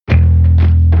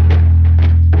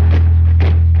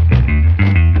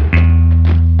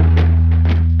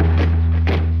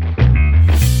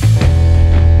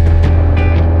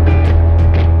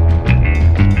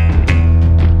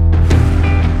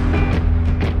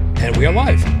And we are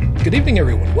live. Good evening,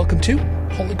 everyone. Welcome to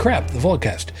Holy Crap, the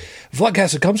Vlogcast. A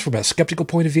vlogcast that comes from a skeptical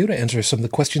point of view to answer some of the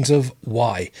questions of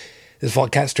why. This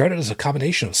vlogcast started as a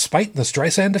combination of spite and the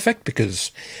Streisand effect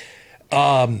because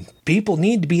people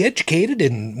need to be educated,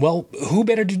 and, well, who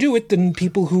better to do it than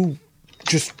people who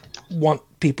just want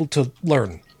people to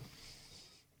learn.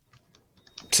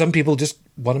 Some people just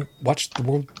want to watch the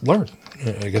world learn,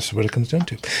 I guess is what it comes down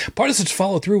to. Part of such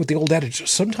follow through with the old adage,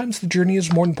 sometimes the journey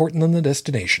is more important than the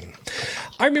destination.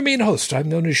 I'm your main host. I'm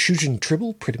known as Shujin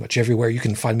Tribble, pretty much everywhere. You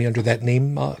can find me under that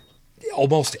name,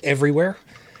 almost everywhere.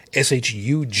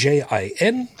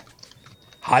 Shujin.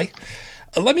 Hi.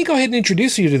 Let me go ahead and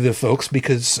introduce you to the folks,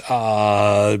 because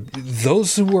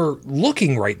those who are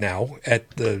looking right now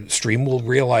at the stream will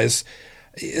realize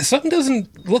something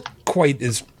doesn't look quite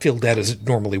as filled out as it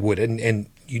normally would, and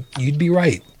you'd be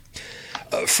right.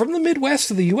 From the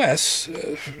Midwest of the U.S.,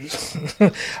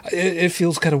 it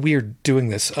feels kind of weird doing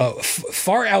this.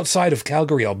 Far outside of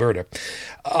Calgary, Alberta.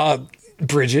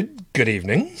 Bridget, good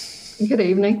evening. Good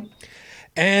evening.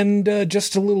 And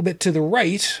just a little bit to the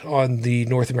right on the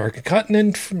North American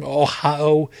continent from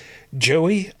Ohio,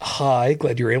 Joey, hi,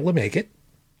 glad you're able to make it.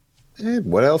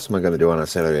 What else am I going to do on a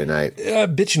Saturday night?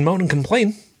 Bitch and moan and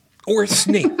complain, or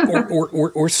sleep,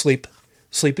 or sleep.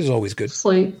 Sleep is always good.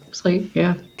 Sleep,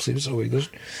 yeah. Sleep is always good.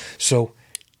 So,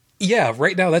 yeah,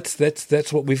 right now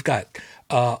that's what we've got.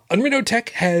 Unredo Tech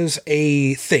has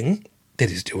a thing that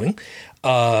he's doing.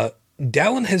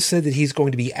 Dallin has said that he's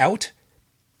going to be out,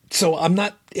 so I'm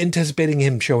not anticipating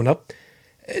him showing up.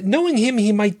 Knowing him,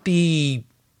 he might be,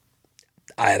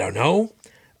 I don't know,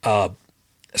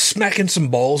 smacking some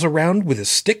balls around with a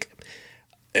stick,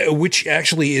 which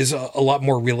actually is a lot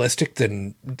more realistic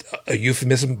than a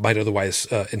euphemism might otherwise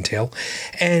entail.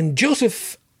 And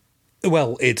Joseph,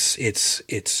 well,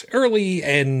 it's early,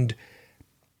 and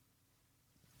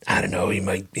I don't know.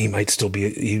 He might still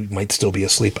be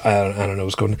asleep. I don't know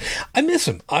what's going on. I miss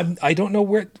him. I don't know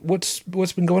what's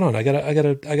been going on. I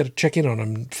gotta check in on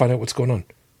him and find out what's going on.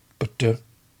 But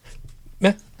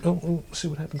we'll see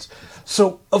what happens.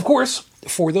 So, of course,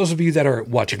 for those of you that are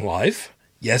watching live,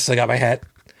 yes, I got my hat.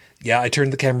 Yeah, I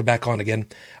turned the camera back on again.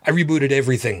 I rebooted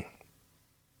everything.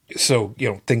 So,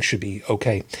 things should be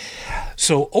okay.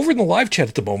 So, over in the live chat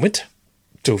at the moment,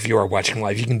 so if you are watching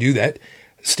live, you can do that.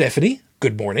 Stephanie,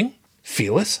 good morning.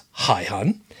 Phyllis, hi,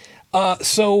 hon.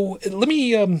 So, let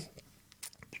me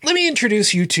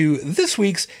introduce you to this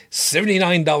week's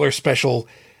 $79 special.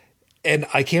 And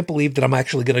I can't believe that I'm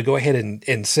actually going to go ahead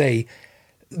and say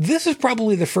this is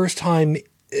probably the first time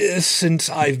since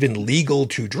I've been legal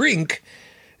to drink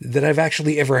that I've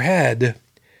actually ever had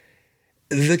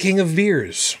the king of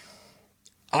beers.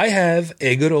 I have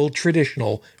a good old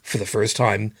traditional, for the first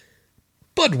time,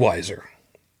 Budweiser.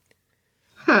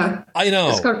 Huh. I know.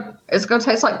 It's gonna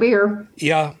taste like beer.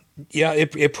 Yeah,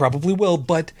 it probably will,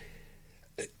 but,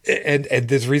 and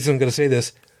there's a reason I'm going to say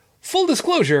this, full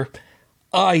disclosure,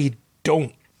 I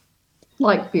don't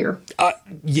like beer.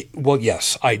 Well,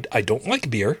 yes, I don't like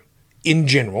beer in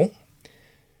general,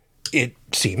 it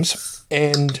seems.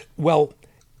 And, well,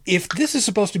 if this is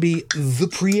supposed to be the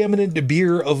preeminent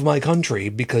beer of my country,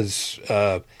 because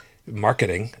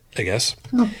marketing, I guess.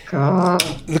 Oh, God.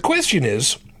 The question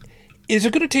is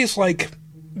it going to taste like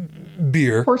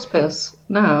beer? Horse piss.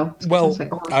 No. Well,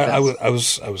 I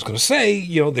was going to say,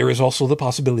 there is also the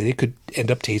possibility it could end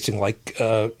up tasting like,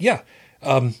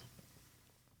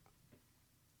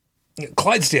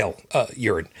 Clydesdale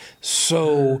urine.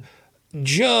 So,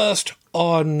 just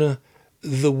on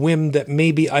the whim that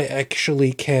maybe I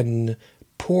actually can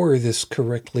pour this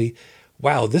correctly.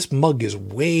 Wow, this mug is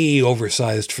way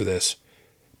oversized for this.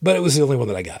 But it was the only one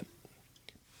that I got.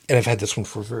 And I've had this one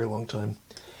for a very long time.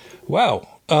 Wow.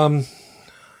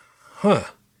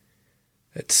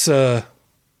 It's,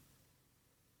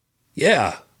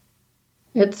 yeah.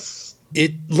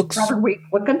 It looks rather weak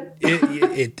looking.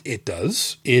 it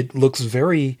does. It looks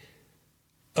very,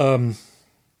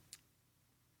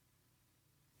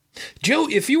 Joe,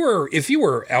 if you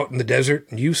were out in the desert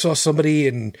and you saw somebody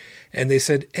and they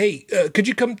said, "Hey, could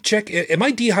you come check? Am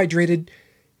I dehydrated?"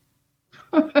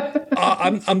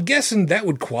 I'm guessing that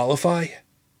would qualify.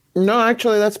 No,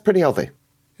 actually, that's pretty healthy.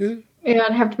 Yeah,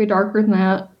 it'd have to be darker than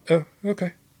that. Oh,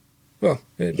 okay. Well,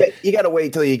 you got to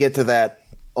wait till you get to that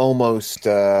almost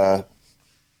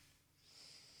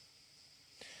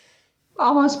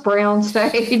brown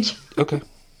stage. Okay.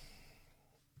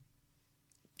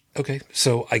 Okay,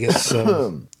 so I guess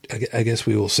I guess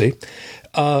we will see.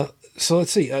 So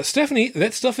let's see, Stephanie.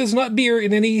 That stuff is not beer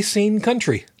in any sane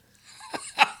country.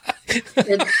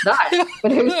 It's not.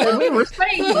 But who said we were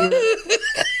saying?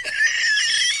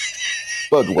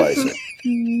 Budweiser.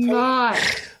 Not.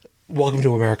 Welcome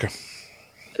to America.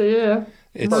 Yeah.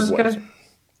 It's Okay.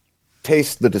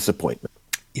 Taste the disappointment.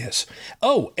 yes.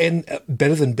 Oh, and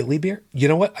better than Billy beer? You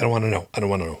know what? I don't want to know. I don't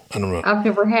want to know. I don't know. I've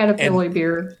never had a Billy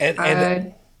beer.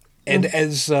 And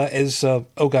as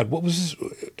oh God, what was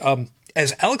this?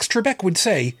 As Alex Trebek would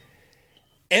say,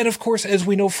 and of course, as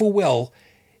we know full well,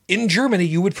 in Germany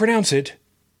you would pronounce it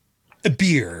a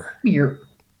beer, Beer.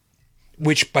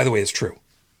 which, by the way, is true.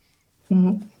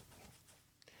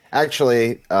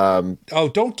 Actually, Oh,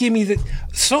 don't give me the.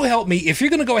 So help me, if you're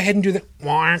going to go ahead and do that,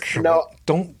 well, actually, No.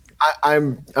 don't.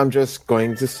 I'm just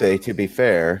going to say, to be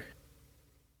fair,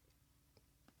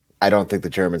 I don't think the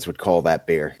Germans would call that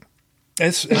beer.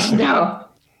 It's No.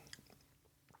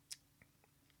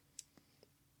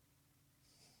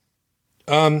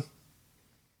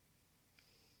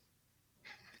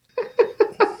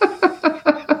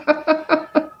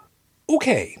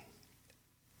 okay.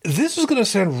 This is going to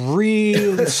sound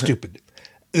really stupid.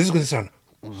 This is going to sound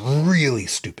really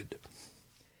stupid.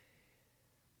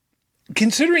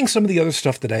 Considering some of the other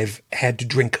stuff that I've had to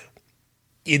drink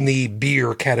in the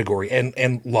beer category and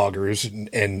lagers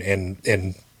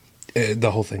and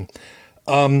the whole thing,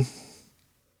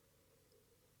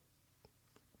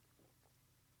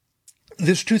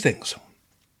 there's two things.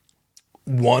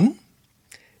 One,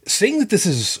 saying that this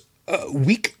is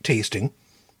weak tasting,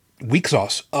 weak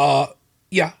sauce.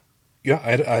 Yeah,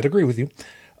 I'd agree with you.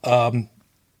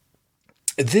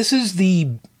 This is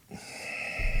the.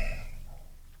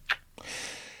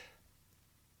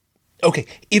 Okay,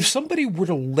 if somebody were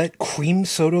to let cream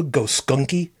soda go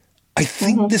skunky, I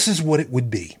think this is what it would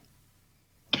be.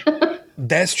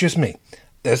 That's just me.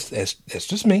 That's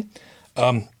just me.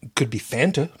 Could be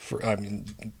Fanta. I mean,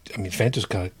 Fanta's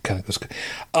kind of goes.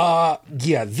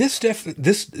 Yeah.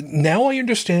 This now I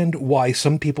understand why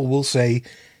some people will say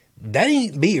that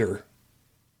ain't beer.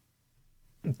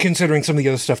 Considering some of the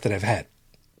other stuff that I've had,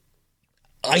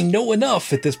 I know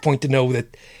enough at this point to know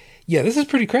that, yeah, this is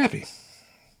pretty crappy.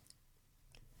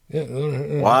 Yeah.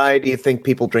 Why do you think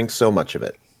people drink so much of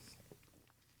it?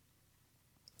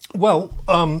 Well,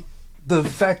 the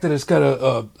fact that it's got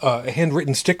a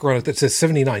handwritten sticker on it that says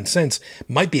 79 cents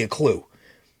might be a clue.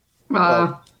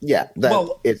 Yeah,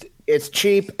 it's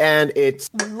cheap, and its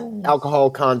alcohol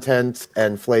content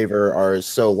and flavor are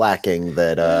so lacking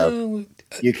that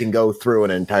you can go through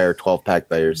an entire 12-pack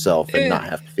by yourself and not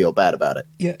have to feel bad about it.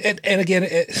 Yeah, and again,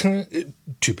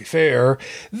 to be fair,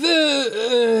 the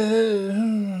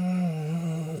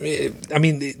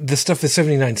stuff is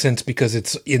 79 cents because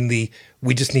it's in the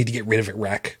we just need to get rid of it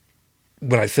rack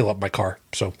when I fill up my car.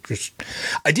 So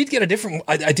I did get a different.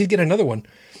 I did get another one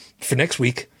for next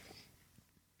week,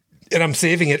 and I'm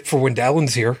saving it for when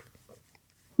Dallin's here.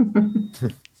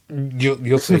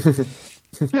 You'll see.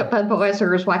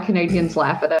 Budweiser is why Canadians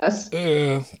laugh at us.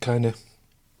 Kind of.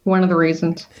 One of the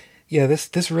reasons. Yeah,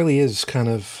 this really is kind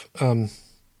of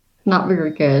not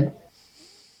very good.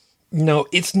 No,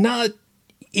 it's not.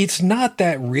 It's not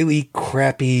that really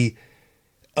crappy,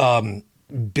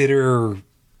 bitter,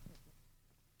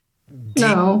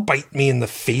 No. bite me in the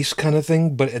face kind of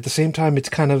thing. But at the same time, it's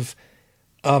kind of,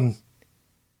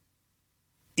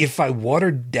 if I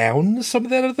watered down some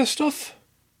of that other stuff,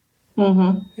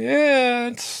 yeah,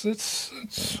 it's.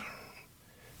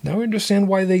 Now I understand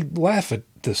why they laugh at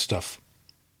this stuff.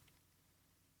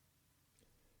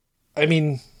 I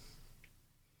mean,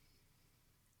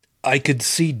 I could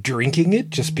see drinking it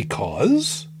just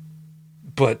because,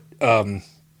 but don't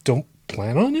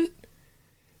plan on it.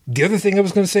 The other thing I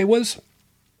was going to say was,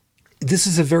 this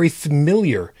is a very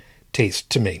familiar taste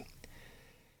to me.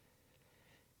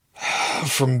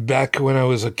 From back when I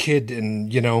was a kid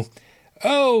and,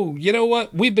 oh, you know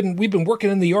what? We've been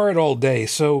working in the yard all day,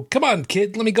 so come on,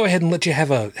 kid, let me go ahead and let you have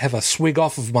a swig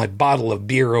off of my bottle of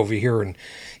beer over here. And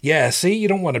yeah, see, you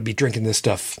don't want to be drinking this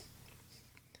stuff.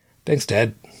 Thanks,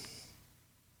 Dad.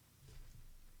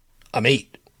 I'm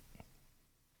 8.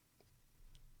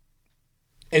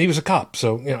 And he was a cop,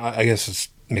 so I guess it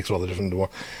makes all the difference in the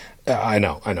world. I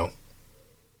know.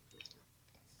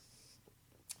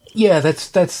 Yeah,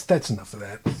 that's enough of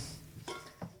that.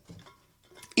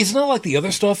 It's not like the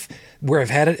other stuff where I've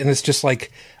had it and it's just like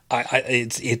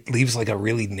it leaves like a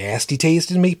really nasty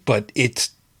taste in me, but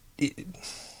it's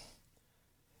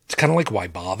kind of like, why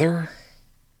bother?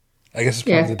 I guess it's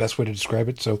probably the best way to describe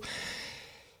it. So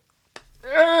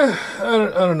I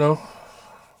don't know.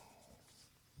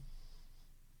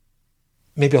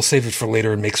 Maybe I'll save it for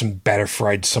later and make some batter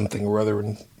fried something or other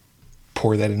and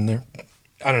pour that in there.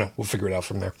 I don't know. We'll figure it out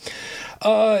from there.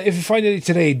 If you find any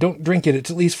today, don't drink it. It's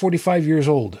at least 45 years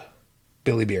old.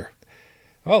 Billy beer.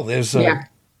 Oh, there's... Okay.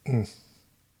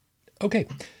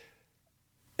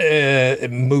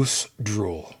 Moose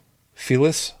drool.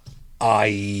 Felis,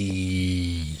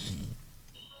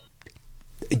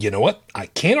 you know what? I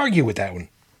can't argue with that one.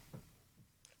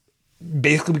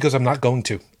 Basically because I'm not going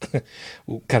to.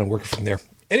 We'll kind of work it from there.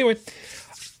 Anyway,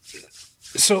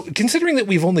 so considering that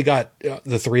we've only got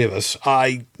the three of us,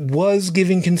 I was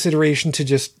giving consideration to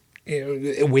just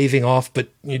waving off, but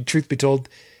truth be told,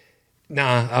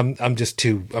 nah, I'm just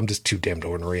too damned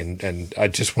ornery, and I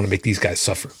just want to make these guys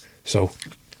suffer. So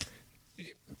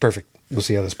perfect. We'll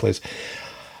see how this plays.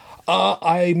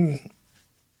 I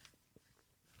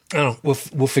don't know.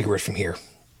 We'll figure it from here.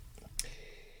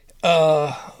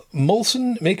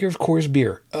 Molson, maker of Coors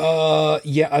beer.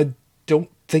 Yeah, I don't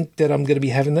think that I'm going to be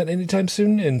having that anytime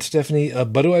soon. And Stephanie,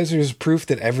 Budweiser is proof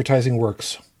that advertising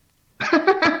works.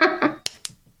 The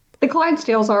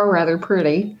Clydesdales are rather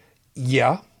pretty.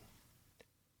 Yeah.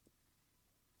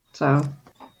 So.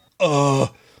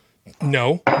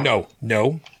 No.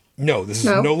 This is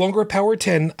no longer a Power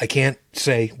 10. I can't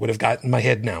say what I've got in my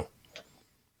head now.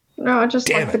 No, I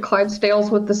just like the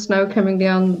Clydesdales with the snow coming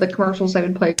down, the commercials they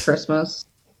would play at Christmas.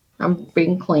 I'm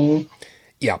being clean.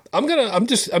 Yeah, I'm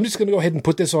just gonna go ahead and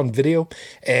put this on video,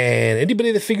 and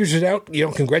anybody that figures it out,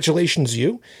 congratulations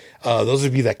you. Those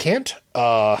of you that can't,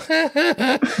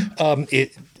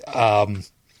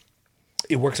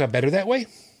 it works out better that way.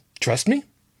 Trust me.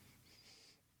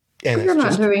 And you're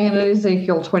not doing an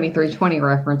Ezekiel 23:20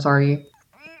 reference, are you?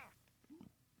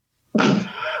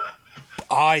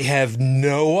 I have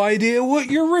no idea what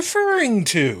you're referring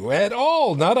to at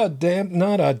all. Not a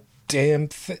damn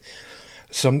thing.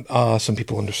 Some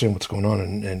people understand what's going on,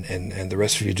 and the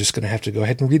rest of you are just going to have to go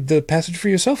ahead and read the passage for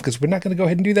yourself, because we're not going to go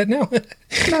ahead and do that now.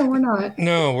 No, we're not.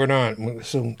 No, we're not.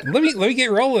 So let me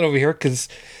get rolling over here, because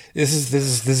this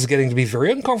is getting to be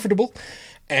very uncomfortable,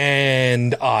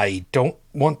 and I don't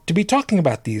want to be talking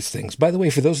about these things. By the way,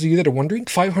 for those of you that are wondering,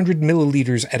 500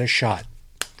 milliliters at a shot.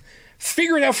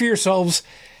 Figure it out for yourselves.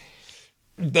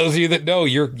 Those of you that know,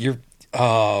 you're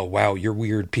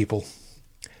weird people.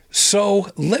 So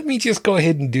let me just go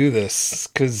ahead and do this,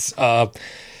 because,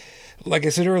 like I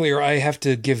said earlier, I have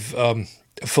to give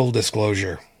full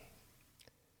disclosure.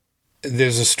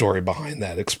 There's a story behind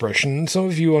that expression. Some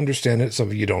of you understand it, some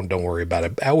of you don't. Don't worry about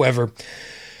it. However,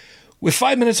 with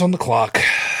 5 minutes on the clock,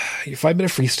 your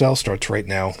 5-minute freestyle starts right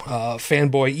now.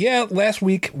 Fanboy, yeah, last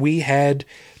week we had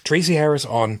Tracy Harris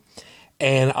on,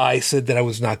 and I said that I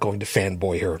was not going to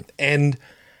fanboy her. And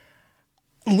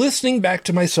listening back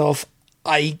to myself,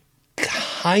 I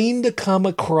kind of come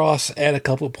across at a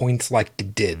couple of points like I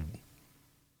did.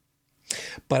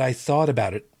 But I thought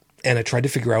about it, and I tried to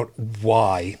figure out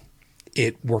why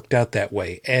it worked out that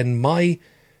way. And my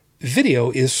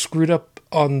video is screwed up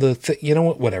on the you know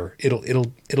what? Whatever.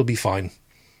 It'll be fine.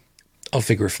 I'll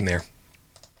figure it from there.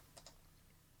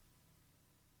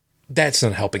 That's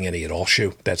not helping any at all.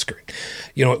 Shoo. That's great.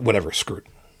 You know what? Whatever. Screw it.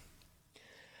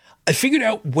 I figured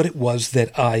out what it was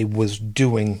that I was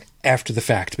doing after the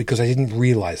fact, because I didn't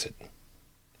realize it.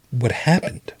 What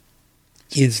happened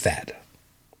is that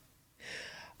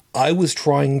I was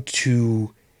trying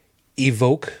to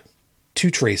evoke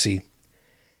to Tracy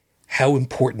how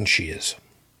important she is,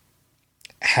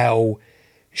 how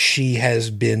she has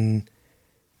been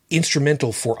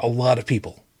instrumental for a lot of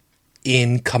people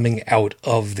in coming out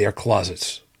of their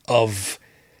closets, of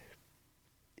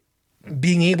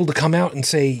being able to come out and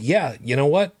say, yeah, you know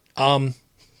what? I'm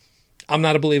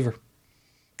not a believer.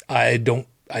 I don't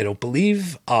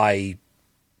believe. I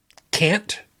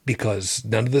can't, because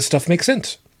none of this stuff makes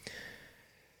sense.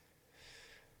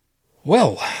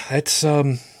 Well, that's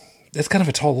kind of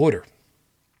a tall order.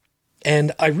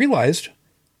 And I realized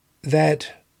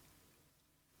that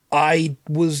I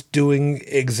was doing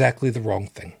exactly the wrong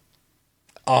thing.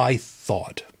 I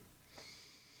thought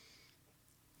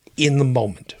in the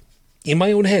moment, in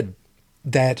my own head,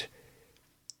 that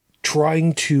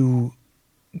trying to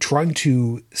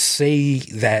say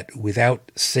that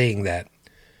without saying that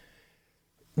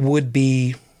would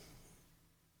be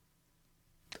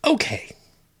okay,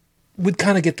 would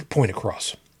kind of get the point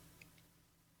across.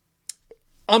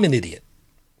 I'm an idiot.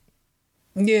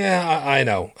 Yeah, I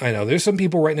know. There's some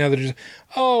people right now that are just,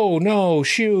 oh no,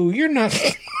 shoo, you're not,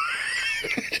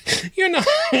 you're not.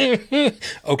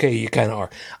 Okay, you kind of are.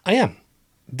 I am.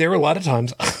 There are a lot of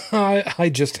times I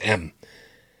just am.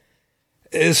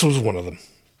 This was one of them.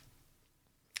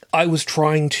 I was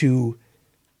trying to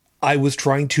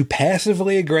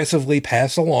passively aggressively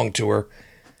pass along to her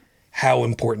how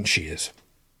important she is,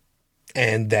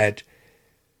 and that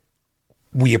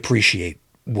we appreciate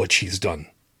what she's done,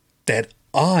 that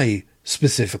I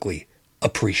specifically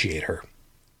appreciate her.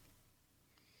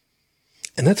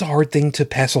 And that's a hard thing to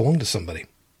pass along to somebody.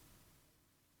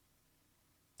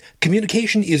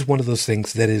 Communication is one of those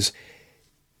things that is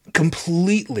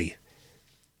completely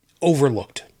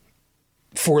overlooked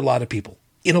for a lot of people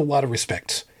in a lot of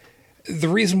respects. The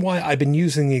reason why I've been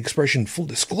using the expression full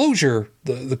disclosure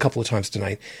the couple of times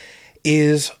tonight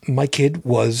is my kid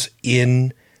was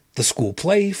in the school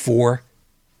play for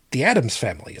the Addams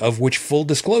Family, of which full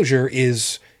disclosure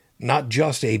is not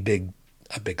just a big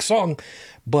song,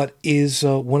 but is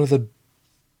one of the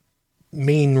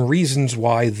main reasons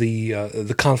why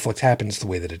the conflict happens the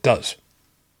way that it does.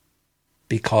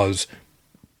 Because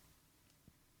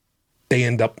they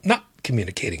end up not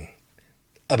communicating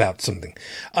about something.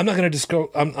 I'm not going to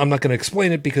I'm not going to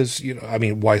explain it because,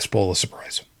 why spoil a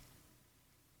surprise?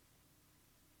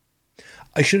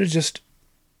 I should have just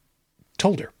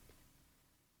told her.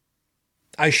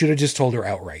 I should have just told her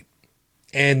outright.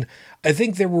 And I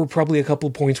think there were probably a couple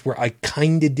of points where I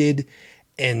kind of did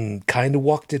and kind of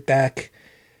walked it back.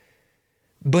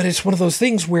 But it's one of those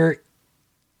things where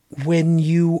when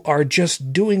you are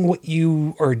just doing what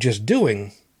you are just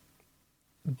doing,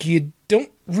 you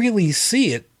don't really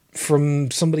see it from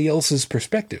somebody else's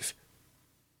perspective.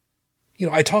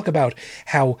 I talk about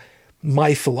how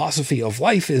my philosophy of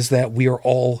life is that we are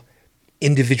all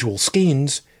individual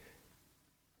skeins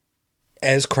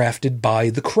as crafted by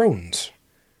the crones.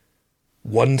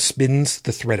 One spins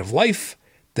the thread of life,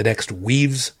 the next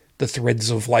weaves the threads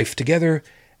of life together,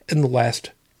 and the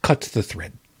last cuts the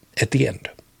thread at the end.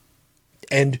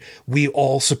 And we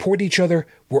all support each other.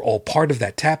 We're all part of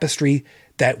that tapestry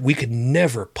that we could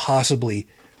never possibly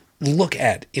look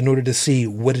at in order to see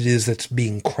what it is that's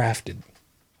being crafted.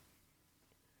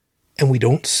 And we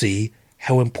don't see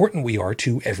how important we are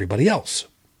to everybody else.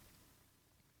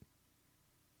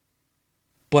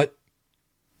 But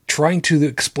trying to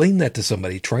explain that to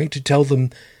somebody, trying to tell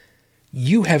them,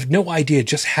 you have no idea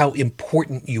just how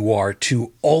important you are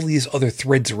to all these other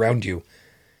threads around you,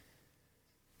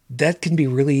 that can be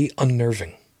really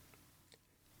unnerving.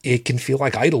 It can feel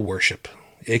like idol worship.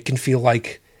 It can feel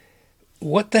like,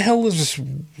 what the hell is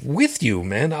with you,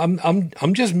 man?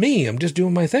 I'm just me. I'm just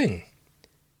doing my thing.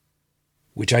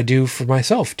 Which I do for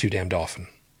myself too damned often.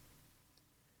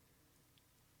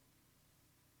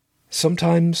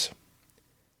 Sometimes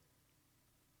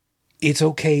it's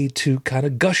okay to kind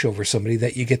of gush over somebody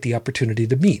that you get the opportunity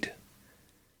to meet.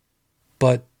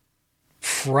 But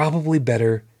probably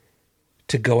better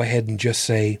to go ahead and just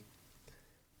say,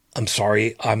 I'm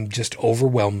sorry, I'm just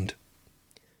overwhelmed.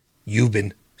 You've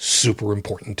been super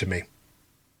important to me.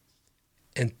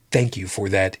 And thank you for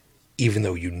that, even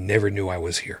though you never knew I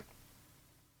was here.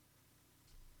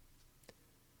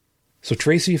 So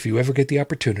Tracy, if you ever get the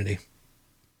opportunity,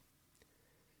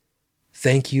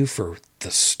 thank you for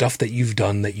the stuff that you've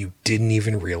done that you didn't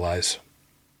even realize.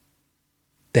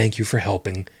 Thank you for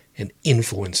helping and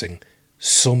influencing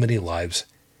so many lives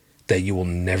that you will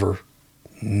never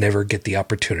get the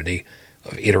opportunity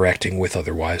of interacting with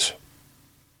otherwise.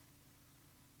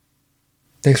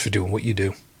 Thanks for doing what you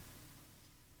do.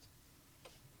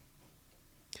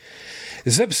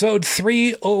 This is episode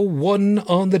 301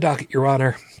 on the docket, Your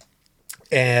Honor.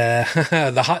 The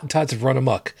Hottentots have run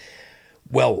amok.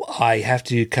 Well, I have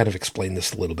to kind of explain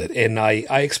this a little bit, and I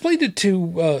explained it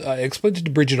to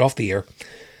Bridget off the air.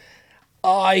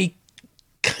 I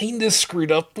kind of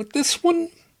screwed up with this one.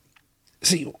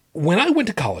 See, when I went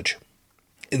to college,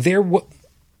 there was...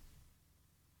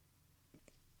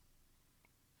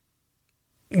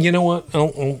 You know what?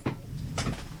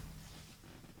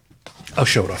 I'll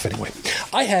show it off anyway.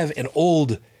 I have an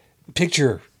old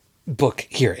picture book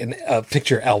here, a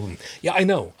picture album. Yeah, I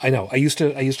know. I used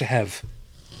to have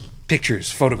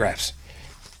pictures, photographs,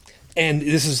 and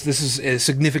this is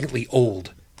significantly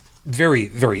old, very,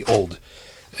 very old.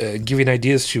 Giving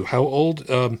ideas to how old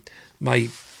my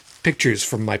pictures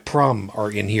from my prom are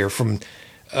in here from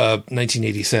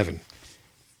 1987.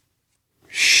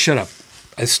 Shut up.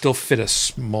 I still fit a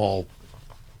small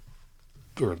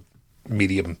or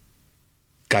medium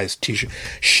guy's t-shirt.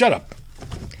 Shut up.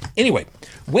 Anyway,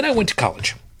 when I went to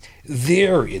college,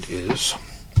 there it is.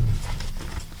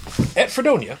 At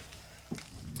Fredonia,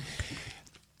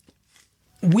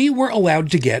 we were allowed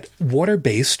to get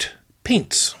water-based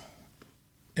paints.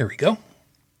 There we go.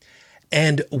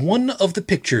 And one of the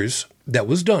pictures that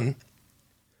was done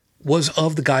was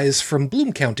of the guys from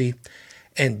Bloom County,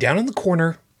 and down in the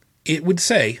corner, it would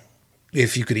say,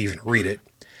 if you could even read it,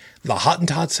 the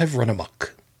Hottentots have run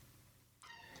amok.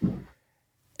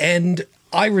 And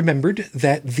I remembered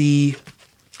that the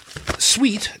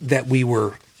suite that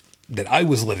I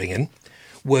was living in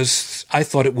I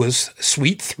thought it was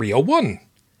Suite 301.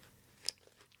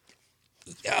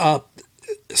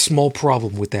 Small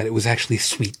problem with that. It was actually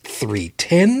Suite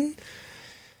 310.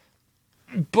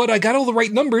 But I got all the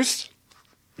right numbers.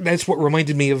 That's what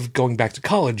reminded me of going back to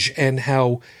college and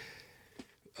how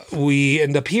we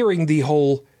end up hearing the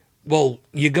whole, well,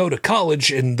 you go to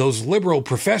college and those liberal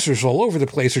professors all over the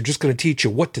place are just going to teach you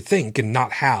what to think and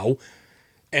not how.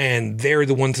 And they're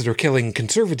the ones that are killing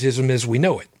conservatism as we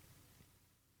know it.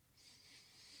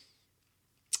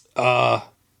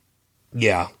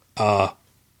 Yeah.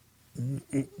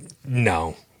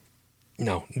 No,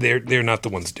 they're not the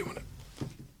ones doing it.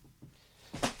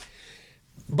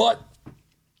 But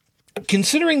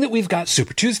considering that we've got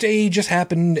Super Tuesday just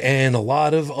happened and a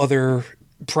lot of other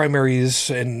primaries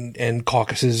and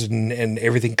caucuses and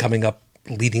everything coming up,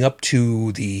 leading up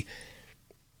to the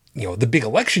big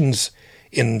elections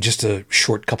in just a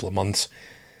short couple of months,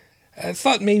 I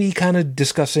thought maybe kind of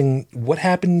discussing what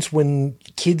happens when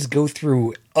kids go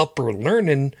through upper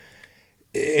learning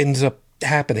ends up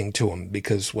happening to them,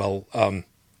 because, well,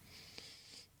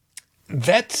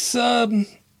 that's not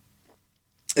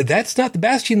the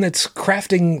bastion that's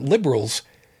crafting liberals.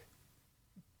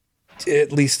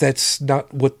 At least that's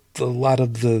not what a lot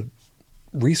of the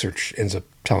research ends up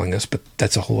telling us, but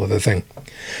that's a whole other thing.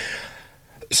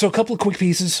 So a couple of quick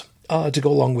pieces to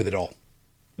go along with it all.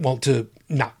 Well, to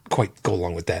not quite go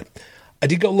along with that. I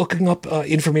did go looking up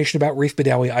information about Rafe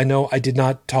Badawi. I know I did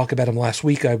not talk about him last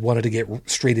week. I wanted to get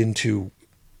straight into,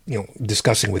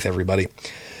 discussing with everybody.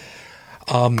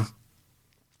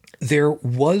 There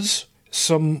was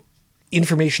some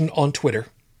information on Twitter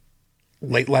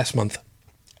late last month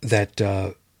that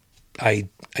I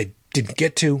didn't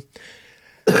get to.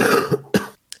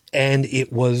 And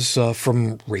it was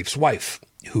from Rafe's wife,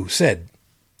 who said,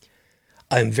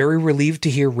 "I'm very relieved to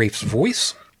hear Rafe's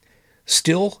voice.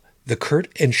 Still, the curt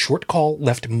and short call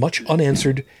left much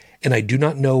unanswered, and I do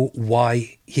not know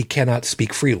why he cannot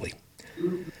speak freely.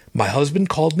 My husband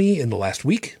called me in the last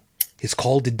week. His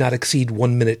call did not exceed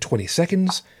 1 minute 20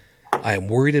 seconds. I am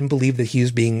worried and believe that he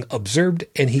is being observed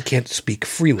and he can't speak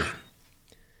freely.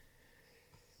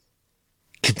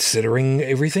 Considering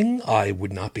everything, I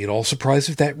would not be at all surprised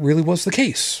if that really was the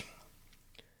case."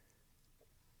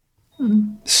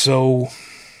 So,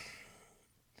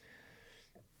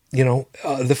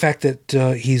 the fact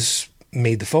that he's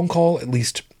made the phone call, at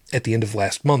least at the end of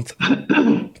last month,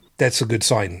 that's a good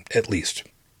sign, at least.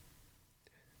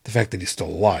 The fact that he's still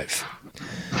alive.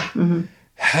 Mm-hmm.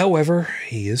 However,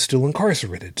 he is still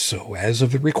incarcerated, so as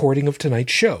of the recording of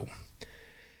tonight's show,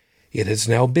 it has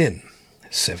now been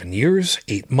 7 years,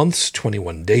 8 months,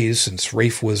 21 days since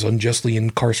Rafe was unjustly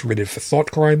incarcerated for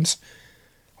thought crimes.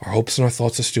 Our hopes and our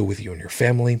thoughts are still with you and your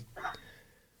family.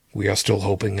 We are still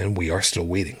hoping and we are still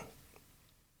waiting.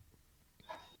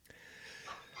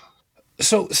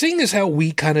 So, seeing as how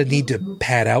we kind of need to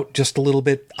pad out just a little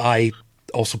bit, I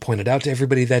also pointed out to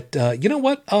everybody that,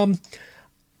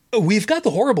 we've got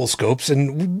the horrible scopes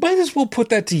and we might as well put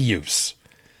that to use.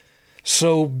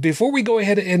 So, before we go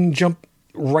ahead and jump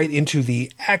right into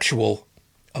the actual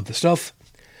of the stuff,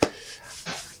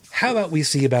 how about we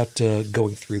see about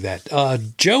going through that?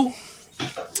 Joe,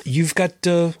 you've got,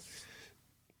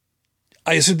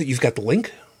 I assume that you've got the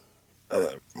link?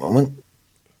 Moment.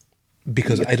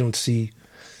 Because I don't see,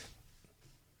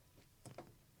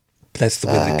 that's the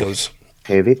way that goes.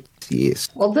 Have it? Yes.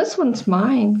 Well, this one's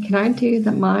mine. Can I do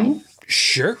mine?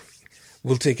 Sure.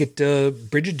 We'll take it,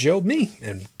 Bridget, Joe, me,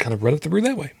 and kind of run it through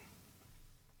that way.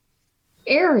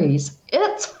 Aries,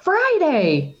 it's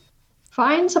Friday.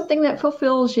 Find something that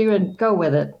fulfills you and go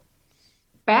with it.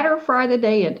 Batter fry the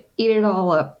day and eat it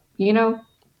all up.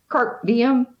 Carp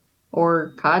diem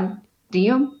or cod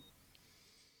diem.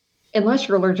 Unless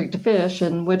you're allergic to fish,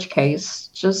 in which case,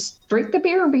 just drink the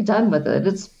beer and be done with it.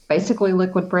 It's basically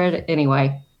liquid bread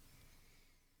anyway.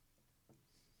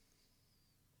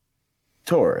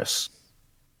 Taurus.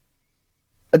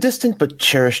 A distant but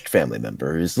cherished family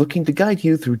member is looking to guide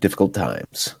you through difficult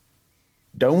times.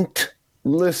 Don't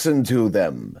listen to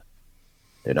them.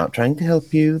 They're not trying to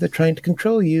help you. They're trying to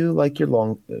control you like your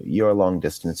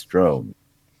long-distance drone.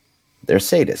 They're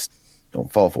sadists.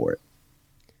 Don't fall for it.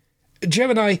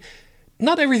 Gemini,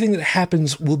 not everything that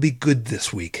happens will be good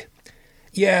this week.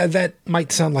 Yeah, that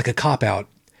might sound like a cop-out.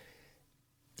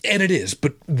 And it is,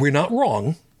 but we're not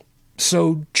wrong.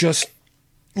 So just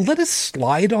let us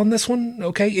slide on this one,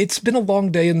 okay? It's been a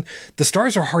long day, and the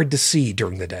stars are hard to see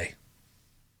during the day.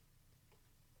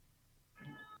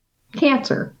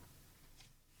 Cancer.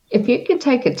 If you can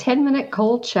take a 10-minute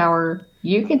cold shower,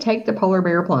 you can take the polar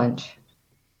bear plunge.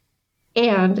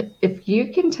 And if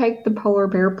you can take the polar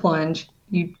bear plunge,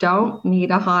 you don't need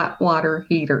a hot water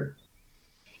heater.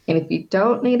 And if you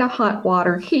don't need a hot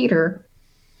water heater,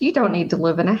 you don't need to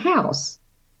live in a house.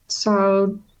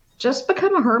 So just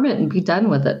become a hermit and be done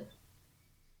with it.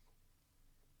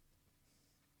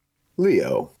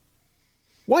 Leo,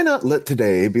 why not let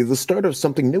today be the start of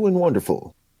something new and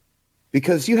wonderful?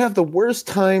 Because you have the worst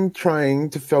time trying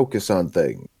to focus on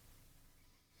things.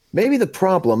 Maybe the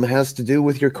problem has to do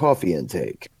with your coffee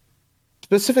intake.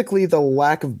 Specifically, the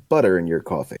lack of butter in your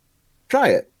coffee. Try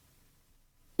it.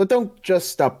 But don't just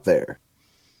stop there.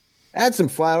 Add some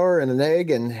flour and an egg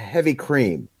and heavy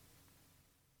cream.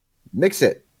 Mix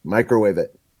it. Microwave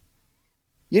it.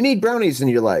 You need brownies in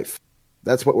your life.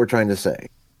 That's what we're trying to say.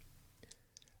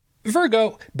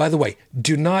 Virgo, by the way,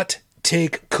 do not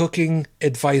take cooking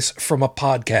advice from a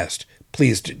podcast.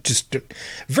 Please,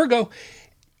 Virgo,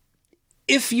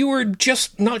 if you are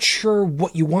just not sure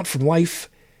what you want from life,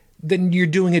 then you're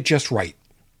doing it just right.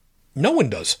 No one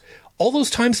does. All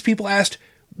those times people asked,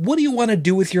 what do you want to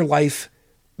do with your life?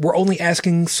 We're only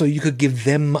asking so you could give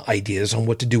them ideas on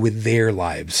what to do with their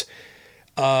lives.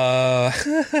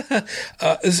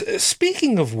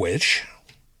 Speaking of which...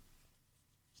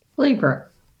 Libra.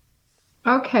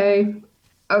 Okay,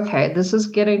 this is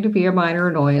getting to be a minor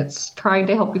annoyance, trying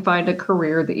to help you find a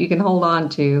career that you can hold on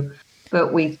to,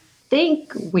 but we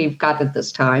think we've got it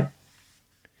this time.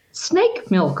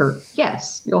 Snake milker.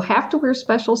 Yes, you'll have to wear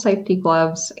special safety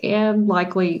gloves and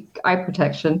likely eye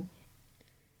protection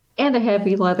and a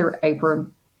heavy leather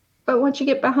apron. But once you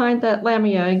get behind that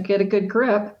lamia and get a good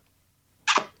grip,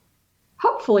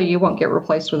 hopefully you won't get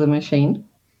replaced with a machine.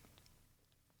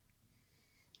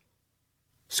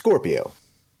 Scorpio.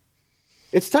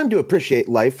 It's time to appreciate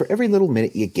life for every little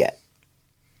minute you get.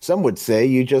 Some would say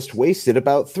you just wasted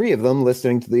about 3 of them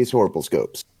listening to these horrible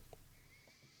scopes.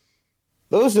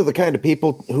 Those are the kind of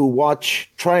people who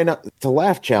watch Try Not to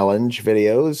Laugh Challenge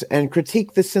videos and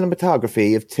critique the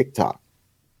cinematography of TikTok.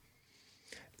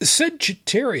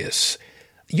 Sagittarius,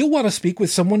 you'll want to speak with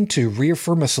someone to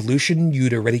reaffirm a solution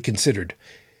you'd already considered.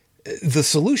 The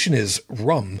solution is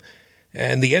rum,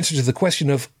 and the answer to the question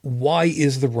of why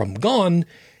is the rum gone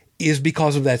is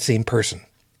because of that same person.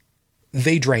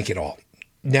 They drank it all.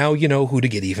 Now you know who to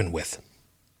get even with.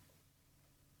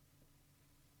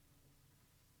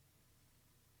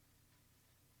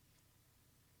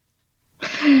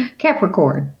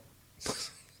 Capricorn.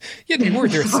 You had a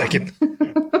word there a second.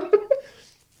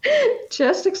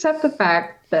 Just accept the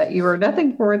fact that you are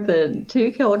nothing more than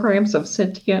 2 kilograms of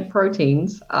sentient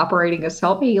proteins operating a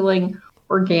self-healing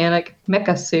organic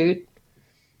mecha suit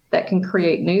that can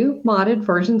create new modded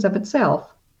versions of itself.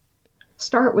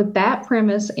 Start with that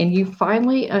premise and you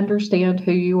finally understand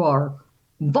who you are.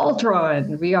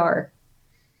 Voltron VR.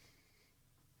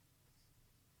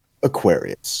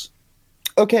 Aquarius.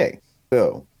 Okay,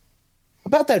 so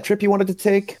about that trip you wanted to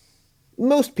take,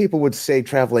 most people would say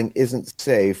traveling isn't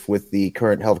safe with the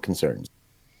current health concerns.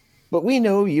 But we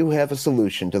know you have a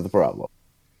solution to the problem.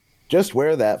 Just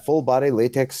wear that full-body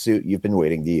latex suit you've been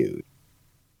waiting to use.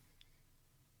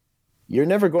 You're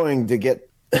never going to get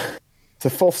to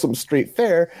Folsom Street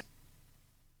Fair,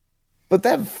 but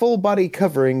that full-body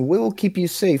covering will keep you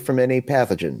safe from any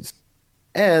pathogens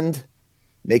and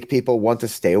make people want to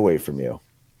stay away from you.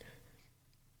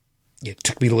 It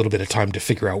took me a little bit of time to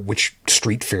figure out which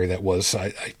street fair that was.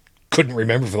 I couldn't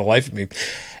remember for the life of me.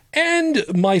 And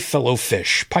my fellow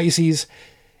fish, Pisces,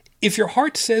 if your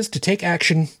heart says to take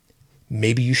action,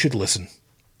 maybe you should listen.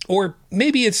 Or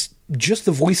maybe it's just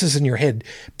the voices in your head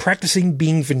practicing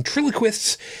being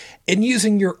ventriloquists and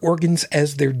using your organs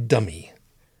as their dummy.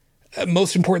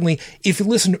 Most importantly, if you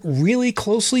listen really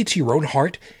closely to your own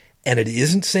heart and it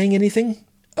isn't saying anything,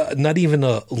 not even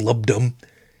a lub-dum,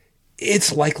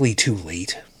 it's likely too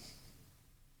late.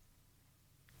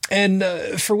 And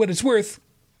for what it's worth,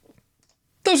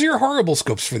 those are your horrible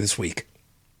scopes for this week.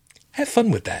 Have fun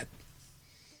with that.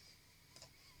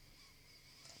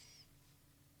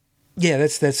 Yeah,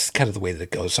 that's kind of the way that it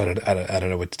goes. I don't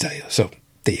know what to tell you. So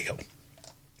there you go.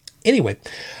 Anyway,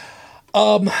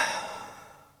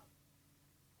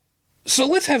 so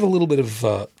let's have a little bit of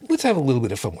fun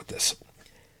with this.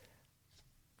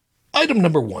 Item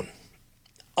number 1.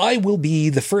 I will be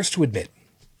the first to admit,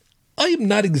 I am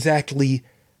not exactly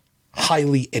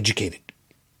highly educated.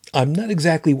 I'm not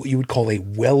exactly what you would call a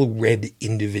well-read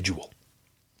individual.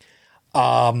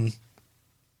 I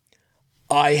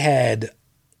had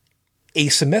a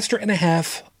semester and a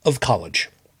half of college.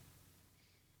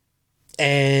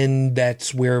 And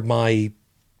that's where my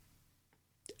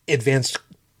advanced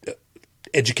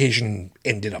education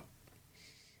ended up.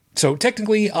 So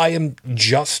technically, I am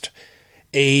just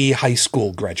a high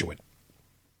school graduate.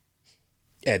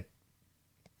 At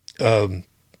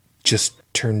just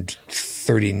turned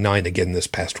 39 again this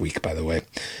past week, by the way,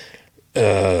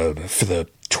 for the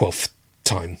 12th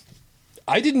time.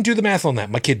 I didn't do the math on that.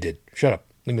 My kid did. Shut up.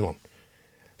 Leave me alone.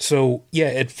 So yeah,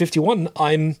 at 51,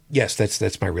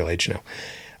 that's my real age now.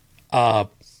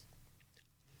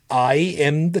 I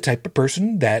am the type of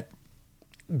person that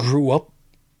grew up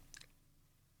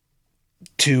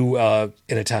to an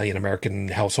Italian-American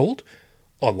household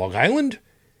on Long Island,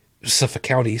 Suffolk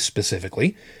County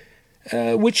specifically,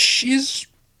 which is,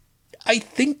 I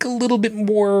think, a little bit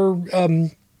more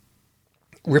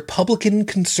Republican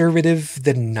conservative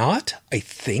than not, I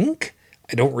think.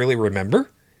 I don't really remember.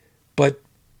 But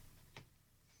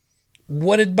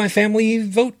what did my family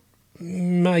vote?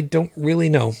 I don't really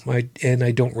know. And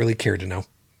I don't really care to know.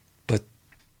 But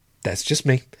that's just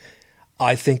me.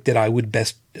 I think that I would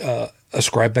best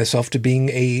ascribe myself to being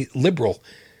a liberal.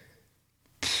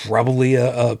 Probably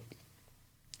a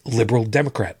liberal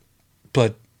Democrat.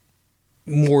 But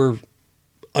more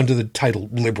under the title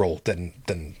liberal than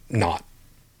not.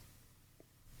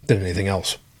 Than anything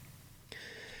else.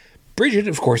 Bridget,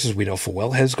 of course, as we know full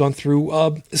well, has gone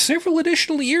through several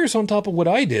additional years on top of what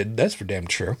I did. That's for damn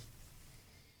sure.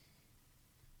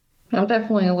 I'm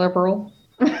definitely a liberal.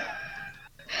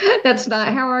 That's not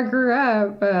how I grew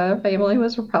up. Family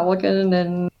was Republican,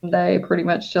 and they pretty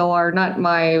much still are. Not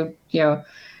my,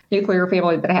 nuclear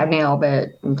family that I have now,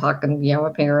 but I'm talking, my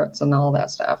parents and all that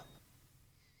stuff.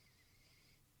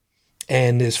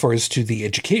 And as far as to the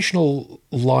educational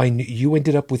line, you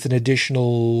ended up with an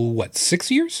additional,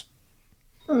 6 years?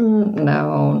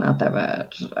 No, not that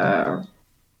much.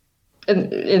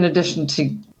 In addition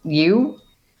to you?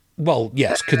 Well,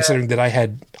 yes, considering that I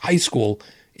had high school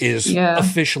is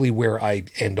officially where I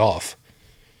end off.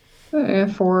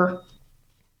 4.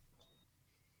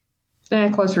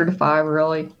 Closer to 5,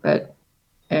 really, but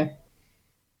yeah.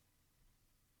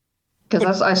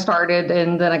 Because I started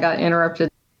and then I got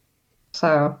interrupted.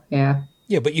 So, yeah.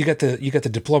 Yeah, but you got the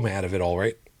diploma out of it all,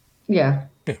 right? Yeah.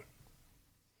 Yeah.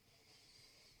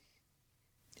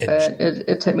 But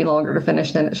it took me longer to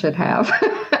finish than it should have.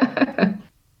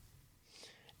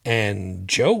 And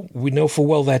Joe, we know full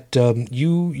well that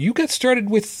you got started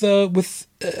with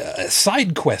a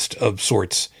side quest of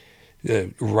sorts,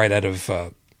 right out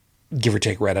of give or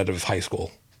take right out of high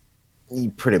school.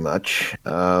 Pretty much.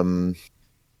 All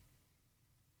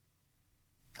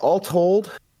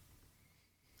told,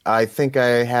 I think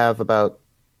I have about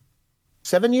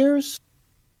 7 years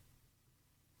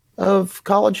of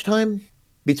college time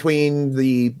between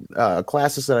the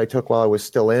classes that I took while I was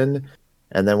still in,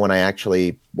 and then when I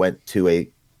actually went to a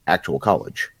actual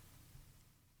college.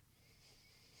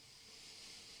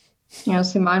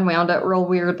 See, mine wound up real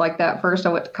weird like that. First, I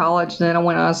went to college, then I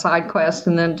went on a side quest,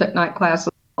 and then took night classes.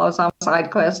 I was on a side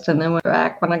quest, and then went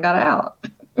back when I got out.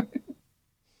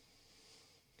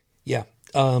 Yeah.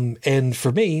 And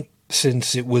for me,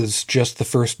 since it was just the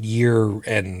first year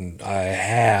and a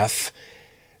half,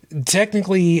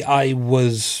 technically I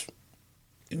was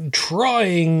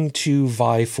trying to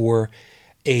vie for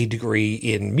a degree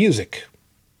in music,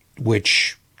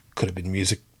 which could have been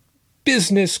music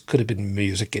business, could have been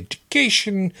music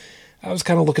education. I was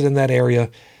kind of looking in that area,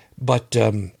 but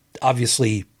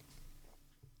obviously,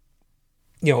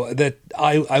 that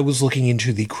I was looking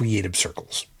into the creative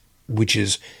circles, which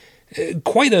is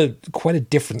quite a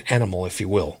different animal, if you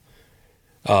will.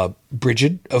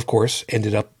 Bridget, of course,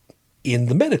 ended up in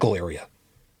the medical area,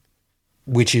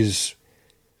 which is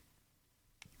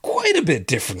quite a bit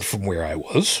different from where I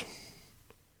was.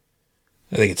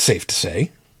 I think it's safe to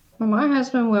say. Well, my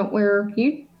husband went where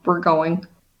you were going,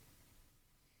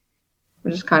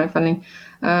 which is kind of funny.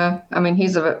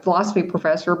 He's a philosophy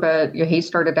professor, but he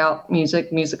started out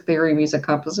music theory, music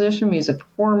composition, music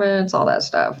performance, all that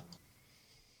stuff.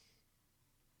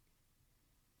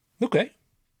 Okay.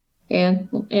 And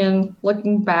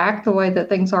looking back, the way that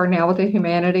things are now with the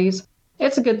humanities,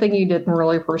 it's a good thing you didn't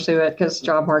really pursue it because the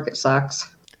job market sucks.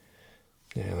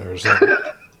 Yeah, there's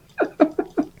that.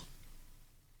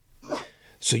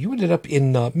 So you ended up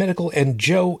in medical, and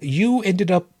Joe, you ended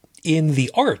up in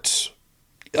the arts,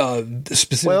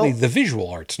 specifically the visual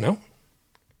arts, no?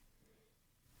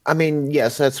 I mean,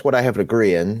 yes, that's what I have a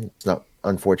degree in. It's not,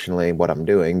 unfortunately, what I'm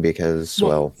doing because,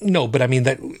 No, but I mean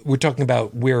that we're talking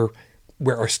about where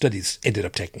our studies ended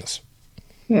up taking us.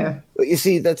 Yeah. You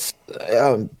see, that's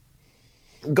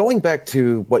going back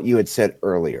to what you had said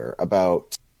earlier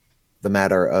about the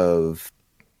matter of,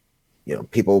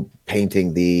 people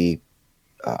painting the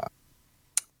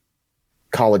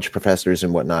college professors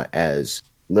and whatnot as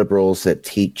liberals that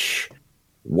teach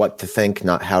what to think,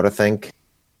 not how to think.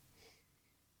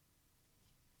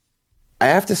 I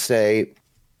have to say,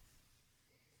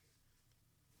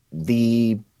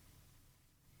 that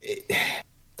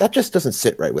just doesn't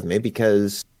sit right with me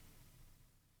because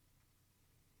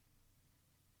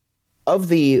of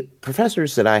the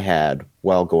professors that I had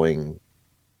while going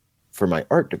for my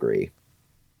art degree,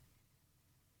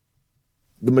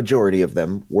 the majority of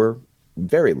them were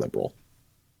very liberal.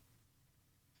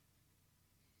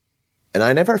 And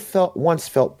I never once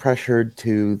felt pressured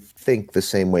to think the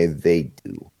same way they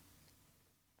do.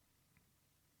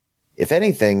 If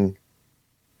anything,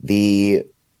 the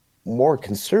more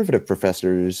conservative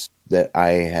professors that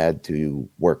I had to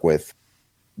work with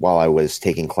while I was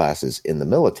taking classes in the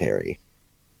military,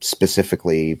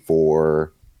 specifically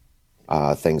for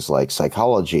things like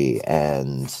psychology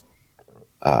and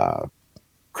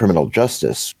criminal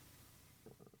justice.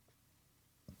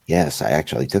 Yes, I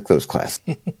actually took those classes.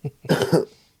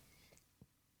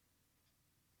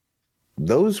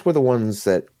 Those were the ones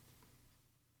that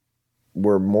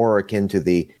were more akin to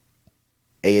the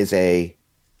A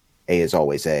is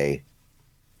always A.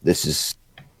 This is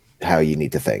how you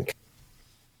need to think.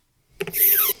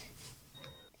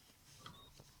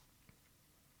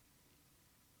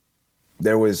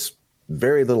 There was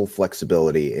very little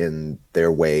flexibility in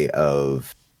their way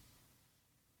of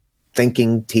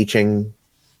thinking, teaching,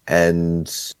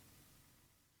 and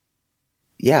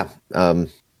yeah,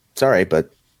 sorry,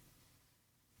 but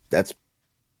that's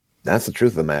the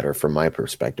truth of the matter from my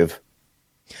perspective.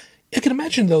 I can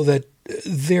imagine, though, that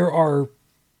there are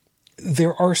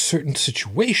certain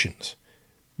situations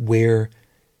where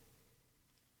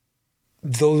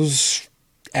those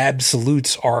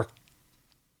absolutes are,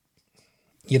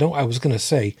 I was going to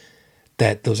say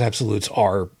that those absolutes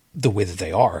are the way that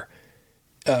they are,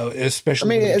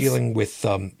 especially when dealing with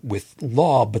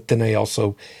law. But then I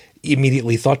also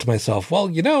immediately thought to myself,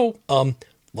 well,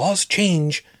 laws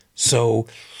change, so.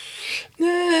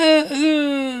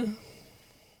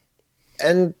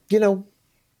 And,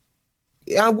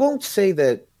 I won't say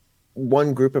that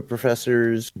one group of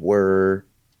professors were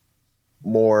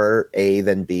more A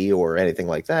than B or anything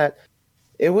like that.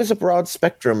 It was a broad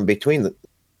spectrum between them.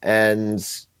 And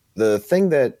the thing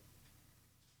that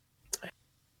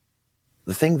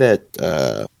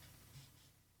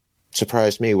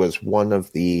surprised me was one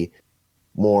of the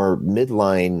more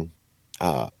midline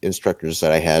instructors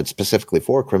that I had specifically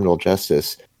for criminal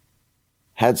justice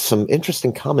had some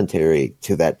interesting commentary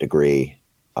to that degree.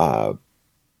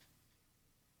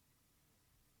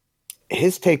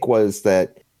 His take was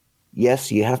that,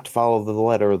 yes, you have to follow the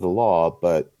letter of the law,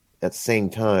 but at the same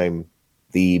time,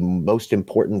 the most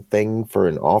important thing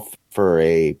for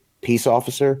a peace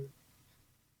officer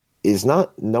is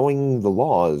not knowing the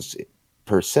laws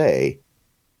per se.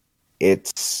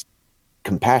 It's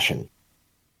compassion.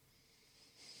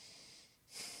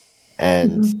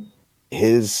 And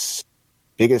his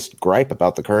biggest gripe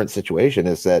about the current situation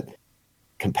is that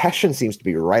compassion seems to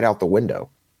be right out the window.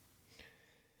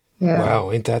 Yeah.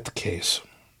 Wow, ain't that the case?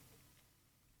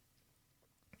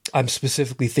 I'm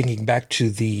specifically thinking back to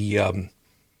the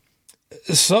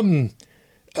some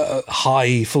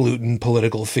highfalutin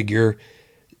political figure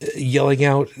yelling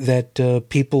out that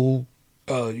people.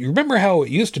 You remember how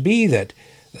it used to be that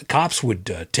the cops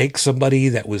would take somebody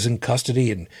that was in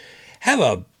custody and have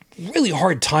a really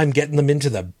hard time getting them into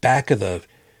the back of the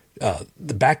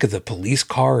police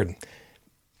car, and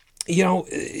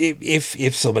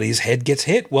if somebody's head gets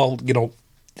hit, well,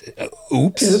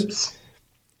 oops.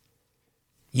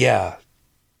 Yeah,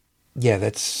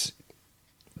 that's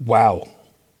wow.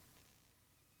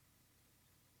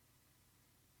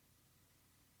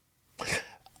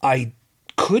 I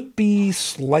could be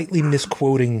slightly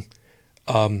misquoting.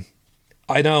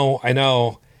 I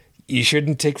know. You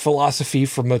shouldn't take philosophy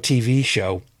from a TV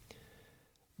show,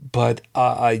 but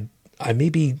I may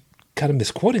be kind of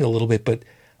misquoting a little bit, but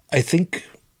I think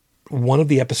one of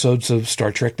the episodes of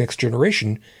Star Trek Next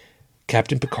Generation,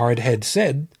 Captain Picard had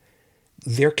said,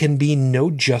 there can be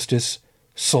no justice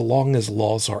so long as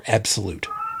laws are absolute.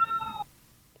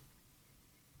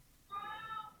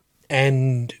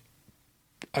 And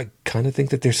I kind of think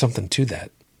that there's something to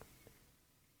that.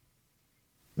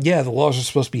 Yeah, the laws are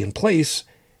supposed to be in place,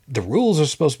 the rules are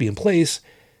supposed to be in place,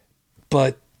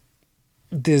 but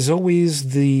there's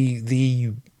always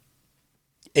the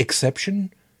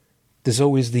exception. There's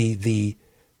always the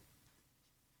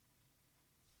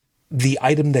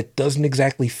item that doesn't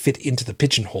exactly fit into the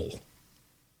pigeonhole.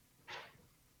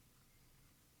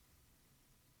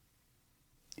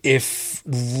 If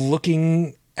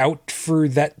looking out for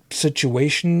that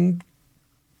situation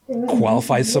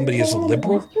qualifies somebody as a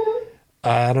liberal,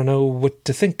 I don't know what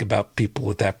to think about people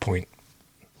at that point.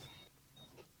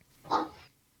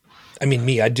 I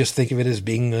mean, I'd just think of it as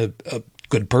being a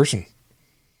good person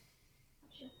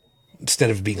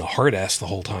instead of being a hard ass the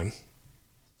whole time.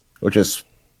 Which is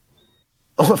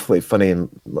awfully funny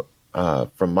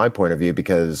from my point of view,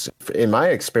 because in my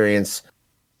experience,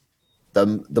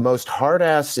 the most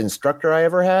hard-ass instructor I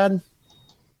ever had,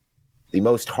 the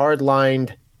most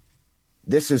hard-lined,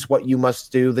 this is what you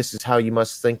must do, this is how you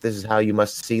must think, this is how you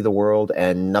must see the world,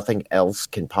 and nothing else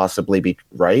can possibly be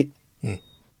right.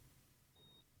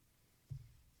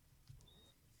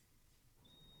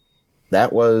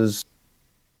 That was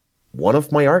one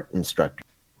of my art instructors.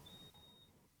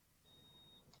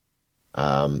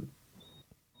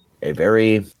 A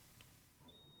very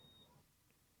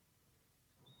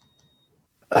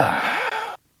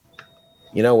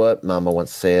you know what Mama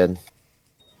once said?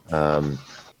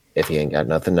 If you ain't got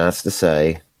nothing nice to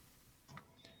say,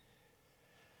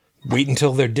 wait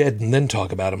until they're dead and then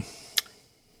talk about them.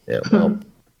 Yeah, well,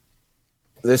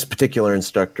 this particular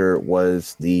instructor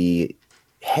was the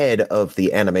head of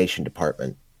the animation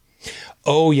department.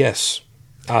 Oh, yes.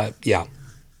 Yeah.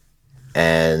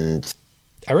 And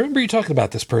I remember you talking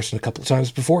about this person a couple of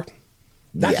times before.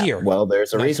 Not here. Well,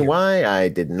 there's a reason why I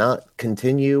did not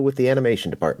continue with the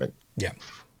animation department. Yeah.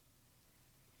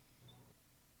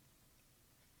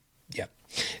 Yeah.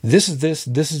 This is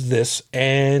this,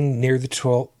 and near the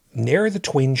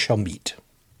twain shall meet.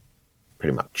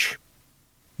 Pretty much.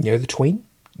 Near the twain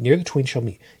shall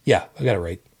meet. Yeah, I got it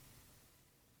right.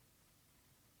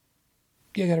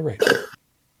 Yeah, I got it right.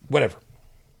 Whatever.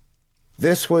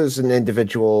 This was an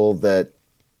individual that,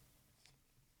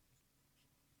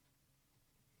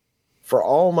 for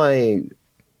all my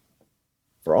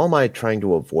trying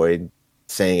to avoid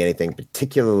saying anything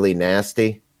particularly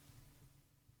nasty,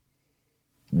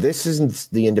 this isn't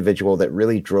the individual that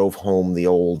really drove home the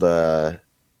old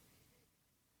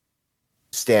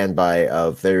standby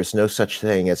of there's no such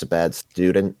thing as a bad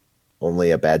student,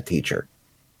 only a bad teacher.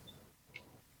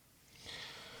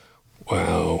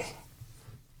 Wow.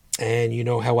 And you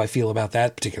know how I feel about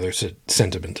that particular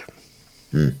sentiment.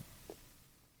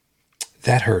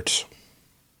 That hurts.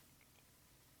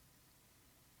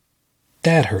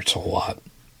 That hurts a lot.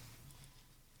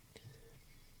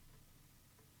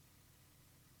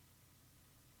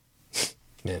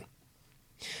 Man.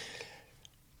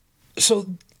 So,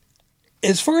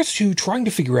 as far as to trying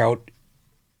to figure out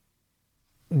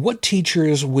what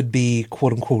teachers would be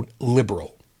quote-unquote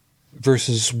liberal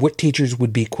versus what teachers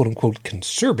would be quote-unquote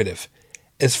conservative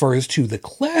as far as to the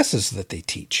classes that they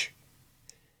teach,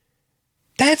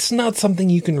 that's not something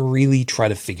you can really try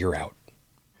to figure out.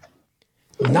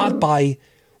 Not by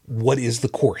what is the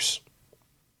course.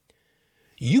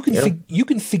 You can you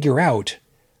can figure out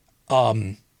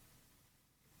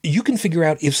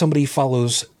if somebody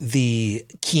follows the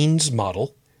Keynes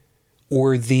model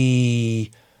or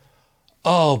the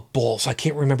balls, I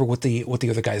can't remember what the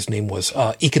other guy's name was,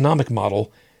 economic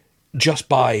model, just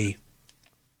by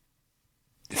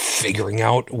figuring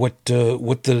out what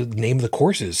the name of the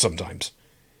course is sometimes.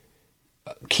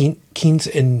 Keynes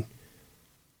and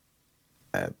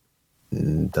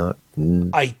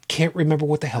I can't remember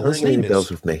what the hell his name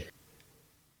is. With me.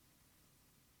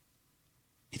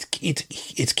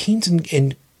 It's Keynes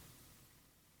and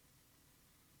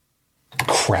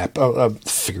crap. I'll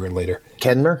figure it later.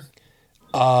 Kenmer?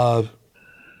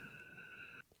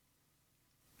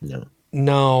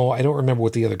 No, I don't remember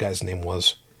what the other guy's name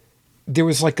was. There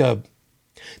was like the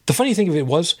funny thing of it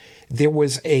was there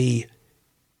was a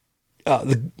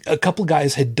couple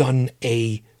guys had done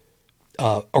a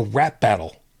rap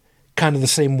battle, kind of the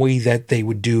same way that they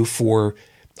would do for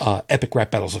epic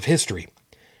rap battles of history.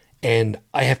 And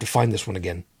I have to find this one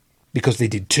again because they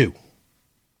did two.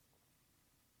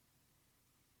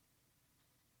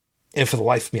 And for the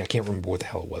life of me, I can't remember what the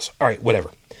hell it was. All right,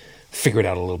 whatever. Figure it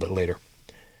out a little bit later.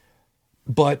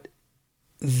 But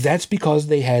that's because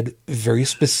they had very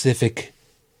specific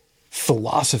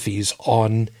philosophies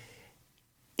on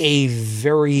a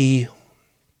very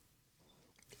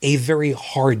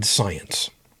hard science.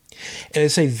 And I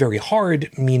say very hard,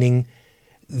 meaning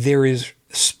there is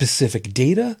specific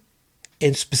data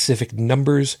and specific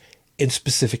numbers and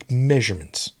specific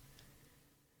measurements.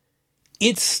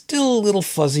 It's still a little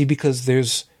fuzzy because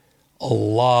there's a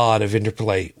lot of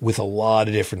interplay with a lot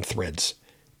of different threads.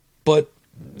 But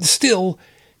still,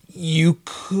 you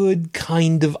could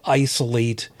kind of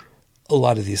isolate a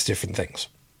lot of these different things.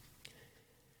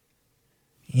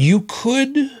 You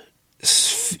could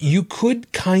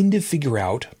kind of figure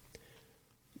out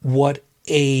what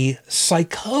a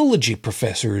psychology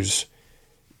professor's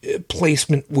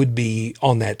placement would be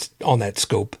on that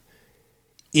scope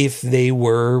if they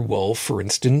were, well, for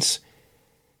instance,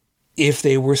 if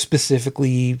they were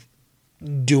specifically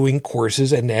doing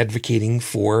courses and advocating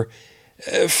for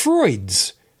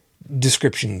Freud's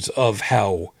descriptions of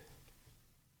how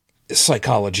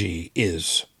psychology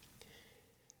is.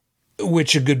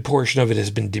 which a good portion of it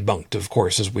has been debunked, of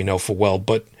course, as we know full well,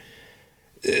 but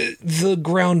the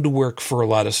groundwork for a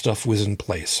lot of stuff was in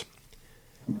place.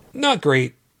 Not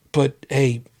great, but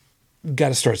hey, got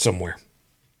to start somewhere.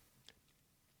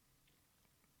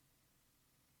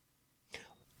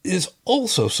 Is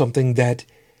also something that,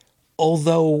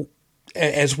 although,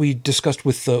 as we discussed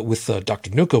with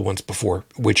Dr. Nuka once before,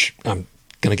 which I'm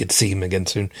going to get to see him again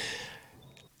soon,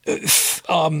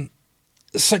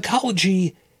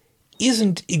 psychology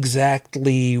isn't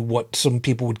exactly what some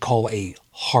people would call a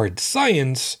hard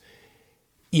science.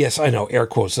 Yes, I know, air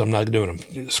quotes, I'm not doing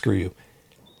them. Screw you.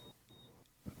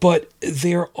 But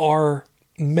there are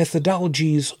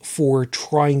methodologies for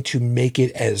trying to make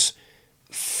it as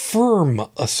firm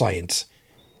a science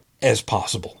as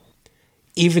possible,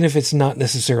 even if it's not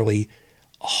necessarily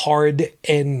hard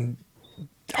and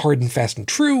fast and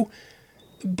true,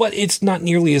 but it's not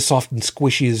nearly as soft and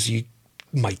squishy as you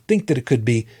might think that it could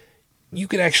be. You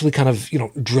could actually kind of,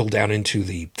 drill down into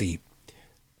the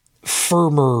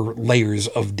firmer layers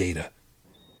of data,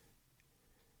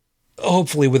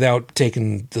 hopefully without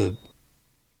taking the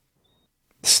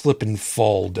slip and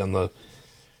fall down the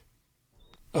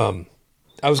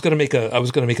I was gonna make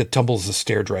a Tumbles the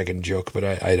Stair Dragon joke, but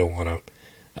I don't want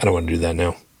to do that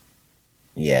now.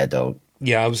 Yeah, don't.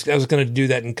 Yeah, I was gonna do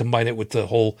that and combine it with the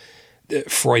whole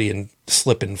Freudian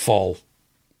slip and fall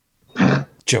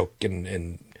joke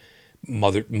and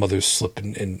mother's slip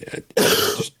and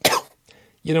just,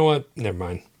 you know what? Never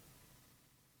mind.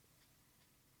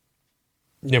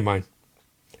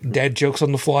 Dad jokes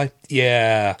on the fly.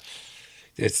 Yeah,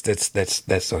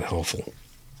 that's not helpful.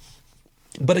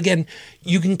 But again,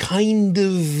 you can kind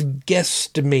of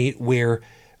guesstimate where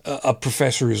a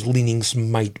professor's leanings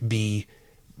might be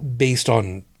based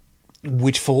on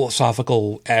which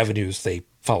philosophical avenues they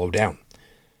follow down.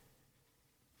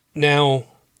 Now,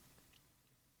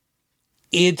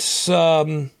 it's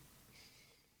kind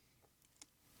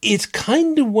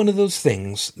of one of those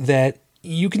things that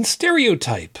you can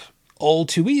stereotype all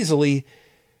too easily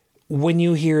when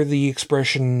you hear the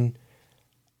expression,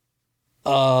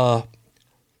 homeschooled.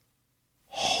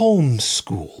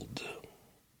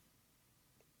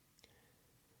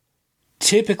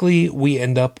 Typically, we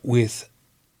end up with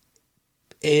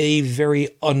a very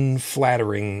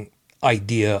unflattering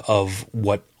idea of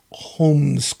what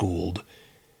homeschooled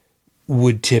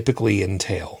would typically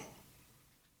entail.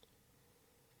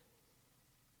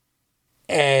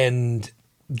 And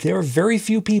there are very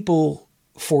few people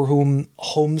for whom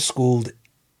homeschooled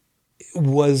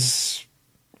was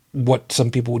what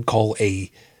some people would call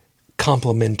a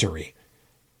complementary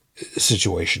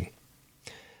situation.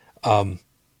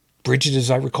 Bridget, as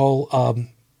I recall,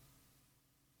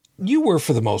 you were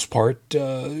for the most part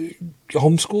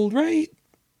homeschooled, right?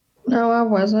 No, I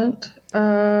wasn't.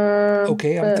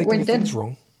 Okay, I'm thinking things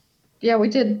wrong. Yeah, we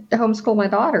did homeschool my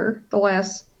daughter the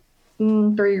last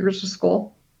 3 years of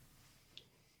school.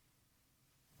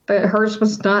 But hers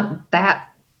was not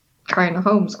that kind of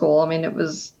homeschool. I mean, it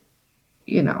was,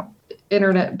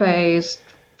 internet-based,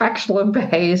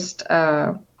 factual-based,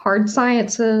 hard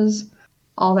sciences,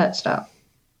 all that stuff.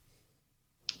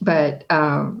 But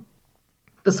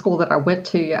the school that I went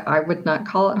to, I would not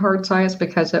call it hard science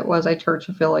because it was a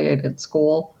church-affiliated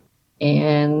school,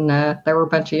 and there were a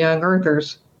bunch of young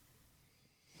earthers.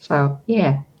 So,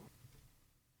 yeah.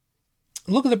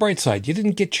 Look at the bright side. You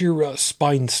didn't get your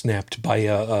spine snapped by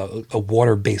a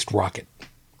water-based rocket.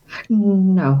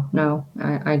 No,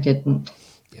 I didn't.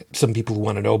 Some people who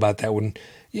want to know about that one,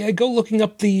 go looking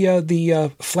up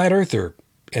the flat earther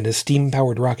and his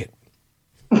steam-powered rocket.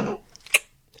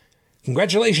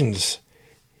 Congratulations.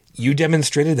 You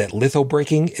demonstrated that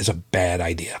lithobreaking is a bad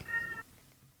idea.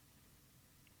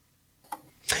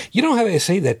 You know how they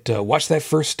say that watch that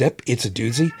first step, it's a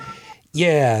doozy?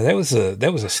 Yeah, that was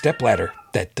a step ladder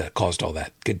that caused all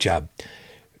that. Good job.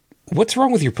 What's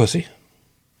wrong with your pussy?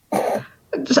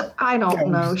 I don't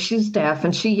know. She's deaf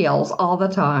and she yells all the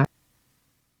time.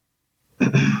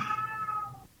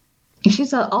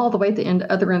 She's all the way at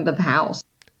the other end of the house.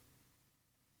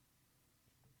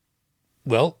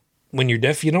 Well, when you're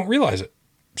deaf, you don't realize it.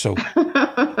 So,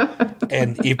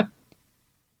 and if,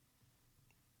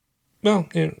 well,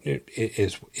 it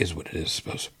is what it is, I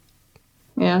suppose.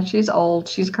 Yeah, she's old.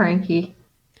 She's cranky.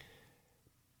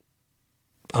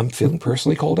 I'm feeling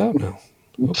personally called out now.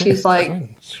 Okay, she's like,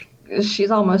 fine.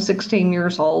 She's almost 16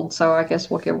 years old, so I guess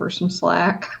we'll give her some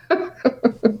slack.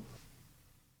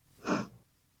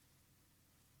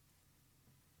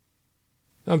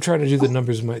 I'm trying to do the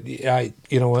numbers.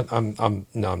 You know what? I'm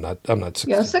not 16.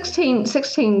 Yeah,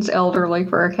 16's elderly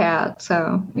for a cat,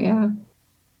 so yeah.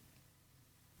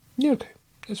 Yeah, okay.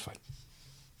 That's fine.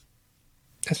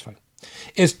 That's fine.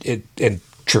 And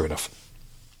true enough.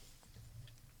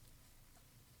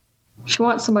 She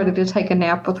wants somebody to take a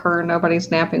nap with her. Nobody's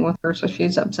napping with her, so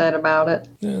she's upset about it.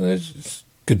 Yeah, that's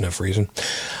good enough reason.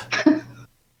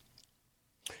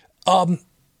 The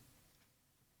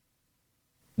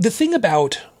thing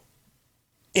about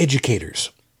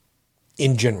educators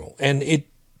in general, and it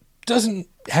doesn't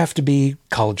have to be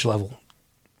college level.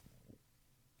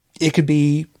 It could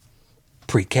be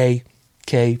pre-K,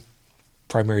 K,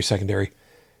 primary, secondary.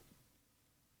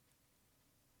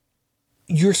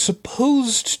 You're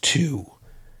supposed to,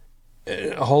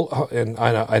 and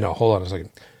I know, hold on a second.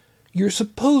 You're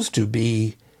supposed to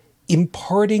be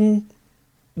imparting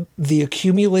the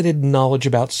accumulated knowledge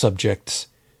about subjects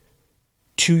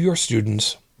to your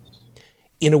students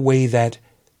in a way that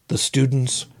the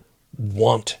students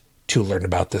want to learn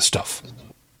about this stuff.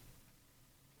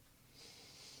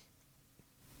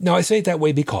 Now, I say it that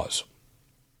way because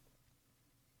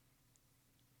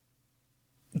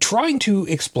trying to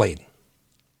explain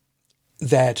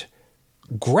that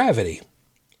gravity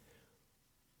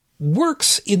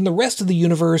works in the rest of the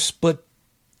universe, but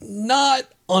not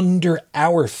under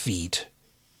our feet,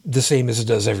 the same as it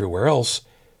does everywhere else,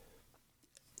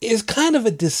 is kind of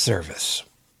a disservice,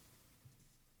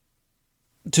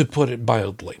 to put it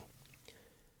mildly.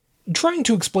 Trying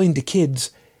to explain to kids,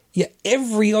 yeah,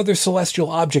 every other celestial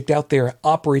object out there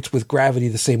operates with gravity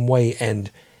the same way,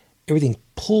 and everything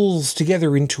pulls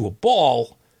together into a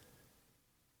ball,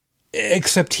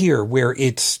 except here, where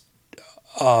it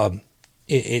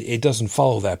doesn't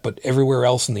follow that, but everywhere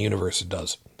else in the universe it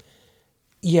does.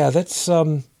 Yeah, that's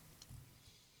no.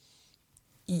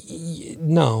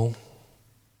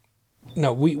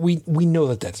 We know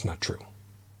that that's not true.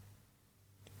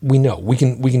 We know we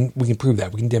can prove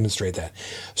that. We can demonstrate that.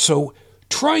 So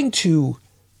trying to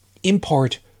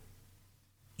impart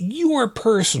your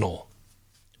personal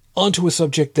onto a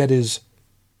subject that is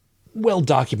well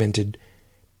documented,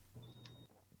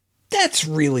 that's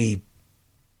really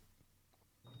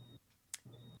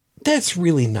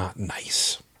not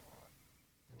nice.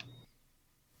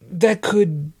 That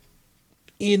could,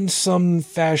 in some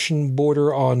fashion,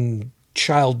 border on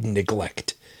child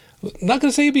neglect. I'm not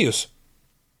going to say abuse.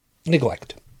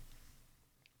 Neglect.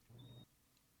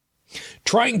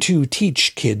 Trying to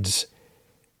teach kids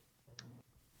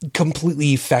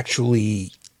completely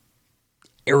factually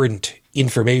errant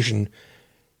information,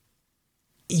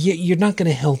 you're not going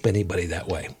to help anybody that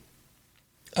way.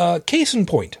 Case in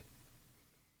point,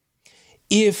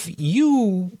 if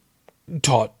you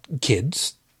taught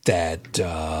kids that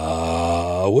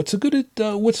what's a good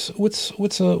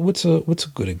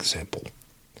example?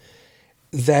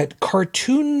 That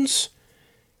cartoons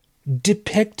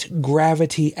depict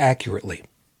gravity accurately,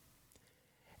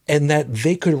 and that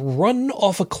they could run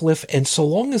off a cliff, and so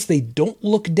long as they don't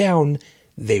look down,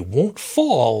 they won't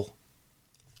fall.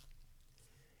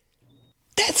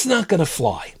 That's not going to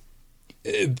fly,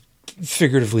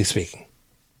 figuratively speaking.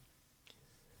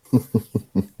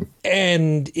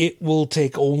 And it will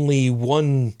take only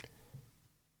one,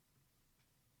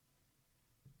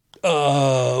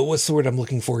 what's the word I'm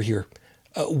looking for here?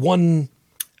 One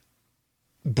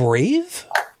brave,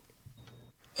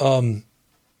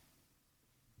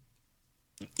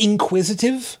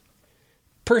 inquisitive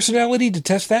personality to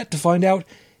test that, to find out,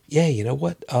 yeah, you know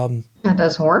what? That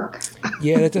doesn't work.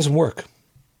 Yeah, that doesn't work.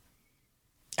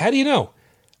 How do you know?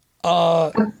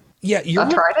 Yeah, I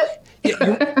tried it.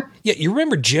 You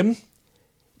remember Jim?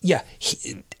 Yeah,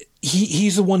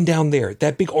 he's the one down there.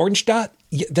 That big orange dot?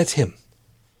 Yeah, that's him.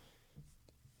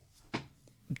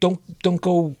 Don't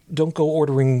go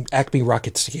ordering Acme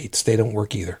rocket skates. They don't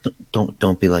work either.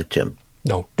 Don't be like Jim.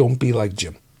 No, don't be like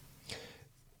Jim.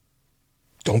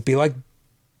 Don't be like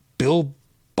Bill,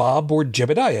 Bob, or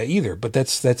Jebediah either. But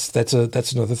that's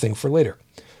another thing for later.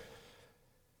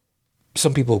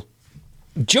 Some people,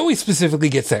 Joey specifically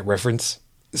gets that reference.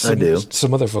 I do.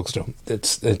 Some other folks don't.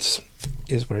 It's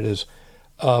is what it is.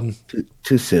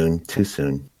 Too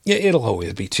soon. Yeah, it'll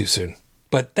always be too soon.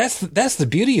 But that's the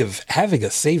beauty of having a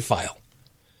save file.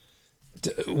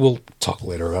 We'll talk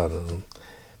later on.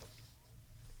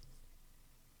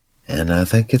 And I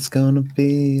think it's going to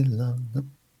be long.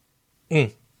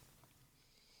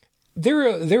 There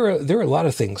are a lot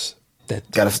of things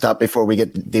that got to stop before we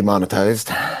get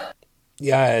demonetized.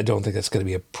 Yeah, I don't think that's going to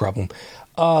be a problem.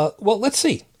 Well, let's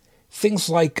see. Things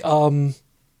like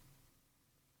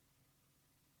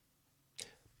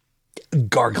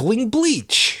gargling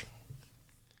bleach.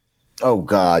 Oh,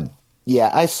 God. Yeah,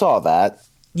 I saw that.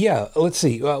 Yeah, let's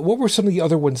see. What were some of the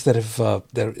other ones that have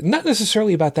that are not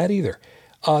necessarily about that either?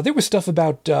 There was stuff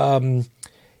about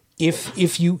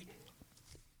if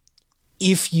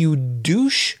if you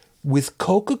douche with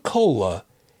Coca-Cola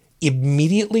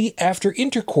immediately after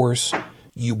intercourse,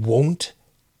 you won't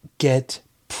get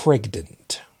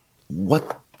pregnant.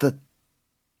 What?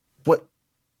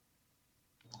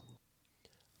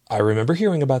 I remember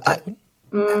hearing about that one.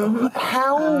 Mm-hmm.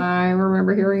 How? I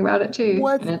remember hearing about it too.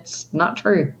 What? And it's not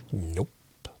true. Nope.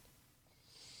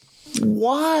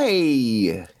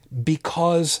 Why?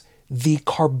 Because the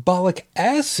carbolic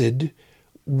acid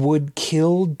would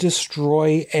kill,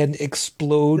 destroy, and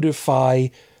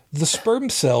explodify the sperm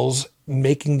cells,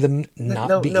 making them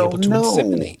not be able to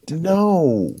inseminate.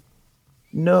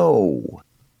 No.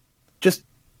 Just,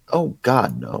 oh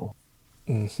God, no.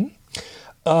 Mm-hmm.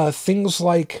 Things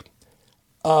like,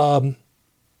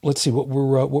 let's see, what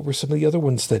were some of the other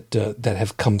ones that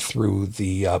have come through?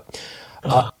 The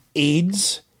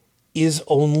AIDS is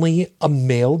only a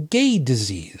male gay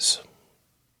disease.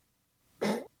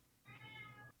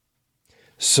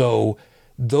 So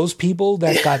those people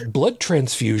that got blood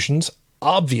transfusions,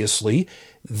 obviously,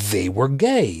 they were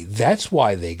gay. That's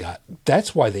why they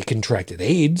contracted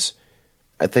AIDS.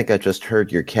 I think I just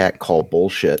heard your cat call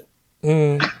bullshit.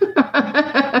 Yeah.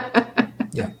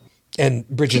 And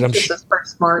Bridget, I'm sure. Pretty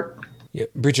smart. Yeah,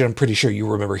 Bridget, I'm pretty sure you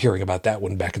remember hearing about that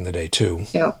one back in the day too.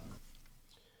 Yeah.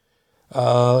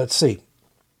 Let's see.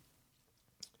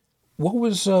 What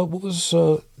was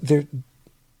there?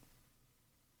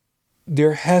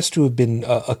 There has to have been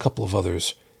a couple of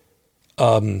others.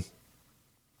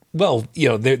 Well,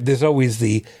 there's always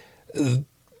the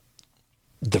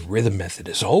rhythm method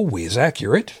is always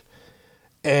accurate.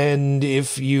 And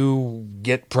if you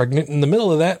get pregnant in the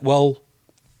middle of that, well,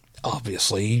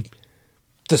 obviously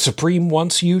the Supreme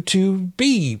wants you to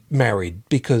be married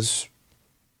because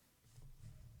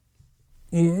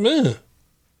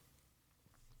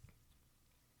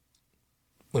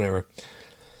whatever.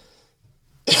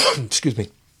 Excuse me.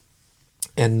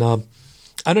 And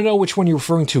I don't know which one you're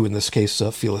referring to in this case,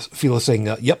 Phyllis saying,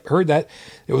 yep, heard that.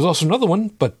 There was also another one,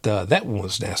 but that one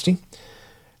was nasty.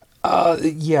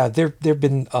 Yeah, there have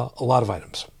been a lot of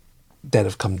items that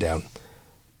have come down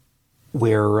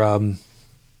where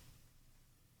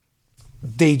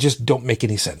they just don't make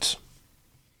any sense.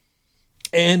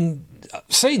 And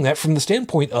saying that from the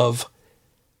standpoint of,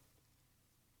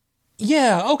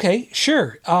 yeah, okay,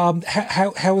 sure.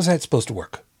 How is that supposed to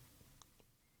work?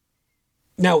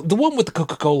 Now, the one with the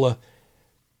Coca-Cola,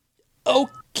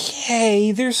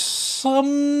 okay, there's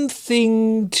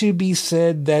something to be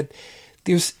said that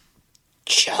there's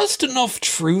just enough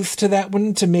truth to that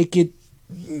one to make it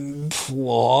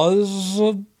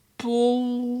plausible,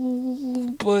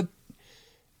 but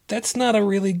that's not a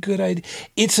really good idea.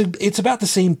 It's about the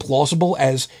same plausible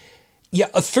as, yeah,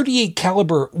 a .38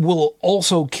 caliber will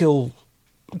also kill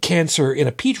cancer in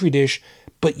a petri dish,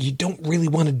 but you don't really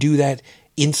want to do that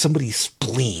in somebody's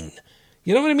spleen.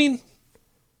 You know what I mean?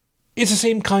 It's the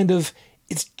same kind of,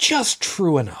 it's just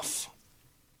true enough.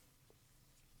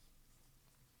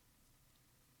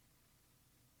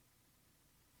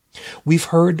 We've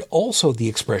heard also the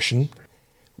expression,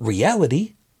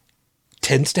 reality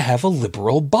tends to have a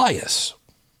liberal bias.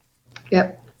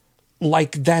 Yep.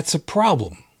 Like that's a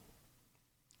problem.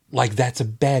 Like that's a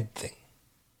bad thing.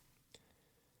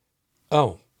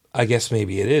 Oh, I guess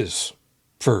maybe it is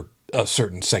for a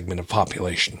certain segment of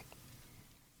population.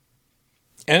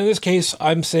 And in this case,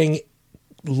 I'm saying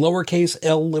lowercase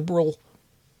L liberal.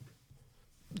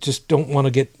 Just don't want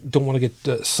to get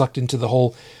sucked into the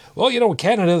whole. Well, in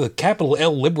Canada, the capital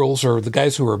L liberals are the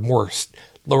guys who are more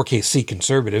lowercase c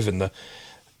conservative, and the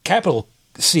capital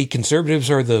C conservatives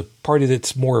are the party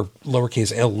that's more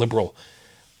lowercase L liberal.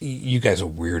 You guys are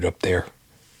weird up there.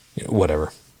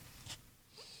 Whatever.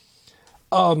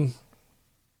 And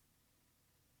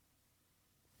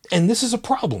this is a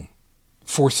problem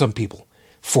for some people,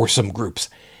 for some groups.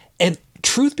 And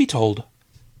truth be told,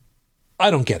 I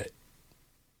don't get it.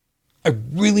 I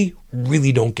really,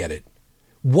 really don't get it.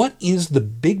 What is the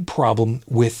big problem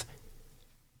with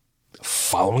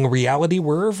following reality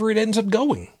wherever it ends up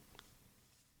going?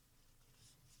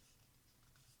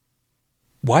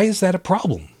 Why is that a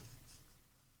problem?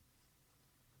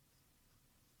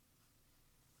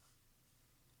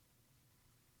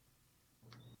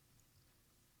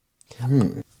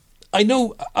 I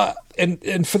know,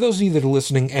 and for those of you that are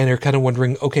listening and are kind of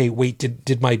wondering, okay, wait,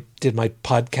 did my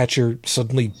podcatcher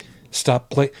suddenly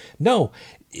stop playing? No,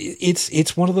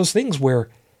 it's one of those things where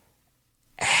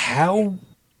how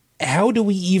do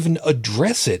we even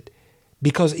address it,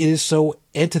 because it is so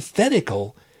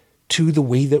antithetical to the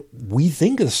way that we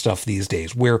think of stuff these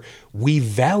days, where we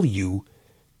value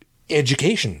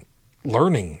education,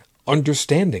 learning,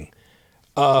 understanding.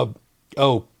 What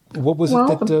was it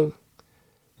that?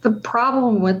 The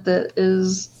problem with it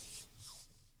is,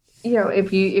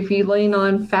 if you lean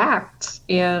on facts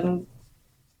and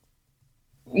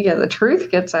the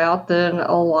truth gets out, then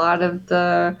a lot of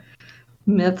the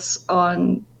myths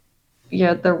on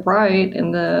the right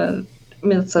and the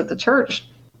myths that the church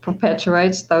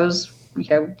perpetuates, those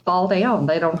fall down.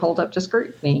 They don't hold up to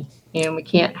scrutiny, and we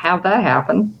can't have that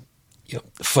happen.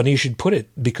 Funny you should put it,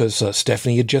 because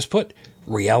Stephanie had just put,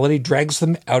 reality drags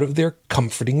them out of their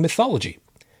comforting mythology.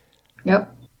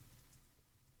 Yep.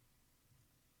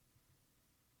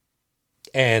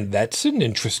 And that's an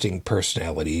interesting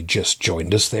personality just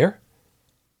joined us there.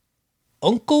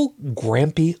 Uncle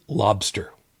Grampy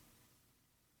Lobster,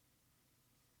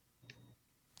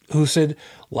 who said,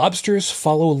 lobsters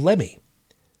follow Lemmy.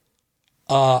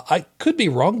 I could be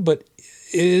wrong, but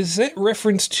is that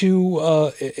reference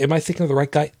to, am I thinking of the right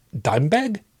guy,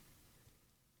 Dimebag?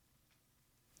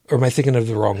 Or am I thinking of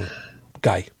the wrong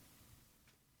guy?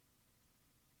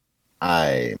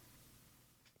 I'm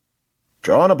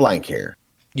drawing a blank here.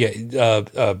 Yeah,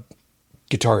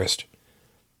 guitarist.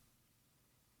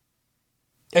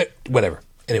 Whatever.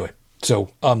 Anyway,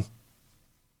 so,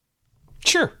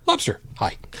 sure, lobster.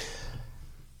 Hi.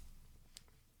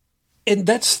 And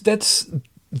that's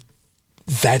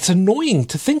annoying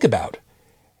to think about.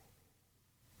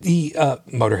 The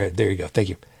Motorhead, there you go. Thank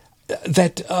you.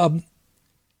 That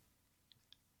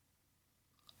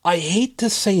I hate to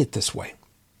say it this way.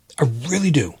 I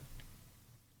really do.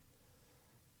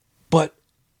 But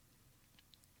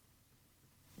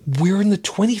we're in the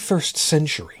 21st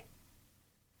century.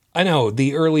 I know,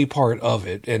 the early part of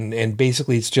it, and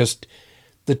basically it's just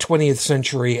the 20th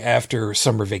century after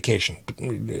summer vacation.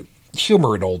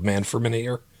 Humor an old man for a minute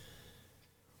here.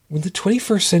 In the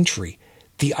 21st century,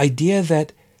 the idea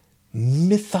that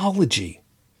mythology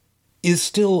is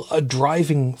still a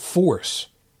driving force,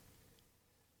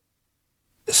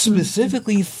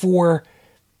 specifically for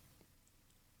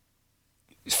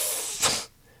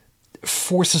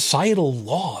societal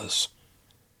laws,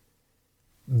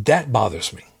 that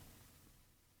bothers me.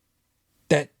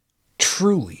 That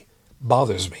truly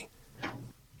bothers me.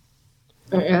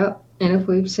 Yeah, and if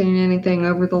we've seen anything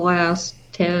over the last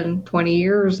 10, 20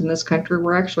 years in this country,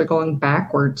 we're actually going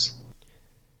backwards.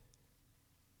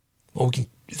 Well,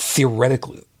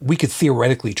 we could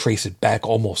theoretically trace it back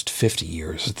almost 50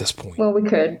 years at this point. Well, we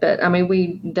could, but I mean,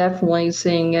 we definitely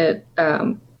seeing it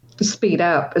speed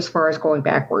up as far as going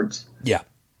backwards. Yeah.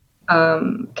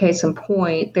 Case in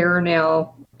point, there are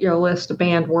now a list of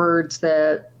banned words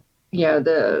that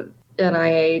the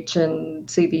NIH and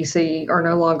CDC are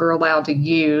no longer allowed to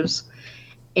use,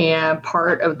 and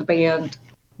part of the banned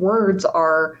words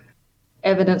are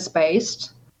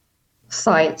evidence-based,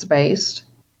 science-based,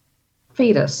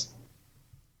 fetus.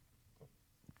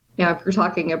 Now, if you're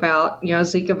talking about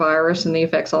Zika virus and the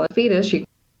effects on the fetus, you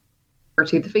refer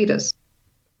to the fetus.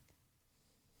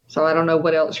 So I don't know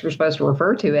what else you're supposed to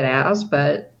refer to it as,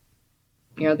 but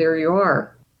there you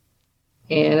are.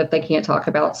 And if they can't talk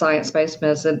about science-based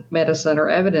medicine or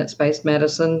evidence-based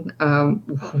medicine,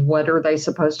 what are they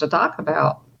supposed to talk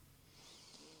about?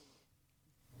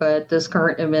 But this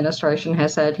current administration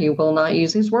has said he will not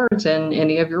use these words in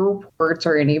any of your reports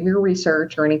or any of your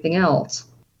research or anything else.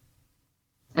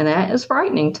 And that is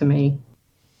frightening to me.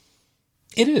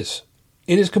 It is.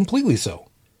 It is completely so.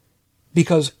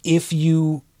 Because if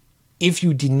you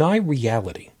deny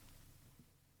reality,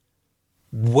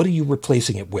 what are you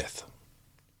replacing it with?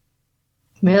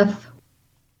 Myth.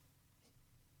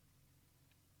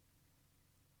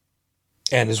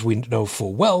 And as we know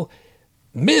full well,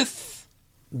 myth,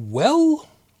 well,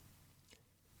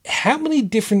 how many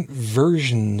different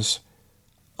versions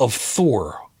of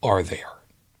Thor are there?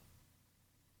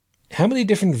 How many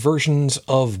different versions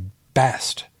of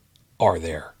Bast are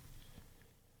there?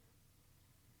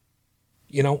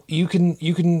 You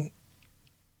can.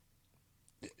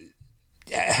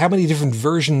 How many different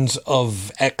versions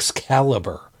of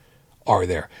Excalibur are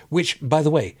there? Which, by the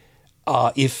way,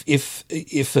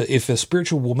 if a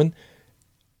spiritual woman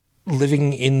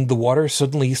living in the water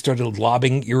suddenly started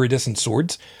lobbing iridescent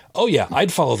swords, oh yeah,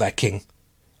 I'd follow that king.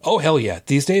 Oh hell yeah!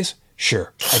 These days,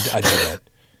 sure, I'd do that.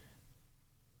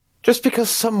 Just because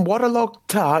some waterlogged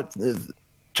tart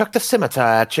chucked a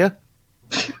scimitar at you.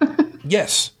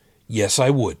 Yes, I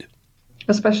would.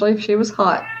 Especially if she was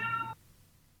hot.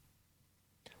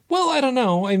 Well, I don't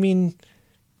know. I mean,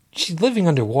 she's living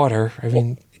underwater. I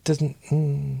mean, it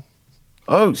doesn't...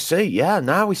 Oh, see, yeah,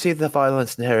 now we see the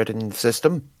violence inherent in the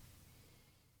system.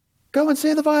 Go and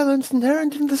see the violence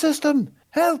inherent in the system.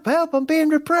 Help, I'm being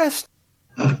repressed.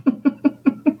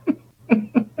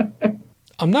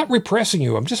 I'm not repressing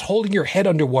you. I'm just holding your head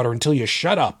underwater until you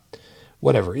shut up.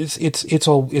 whatever. It's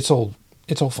all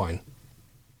fine.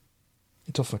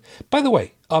 It's all fine. By the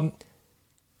way,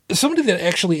 somebody that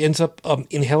actually ends up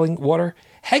inhaling water,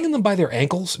 hanging them by their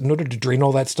ankles in order to drain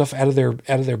all that stuff out of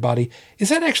their body, is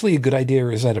that actually a good idea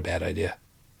or is that a bad idea?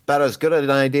 About as good an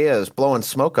idea as blowing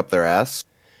smoke up their ass.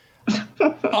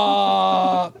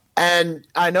 And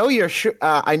I know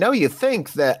I know you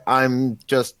think that I'm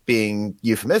just being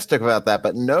euphemistic about that,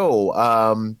 but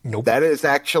no, nope. That is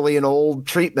actually an old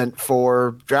treatment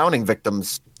for drowning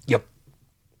victims.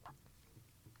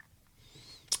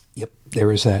 Yep,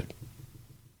 there is that.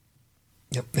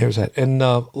 Yep, there's that. And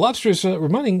Lobster's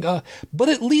reminding, but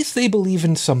at least they believe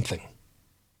in something.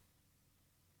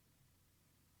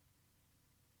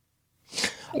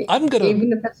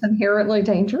 Even if it's inherently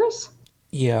dangerous.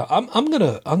 Yeah, I'm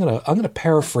gonna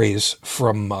paraphrase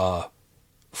from I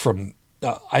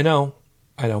know.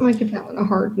 I give that one a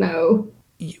hard no.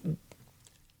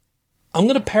 I'm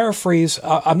gonna paraphrase.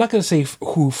 I'm not gonna say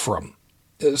who from.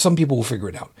 Some people will figure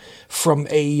it out. From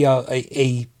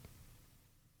a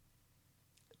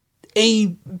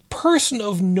person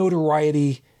of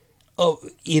notoriety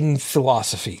in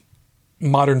philosophy,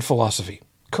 modern philosophy,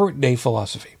 current day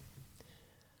philosophy.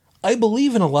 I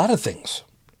believe in a lot of things.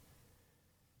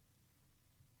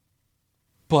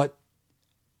 But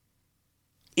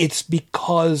it's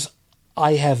because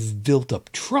I have built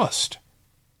up trust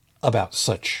about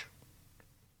such.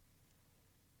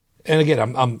 And again,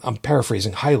 I'm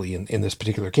paraphrasing highly in this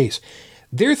particular case.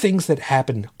 There are things that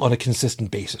happen on a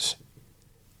consistent basis.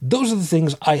 Those are the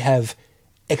things I have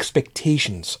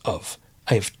expectations of.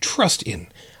 I have trust in.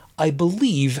 I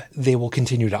believe they will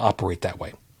continue to operate that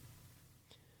way.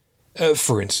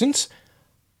 For instance,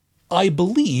 I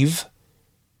believe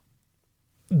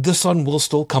the sun will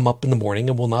still come up in the morning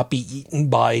and will not be eaten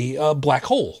by a black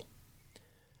hole.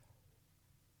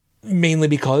 Mainly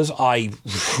because I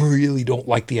really don't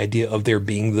like the idea of there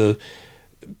being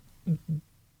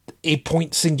a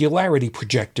point singularity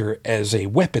projector as a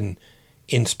weapon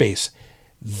in space.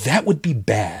 That would be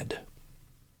bad.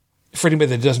 For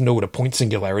anybody that doesn't know what a point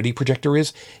singularity projector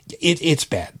is, it's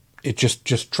bad. It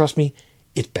just trust me,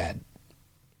 it's bad.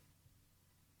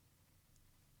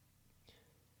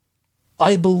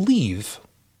 I believe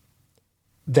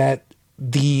that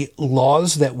the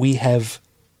laws that we have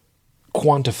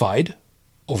quantified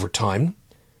over time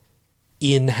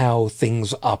in how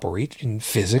things operate in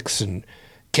physics and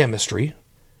chemistry,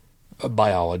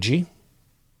 biology,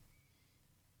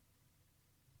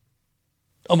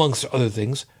 amongst other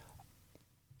things,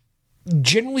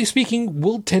 generally speaking,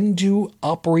 will tend to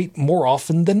operate more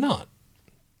often than not.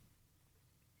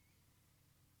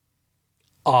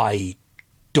 I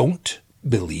don't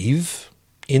believe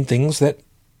in things that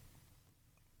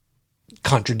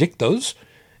contradict those,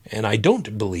 and I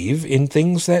don't believe in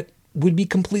things that would be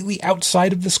completely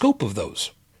outside of the scope of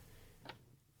those,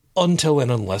 until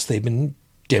and unless they've been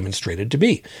demonstrated to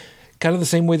be. Kind of the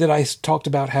same way that I talked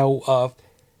about how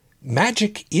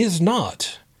magic is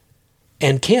not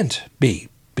and can't be,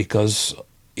 because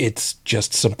it's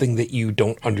just something that you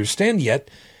don't understand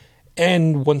yet,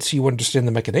 and once you understand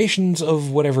the machinations of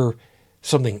whatever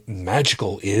something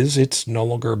magical is, it's no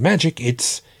longer magic,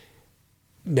 it's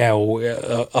now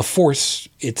a force,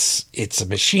 it's a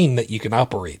machine that you can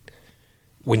operate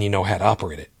when you know how to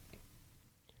operate it.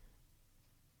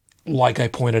 Like I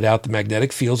pointed out, the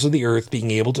magnetic fields of the Earth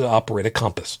being able to operate a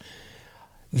compass.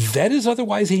 That is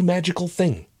otherwise a magical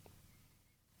thing.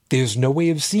 There's no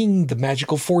way of seeing the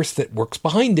magical force that works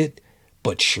behind it,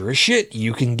 but sure as shit,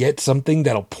 you can get something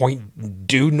that'll point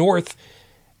due north,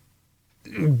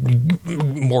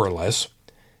 more or less,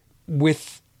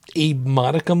 with a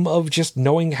modicum of just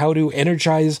knowing how to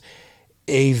energize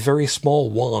a very small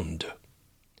wand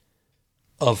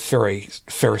of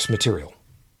ferrous material.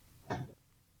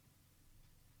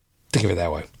 Think of it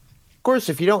that way. Of course,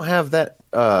 if you don't have that,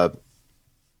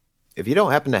 if you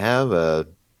don't happen to have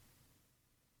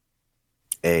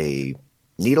a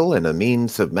needle and a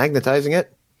means of magnetizing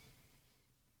it,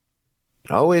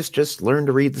 always just learn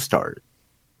to read the stars.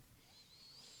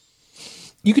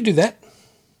 You could do that.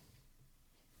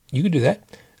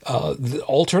 The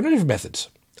alternative methods.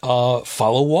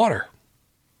 Follow water.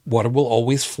 Water will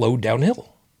always flow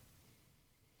downhill.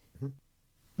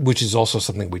 Mm-hmm. Which is also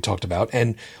something we talked about,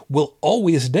 and will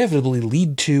always inevitably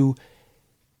lead to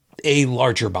a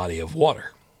larger body of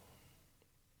water.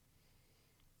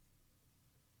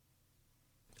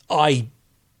 I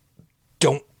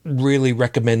don't really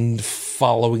recommend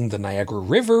following the Niagara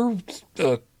River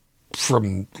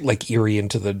from Lake Erie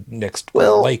into the next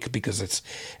lake, because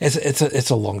it's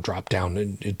a long drop down,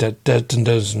 and it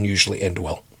doesn't usually end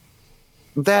well.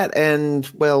 That, and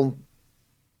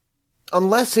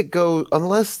unless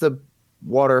the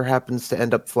water happens to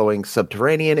end up flowing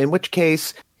subterranean, in which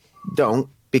case, don't,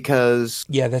 because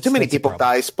too many people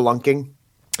die spelunking.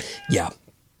 Yeah.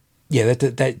 Yeah,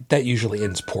 that usually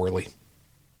ends poorly.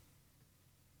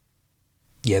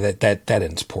 Yeah, that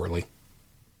ends poorly.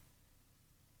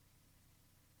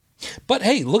 But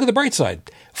hey, look at the bright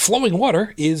side. Flowing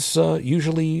water is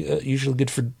usually good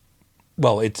for.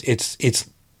 Well, it's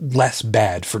less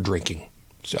bad for drinking.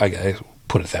 So I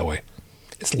put it that way.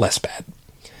 It's less bad.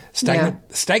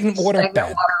 Stagnant water,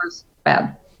 bad. Water is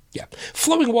bad. Yeah,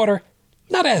 flowing water,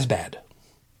 not as bad.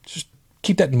 Just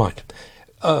keep that in mind.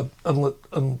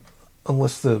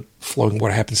 Unless the flowing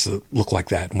water happens to look like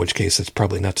that, in which case it's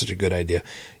probably not such a good idea.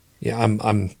 Yeah,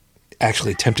 I'm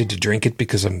actually tempted to drink it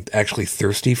because I'm actually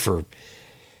thirsty for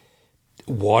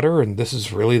water, and this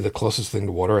is really the closest thing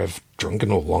to water I've drunk in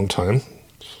a long time.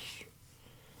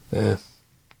 Not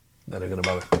gonna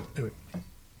bother.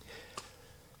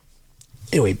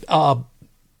 Anyway,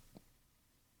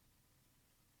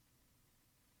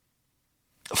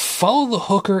 follow the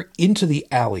hooker into the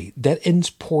alley. That ends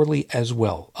poorly as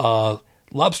well.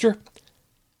 Lobster?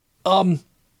 I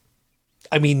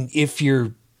mean, if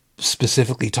you're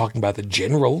specifically talking about the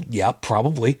general, yeah,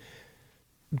 probably.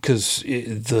 Because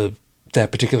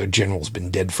that particular general's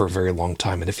been dead for a very long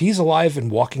time. And if he's alive and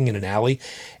walking in an alley,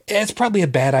 it's probably a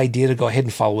bad idea to go ahead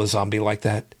and follow a zombie like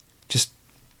that. Just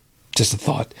a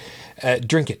thought.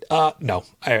 Drink it. No,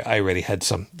 I already had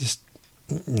some. Just,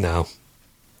 no.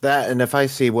 That, and if I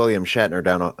see William Shatner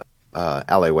down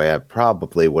alleyway, I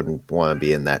probably wouldn't want to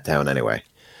be in that town anyway.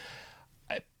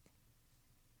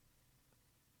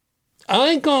 I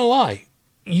ain't gonna lie.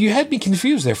 You had me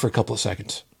confused there for a couple of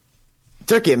seconds.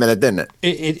 Took you a minute, didn't it?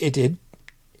 It did.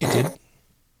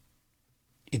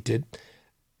 It did.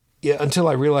 Yeah, until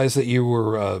I realized that you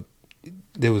were,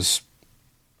 there was,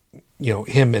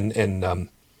 him and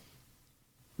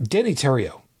Danny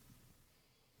Terrio.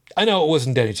 I know it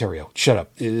wasn't Danny Terrio. Shut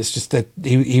up. It's just that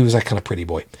he was that kind of pretty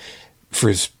boy. For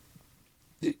his...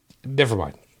 Never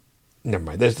mind.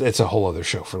 That's a whole other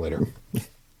show for later.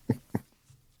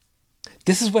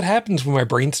 This is what happens when my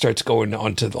brain starts going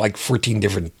on to like 14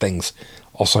 different things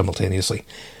all simultaneously.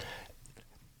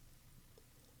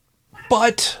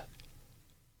 But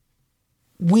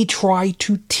we try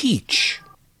to teach.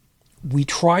 We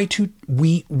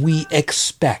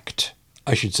expect,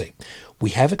 I should say,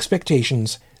 we have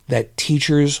expectations that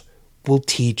teachers will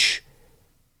teach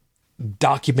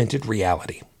documented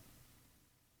reality.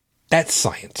 That's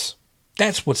science.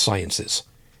 That's what science is.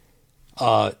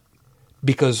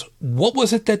 Because what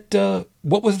was it that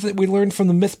we learned from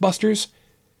the Mythbusters?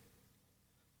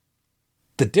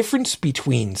 The difference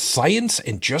between science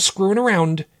and just screwing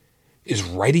around is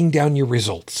writing down your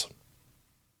results.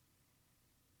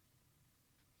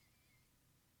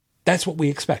 That's what we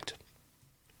expect.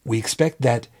 We expect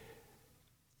that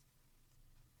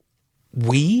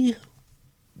we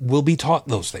will be taught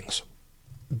those things.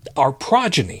 Our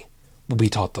progeny will be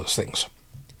taught those things.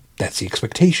 That's the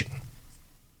expectation.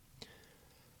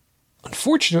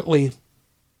 Unfortunately,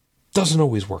 doesn't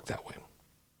always work that way.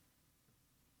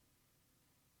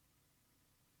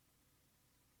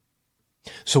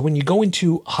 So when you go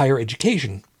into higher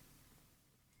education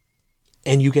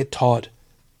and you get taught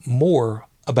more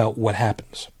about what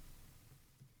happens,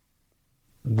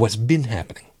 what's been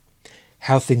happening,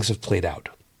 how things have played out,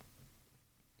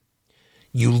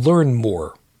 you learn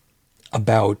more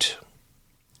about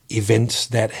events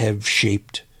that have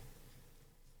shaped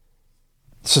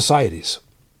societies.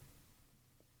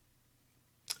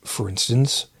 For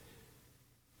instance,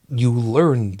 you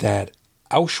learn that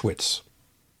Auschwitz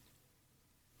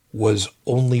was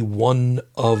only one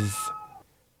of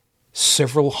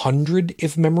several hundred,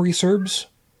 if memory serves,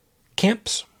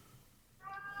 camps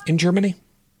in Germany.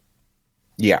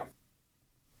 Yeah.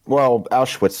 Well,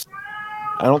 Auschwitz,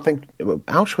 I don't think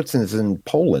Auschwitz is in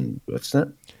Poland, isn't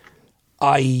it?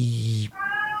 I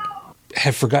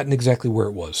have forgotten exactly where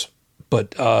it was,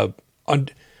 but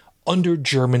under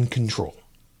German control.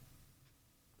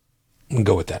 We'll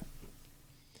go with that.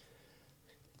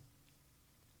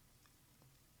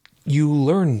 You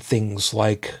learn things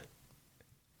like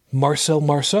Marcel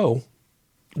Marceau,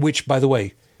 which, by the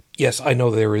way, yes, I know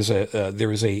there is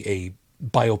a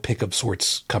biopic of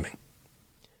sorts coming.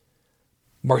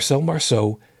 Marcel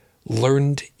Marceau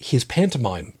learned his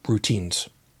pantomime routines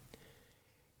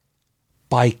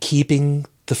by keeping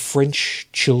the French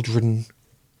children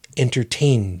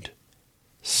entertained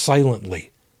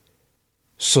silently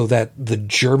so that the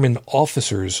German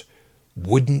officers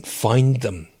wouldn't find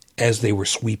them as they were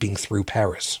sweeping through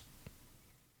Paris.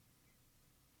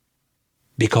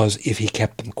 Because if he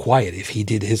kept them quiet, if he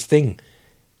did his thing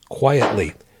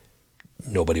quietly,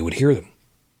 nobody would hear them.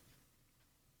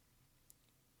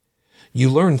 You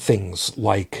learn things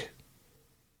like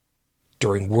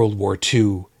during World War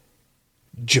II,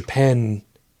 Japan,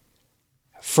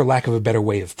 for lack of a better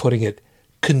way of putting it,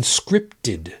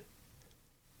 conscripted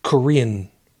Korean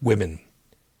women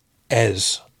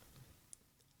as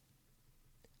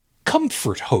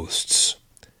comfort hosts,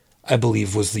 I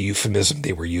believe was the euphemism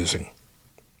they were using.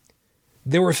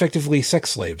 They were effectively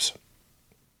sex slaves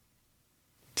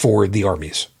for the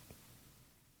armies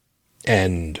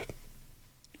and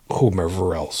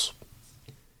whomever else.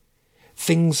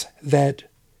 Things that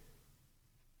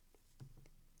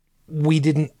we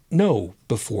didn't know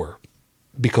before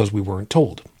because we weren't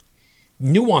told.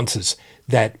 Nuances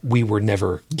that we were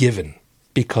never given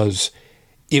because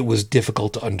it was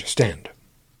difficult to understand.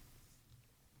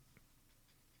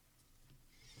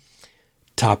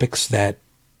 Topics that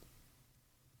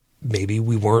maybe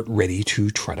we weren't ready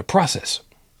to try to process.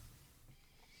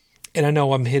 And I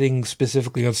know I'm hitting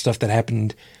specifically on stuff that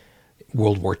happened in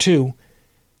World War II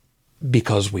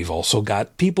because we've also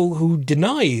got people who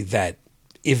deny that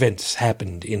events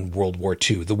happened in World War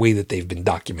II the way that they've been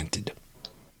documented.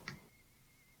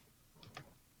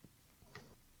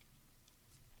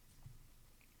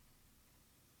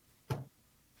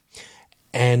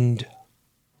 And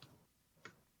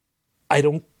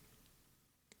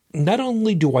not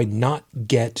only do I not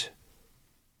get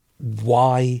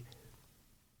why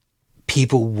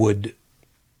people would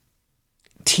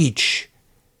teach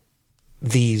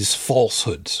these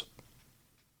falsehoods,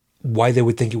 why they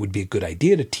would think it would be a good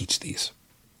idea to teach these,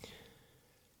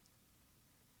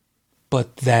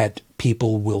 but that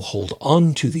people will hold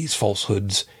on to these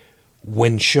falsehoods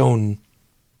when shown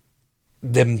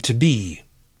them to be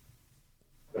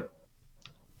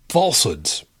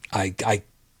falsehoods. I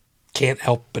can't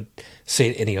help but say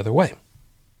it any other way.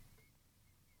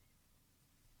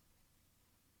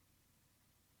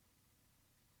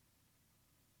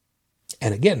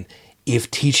 And again,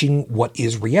 if teaching what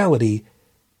is reality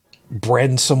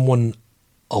brands someone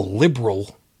a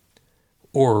liberal,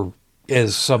 or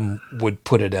as some would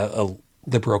put it, a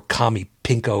liberal commie,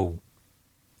 pinko,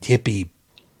 hippie,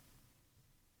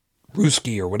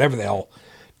 Ruski, or whatever the hell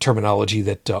terminology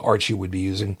that Archie would be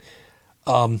using.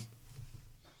 I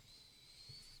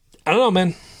don't know,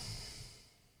 man.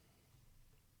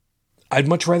 I'd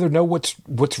much rather know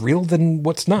what's real than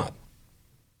what's not.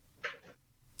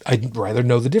 I'd rather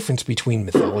know the difference between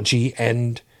mythology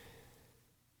and,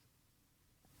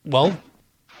 well,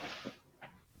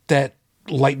 that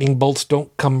lightning bolts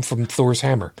don't come from Thor's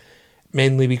hammer.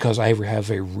 Mainly because I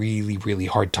have a really, really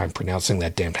hard time pronouncing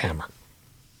that damned hammer.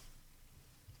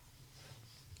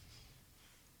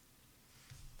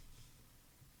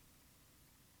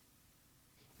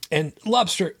 And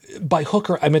lobster, by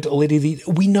hooker, I meant a lady.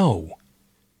 We know.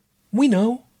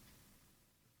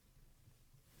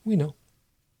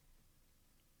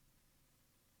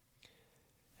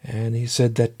 And he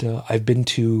said that I've been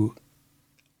to.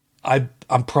 I'm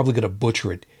probably going to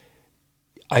butcher it.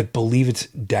 I believe it's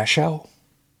Dachau.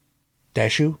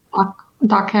 Dachau.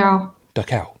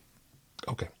 Dachau.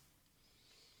 Okay.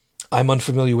 I'm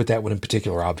unfamiliar with that one in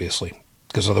particular, obviously,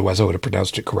 because otherwise I would have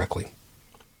pronounced it correctly.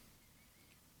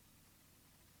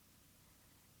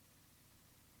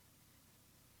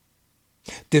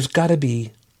 There's got to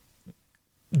be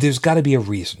a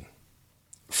reason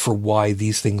for why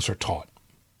these things are taught.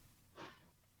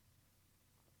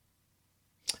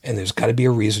 And there's got to be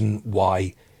a reason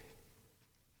why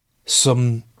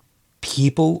some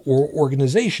people or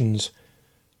organizations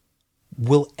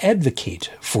will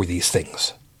advocate for these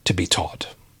things to be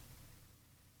taught.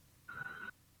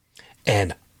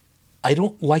 And I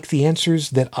don't like the answers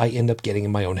that I end up getting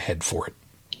in my own head for it.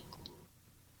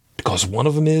 Because one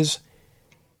of them is,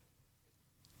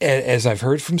 as I've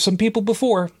heard from some people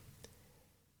before,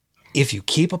 if you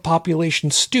keep a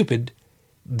population stupid,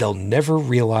 they'll never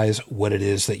realize what it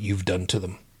is that you've done to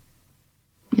them.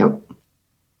 Yep.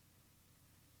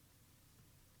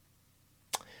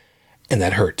 And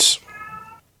that hurts.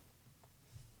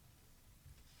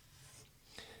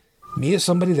 Me as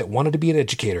somebody that wanted to be an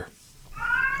educator,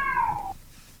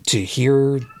 to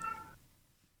hear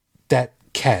that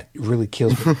cat really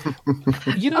kills me. I'm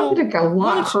going to go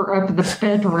lock her up in the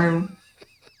bedroom.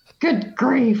 Good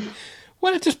grief.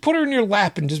 Why not just put her in your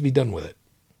lap and just be done with it?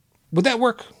 Would that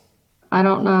work? I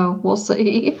don't know. We'll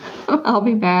see. I'll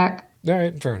be back. All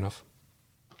right, fair enough.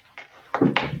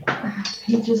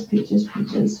 Peaches.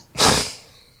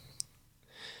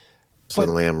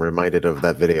 Suddenly I'm reminded of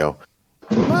that video.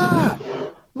 Ma!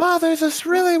 Ma, there's this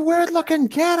really weird-looking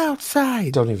cat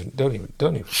outside. Don't even. Don't even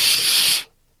do this.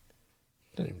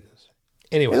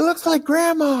 Anyway. It looks like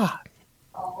Grandma.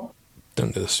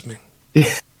 Don't do this to me.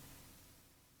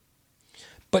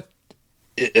 But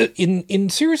in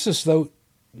seriousness, though,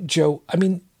 Joe, I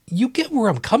mean, you get where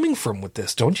I'm coming from with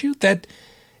this, don't you? That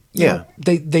you know,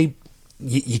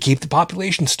 you keep the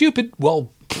population stupid.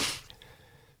 Well,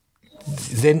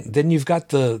 then you've got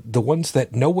the ones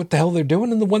that know what the hell they're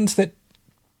doing, and the ones that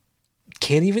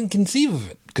can't even conceive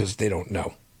of it because they don't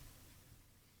know.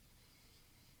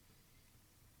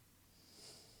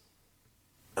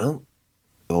 Well,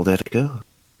 old it go.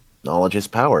 Knowledge is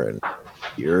power, and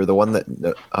you're the one that.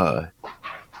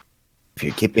 If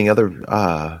you're keeping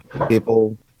other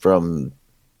people from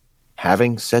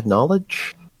having said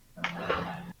knowledge,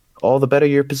 all the better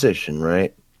your position,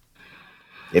 right?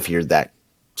 If you're that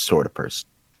sort of person.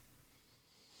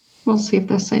 We'll see if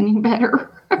that's any better.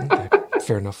 Okay,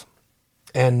 fair enough.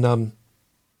 And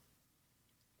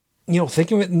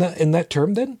thinking of it in that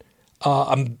term, then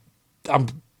I'm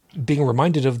being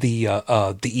reminded of the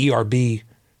ERB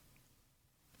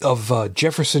of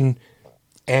Jefferson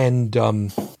and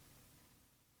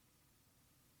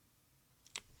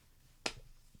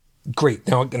great.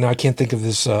 Now I can't think of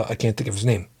his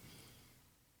name.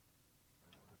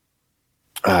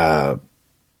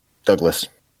 Douglas.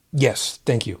 Yes,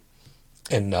 thank you.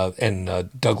 And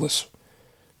Douglas,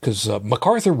 because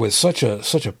MacArthur was such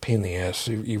a pain in the ass.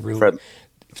 He really. Fred.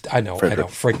 I know.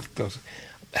 Frank was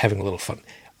having a little fun.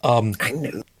 I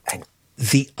know.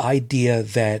 The idea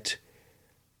that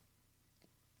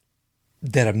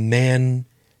a man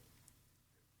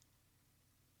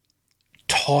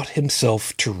taught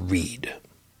himself to read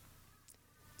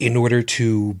in order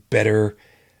to better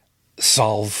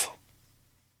solve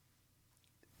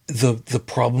the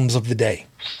problems of the day.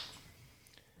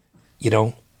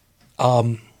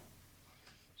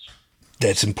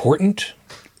 That's important.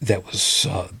 That was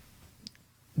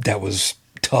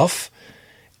tough,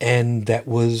 and that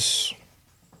was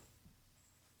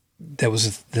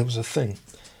a thing.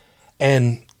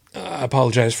 And I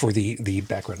apologize for the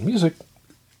background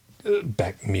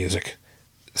music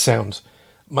sounds.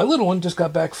 My little one just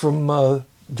got back from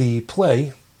the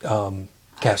play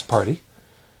cast party.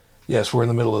 Yes, we're in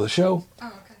the middle of the show.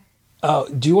 Oh,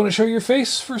 okay. Do you want to show your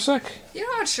face for a sec? You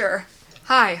know what? Sure.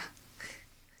 Hi.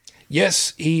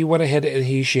 Yes, he went ahead and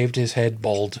he shaved his head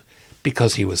bald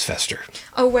because he was Fester.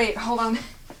 Oh, wait, hold on.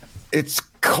 It's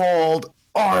called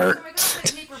art. Oh, I got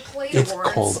the paper plate It's awards.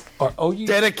 called art. Oh, you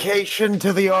Dedication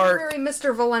to the art. Honorary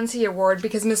Mr. Valencia award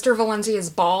because Mr. Valencia is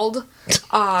bald.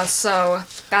 So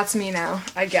that's me now,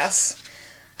 I guess.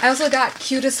 I also got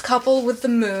cutest couple with the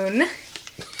moon.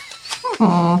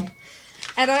 Aww.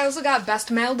 And I also got best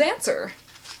male dancer.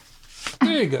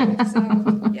 There you go.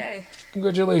 So, yay.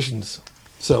 Congratulations.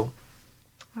 So,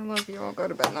 I love you. I'll go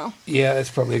to bed now. yeah, that's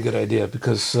probably a good idea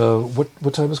because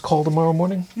what time is call tomorrow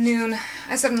morning? Noon.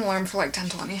 I set an alarm for like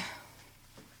 10:20.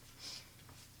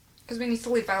 Because we need to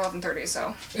leave by 11:30,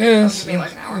 so Yes, it'll give me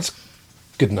like an hour. that's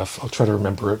good enough. I'll try to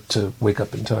remember it to wake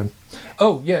up in time.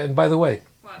 Oh, yeah, and by the way,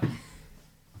 What?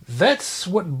 that's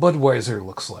what Budweiser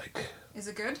looks like. Is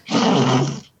it good?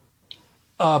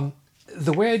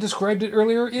 The way I described it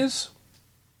earlier is,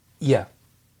 yeah,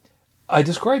 I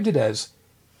described it as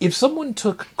if someone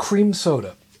took cream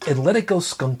soda and let it go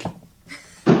skunky.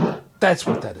 That's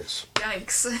what that is.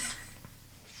 Yikes.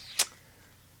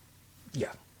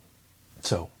 Yeah.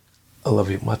 So, I love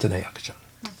you. Matane Akajan.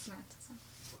 That's nice.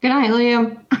 Good night,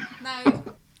 Liam. Night.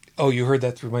 Oh, you heard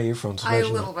that through my earphones. A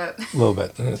Imagine little that. bit. A little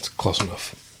bit. That's close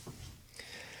enough.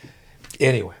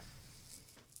 Anyway.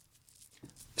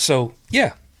 So,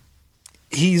 yeah.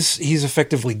 He's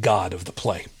effectively God of the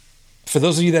play. For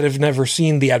those of you that have never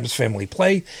seen the Addams Family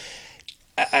play,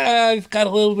 I've got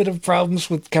a little bit of problems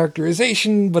with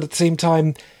characterization, but at the same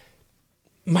time,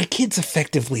 my kid's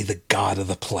effectively the god of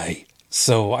the play.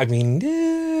 So, I mean,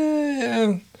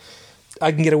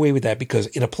 I can get away with that because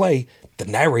in a play, the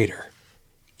narrator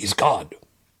is God.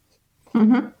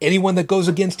 Mm-hmm. Anyone that goes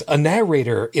against a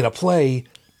narrator in a play,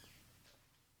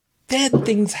 bad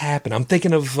things happen. I'm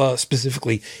thinking of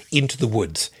specifically Into the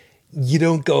Woods. You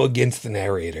don't go against the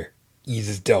narrator. You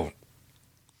just don't.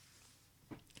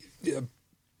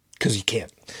 Because you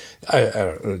can't. I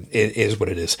don't know. It is what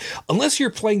it is. Unless you're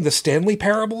playing the Stanley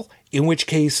Parable, in which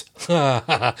case,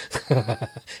 have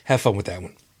fun with that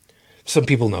one. Some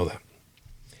people know that.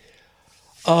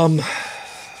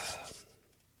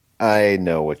 I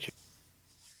know what you...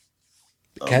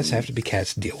 Cats have to be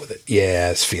cats. Deal with it.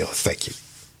 Yes, feel it. Thank you.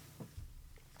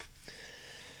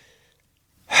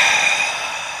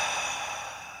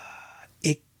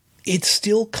 it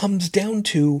still comes down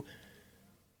to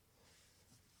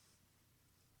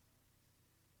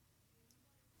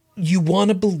you want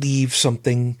to believe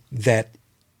something that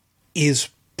is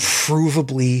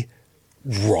provably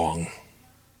wrong.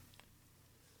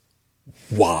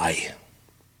 Why?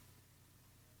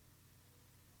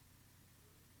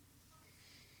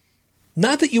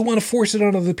 Not that you want to force it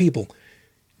on other people.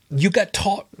 You got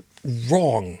taught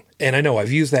wrong. And I know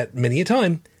I've used that many a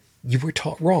time. You were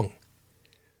taught wrong.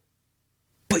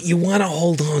 But you want to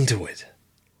hold on to it.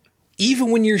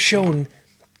 Even when you're shown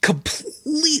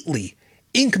completely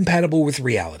incompatible with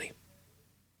reality.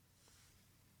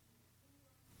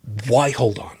 Why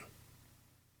hold on?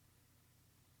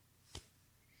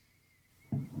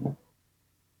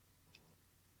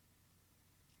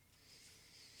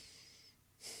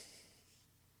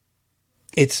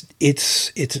 It's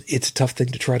a tough thing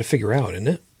to try to figure out, isn't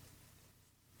it?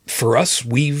 For us,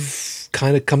 we've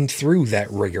kind of come through that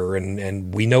rigor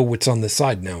and we know what's on the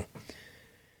side now.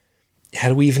 How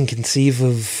do we even conceive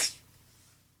of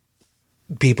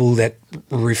people that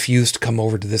refuse to come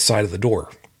over to this side of the door?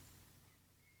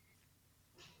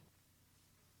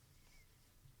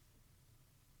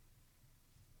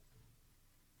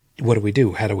 What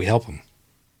do? How do we help them?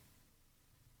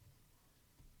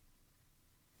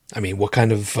 I mean, what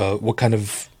kind of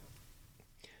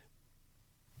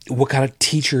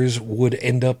teachers would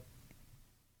end up?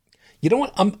 You know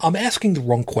what? I'm asking the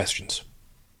wrong questions.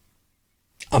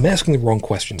 I'm asking the wrong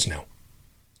questions now.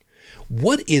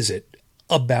 What is it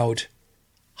about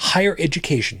higher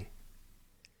education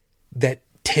that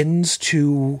tends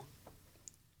to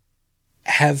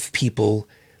have people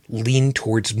lean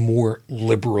towards more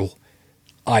liberal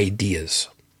ideas?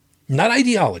 Not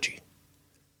ideology.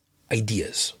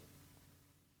 Ideas.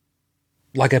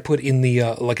 Like I put in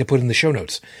the show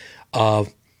notes,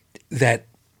 that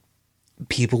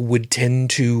people would tend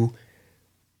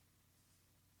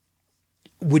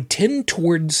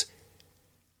towards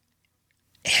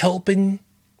helping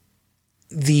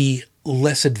the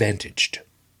less advantaged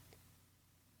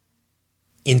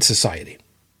in society.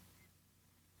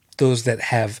 Those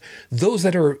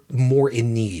that are more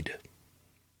in need.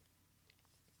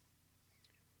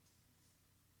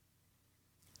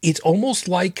 It's almost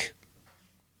like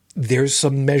there's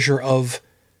some measure of,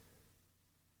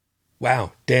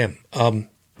 wow, damn,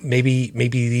 maybe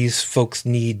these folks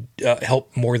need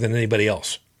help more than anybody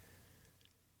else.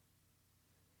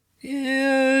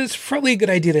 Yeah, it's probably a good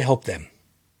idea to help them.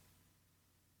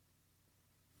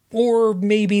 Or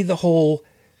maybe the whole,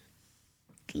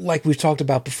 like we've talked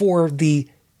about before, the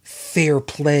fair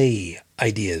play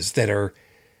ideas that are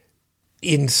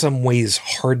in some ways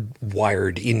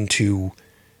hardwired into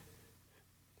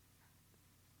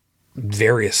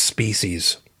various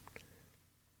species.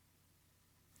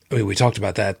 I mean, we talked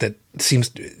about that. That seems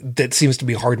to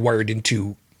be hardwired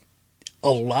into a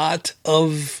lot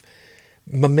of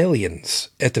mammalians,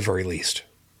 at the very least.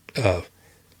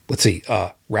 Let's see,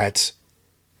 rats,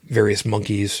 various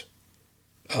monkeys,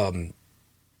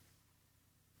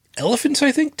 elephants,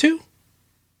 I think, too.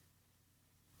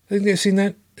 I think I've seen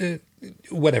that.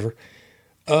 Whatever.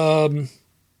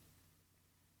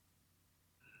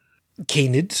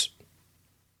 Canids.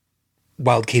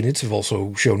 Wild canids have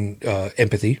also shown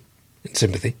empathy and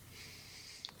sympathy.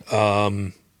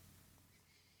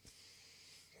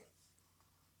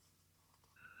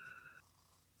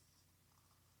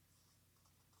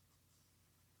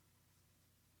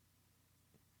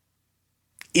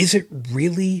 Is it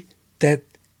really that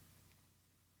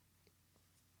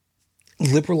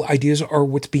liberal ideas are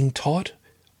what's being taught?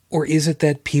 Or is it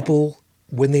that people,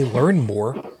 when they learn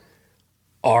more,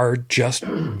 are just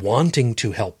wanting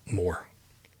to help more?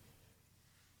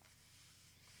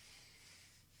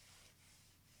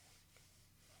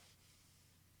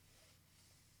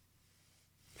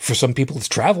 For some people, it's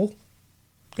travel.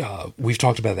 We've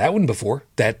talked about that one before,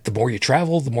 that the more you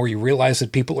travel, the more you realize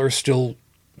that people are still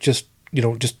just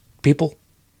people.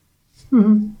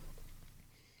 Mm-hmm.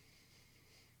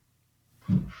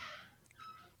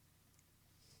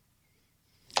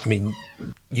 I mean,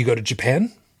 you go to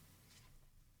Japan.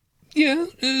 Yeah,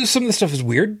 some of the stuff is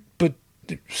weird, but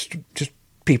it's just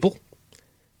people.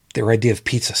 Their idea of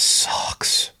pizza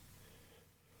sucks.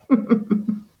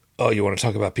 Oh, you want to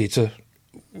talk about pizza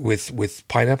with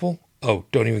pineapple? Oh,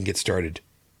 don't even get started.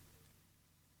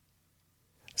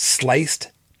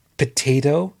 Sliced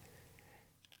potato,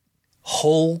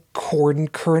 whole corn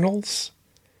kernels,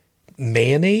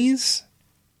 mayonnaise,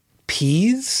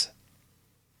 peas.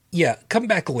 Yeah, come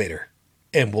back later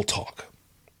and we'll talk.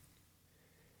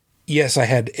 Yes, I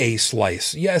had a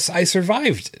slice. Yes, I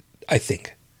survived, I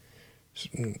think.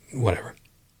 Whatever.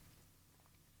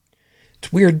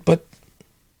 It's weird, but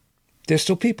they're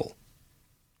still people.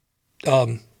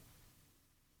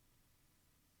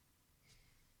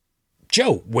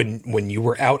 Joe, when you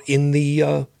were out in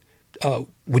the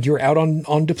when you were out on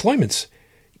deployments,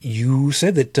 you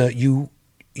said that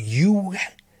you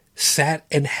sat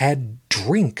and had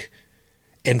drink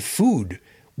and food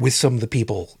with some of the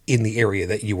people in the area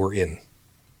that you were in.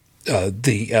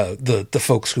 The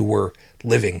folks who were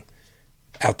living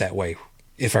out that way,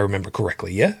 if I remember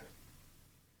correctly, yeah?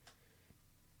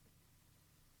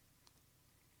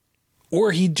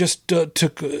 Or he just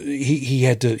took he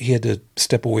had to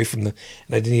step away from the,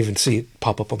 and I didn't even see it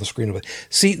pop up on the screen. But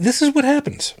see, this is what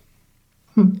happens.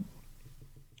 Oh,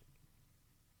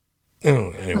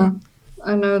 anyway.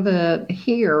 I know that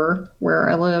here where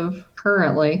I live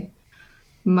currently,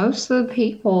 most of the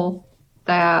people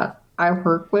that I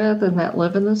work with and that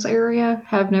live in this area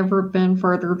have never been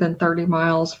further than 30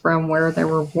 miles from where they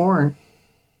were born.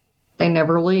 They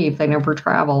never leave. They never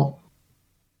travel.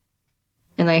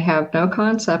 And they have no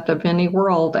concept of any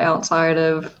world outside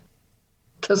of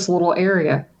this little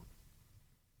area.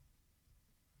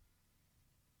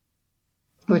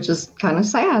 Which is kind of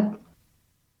sad.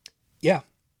 Yeah.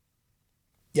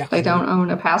 Yeah. They don't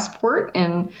own a passport,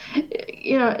 and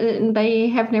they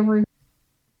have never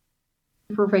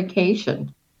for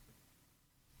vacation.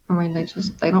 I mean, they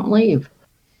don't leave.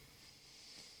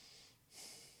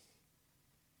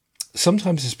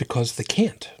 Sometimes it's because they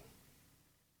can't.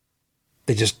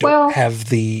 They just don't have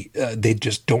the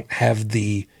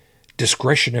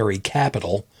discretionary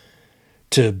capital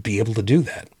to be able to do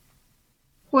that.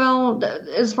 Well,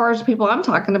 as far as the people I'm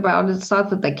talking about, it's not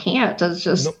that they can't. It's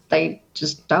just they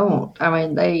just don't. I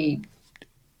mean,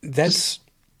 just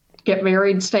get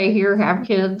married, stay here, have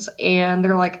kids, and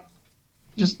they're like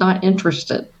just not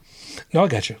interested. No, I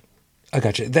got you.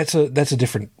 That's a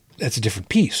different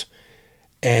piece,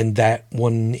 and that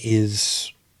one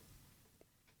is,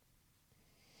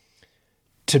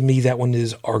 to me, that one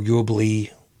is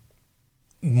arguably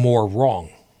more wrong.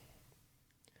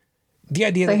 The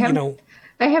idea that they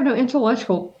have no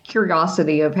intellectual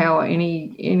curiosity of how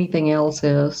anything else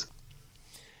is.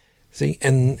 See,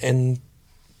 and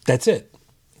that's it.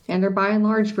 And they're by and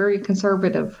large very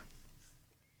conservative.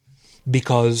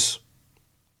 Because,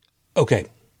 okay,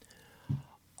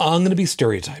 I'm going to be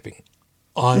stereotyping.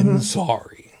 I'm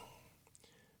sorry.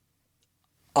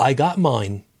 I got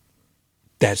mine.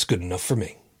 That's good enough for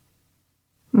me.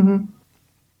 Mm-hmm.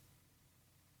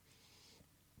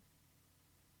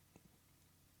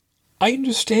 I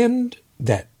understand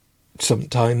that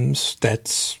sometimes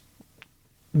that's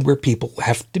where people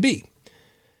have to be.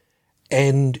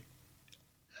 And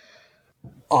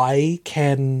I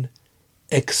can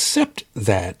accept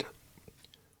that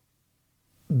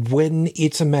when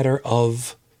it's a matter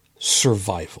of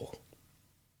survival.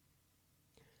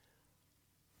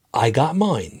 I got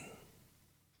mine.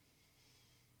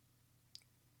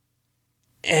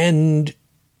 And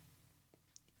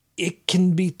it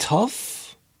can be tough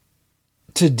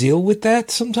to deal with that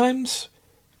sometimes,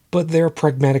 but there are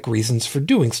pragmatic reasons for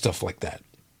doing stuff like that,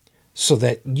 so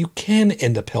that you can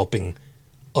end up helping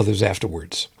others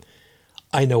afterwards.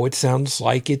 I know it sounds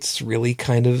like it's really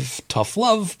kind of tough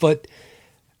love, but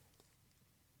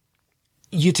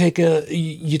you take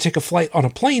a flight on a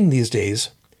plane these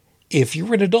days. If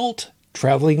you're an adult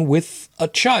traveling with a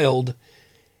child,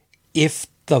 if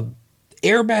the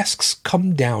air masks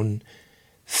come down,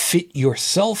 fit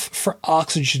yourself for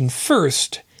oxygen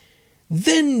first,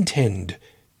 then tend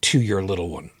to your little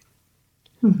one.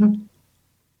 Mm-hmm.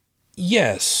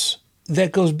 Yes,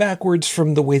 that goes backwards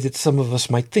from the way that some of us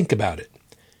might think about it.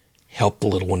 Help the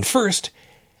little one first,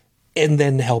 and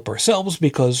then help ourselves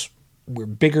because we're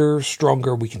bigger,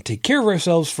 stronger, we can take care of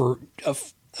ourselves for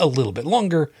a little bit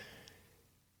longer.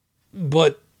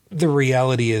 But the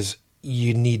reality is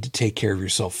you need to take care of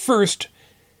yourself first,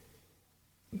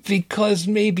 because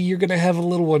maybe you're going to have a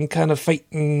little one kind of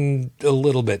fighting a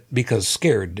little bit because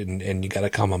scared, and you got to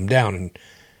calm them down. And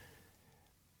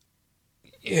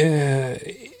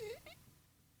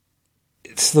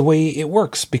it's the way it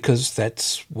works because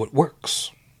that's what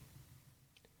works.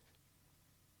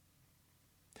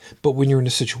 But when you're in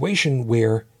a situation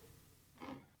where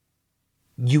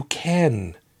you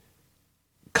can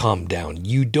calm down,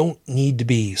 you don't need to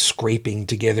be scraping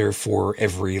together for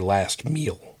every last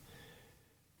meal.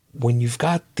 When you've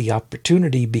got the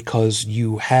opportunity because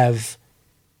you have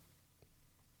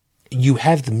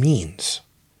the means,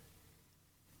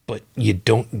 but you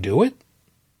don't do it,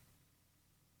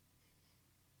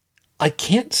 I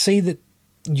can't say that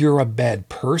you're a bad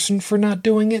person for not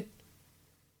doing it.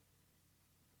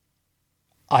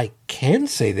 I can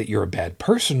say that you're a bad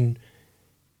person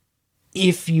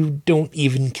if you don't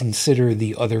even consider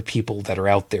the other people that are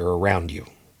out there around you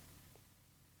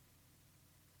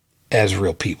as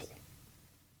real people.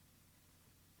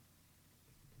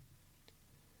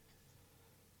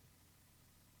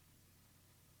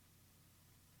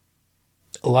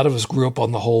 A lot of us grew up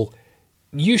on the whole,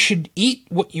 you should eat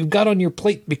what you've got on your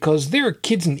plate because there are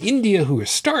kids in India who are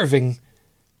starving.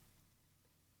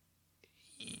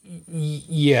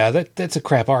 Yeah, that's a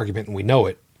crap argument, and we know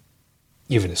it.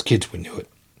 Even as kids, we knew it.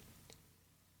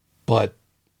 But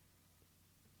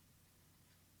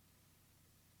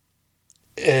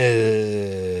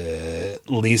at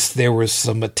least there was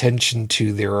some attention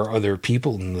to there are other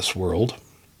people in this world.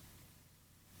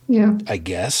 Yeah. I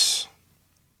guess.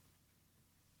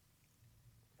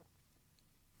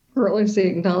 Or at least the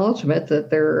acknowledgement that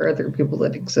there are other people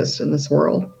that exist in this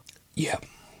world. Yeah.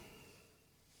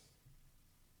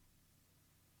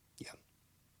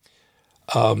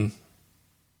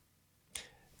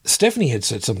 Stephanie had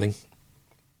said something,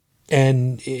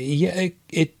 and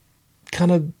it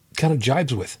kind of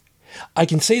jibes with. I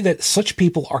can say that such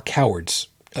people are cowards,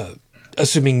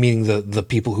 meaning the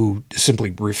people who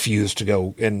simply refuse to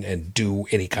go and do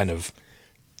any kind of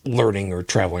learning or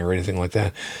traveling or anything like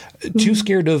that. Mm-hmm. Too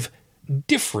scared of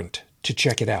different to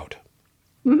check it out.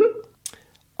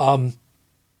 Mm-hmm.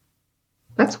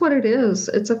 That's what it is.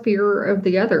 It's a fear of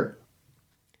the other.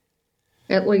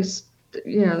 At least,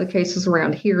 the cases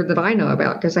around here that I know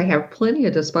about, because they have plenty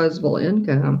of disposable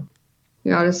income.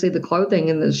 You ought to see the clothing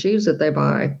and the shoes that they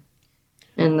buy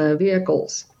and the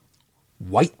vehicles.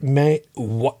 White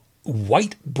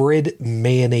bread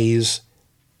mayonnaise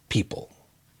people.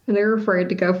 And they're afraid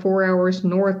to go 4 hours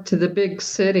north to the big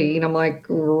city. And I'm like,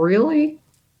 really?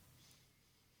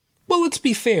 Well, let's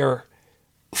be fair.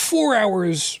 4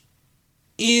 hours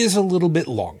is a little bit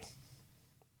long.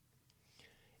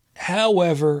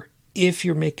 However, if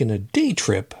you're making a day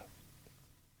trip,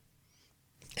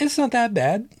 it's not that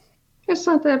bad. It's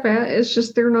not that bad. It's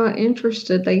just they're not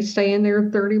interested. They stay in their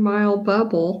 30-mile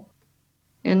bubble.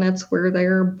 And that's where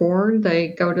they're born. They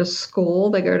go to school,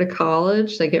 they go to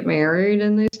college, they get married,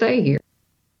 and they stay here.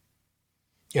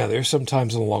 Yeah, there's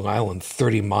sometimes in Long Island,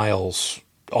 30 miles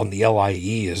on the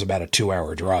LIE is about a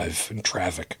 2-hour drive in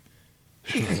traffic.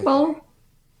 Well,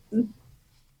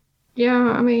 yeah,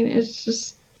 I mean, it's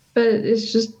just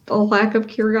a lack of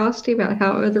curiosity about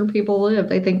how other people live.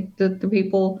 They think that the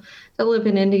people that live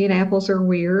in Indianapolis are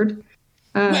weird.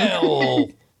 Well,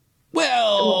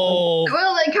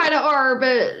 they kind of are,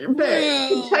 but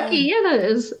Kentuckiana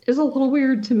is a little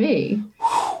weird to me.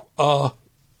 You're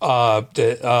not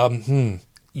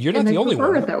the only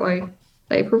one.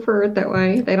 They prefer it that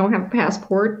way. They don't have a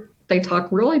passport. They talk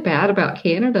really bad about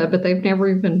Canada, but they've never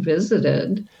even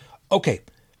visited. Okay.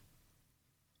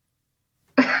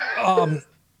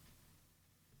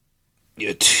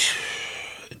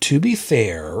 To be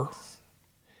fair,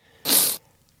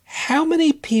 how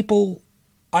many people...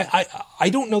 I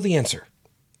don't know the answer.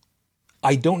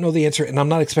 I don't know the answer, and I'm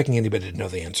not expecting anybody to know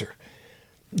the answer.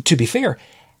 To be fair,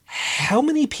 how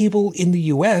many people in the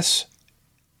U.S.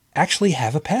 actually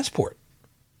have a passport?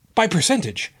 By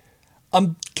percentage.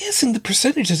 I'm guessing the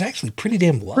percentage is actually pretty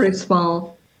damn low. Pretty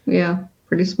small. Yeah,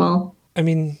 pretty small. I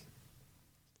mean,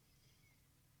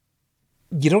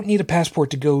 you don't need a passport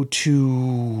to go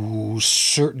to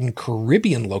certain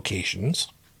Caribbean locations.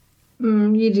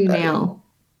 You do now.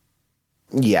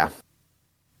 Yeah.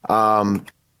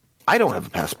 I don't have a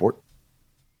passport.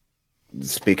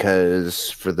 It's because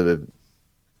for the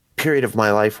period of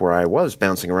my life where I was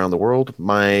bouncing around the world,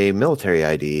 my military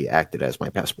ID acted as my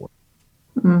passport.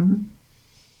 Mm-hmm.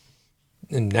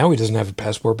 And now he doesn't have a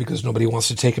passport because nobody wants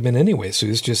to take him in anyway. So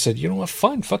he's just said, you know what,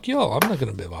 fine, fuck y'all. I'm not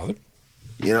going to be bothered.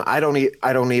 I don't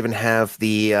even have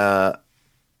the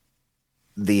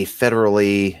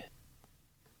federally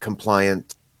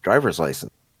compliant driver's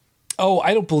license. Oh,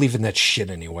 I don't believe in that shit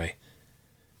anyway.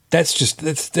 That's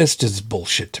just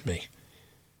bullshit to me.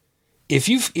 If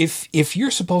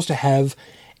you're supposed to have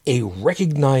a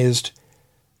recognized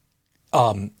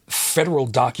federal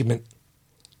document,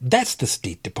 that's the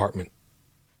State Department.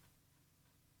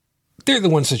 They're the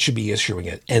ones that should be issuing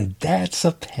it, and that's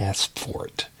a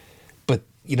passport. But,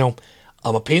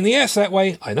 I'm a pain in the ass that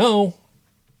way. I know.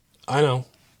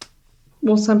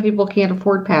 Well, some people can't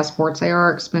afford passports. They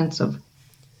are expensive.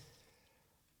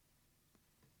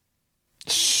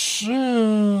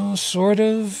 Sort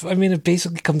of. I mean, it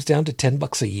basically comes down to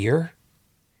 $10 a year.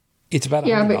 It's about $100.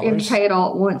 Yeah, but you have to pay it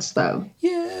all at once, though.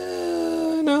 Yeah,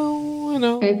 I know.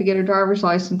 And if you get a driver's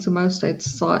license in most states,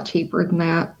 it's a lot cheaper than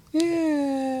that.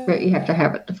 Yeah. But you have to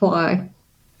have it to fly.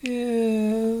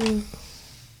 Yeah.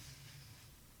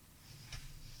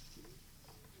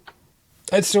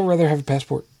 I'd still rather have a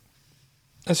passport.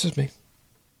 That's just me.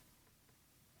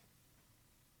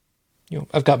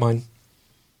 I've got mine.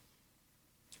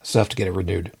 Still have to get it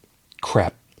renewed.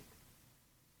 Crap.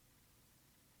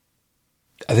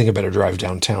 I think I better drive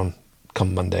downtown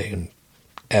come Monday and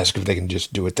ask if they can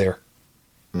just do it there.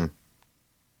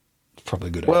 It's probably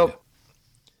a good idea.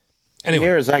 Anyway.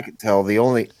 Near as I could tell,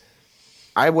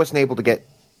 I wasn't able to get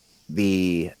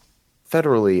the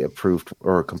federally approved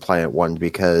or compliant one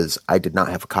because I did not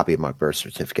have a copy of my birth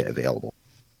certificate available.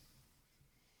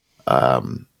 I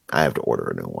have to order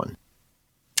a new one.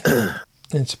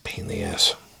 It's a pain in the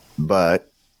ass.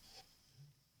 But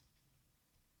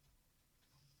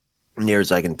near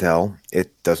as I can tell,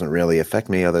 it doesn't really affect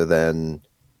me other than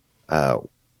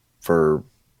for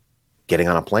getting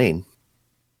on a plane.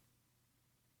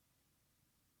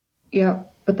 Yeah,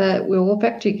 but that will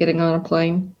affect you getting on a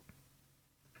plane.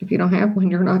 If you don't have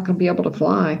one, you're not going to be able to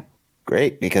fly.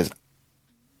 Great, because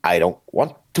I don't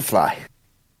want to fly.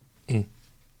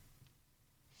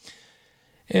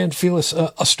 And Felix,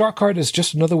 a star card is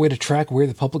just another way to track where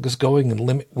the public is going and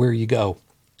limit where you go.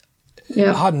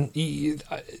 Yeah. Hodden,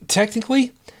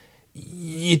 technically,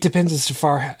 it depends as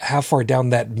to how far down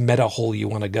that meta hole you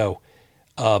want to go.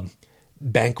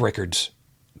 Bank records,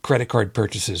 credit card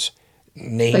purchases,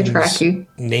 names, they track you.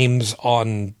 Names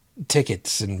on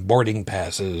tickets and boarding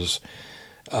passes,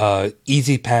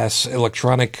 Easy Pass,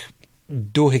 electronic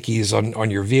doohickeys on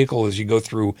your vehicle as you go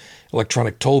through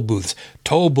electronic toll booths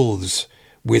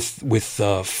with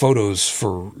photos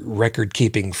for record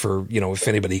keeping for, if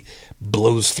anybody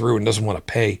blows through and doesn't want to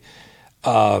pay.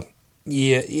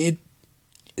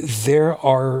 There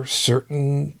are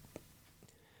certain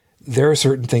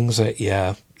things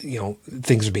that,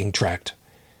 things are being tracked.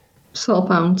 Cell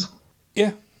phones.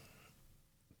 Yeah.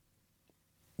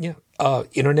 Yeah.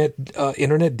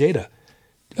 Internet data.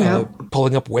 Yeah.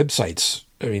 Pulling up websites.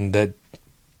 I mean, that,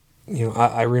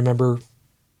 I remember.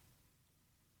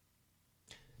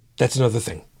 That's another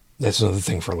thing. That's another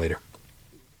thing for later.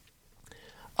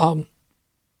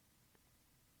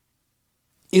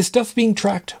 Is stuff being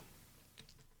tracked?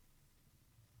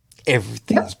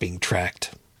 Everything's being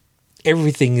tracked.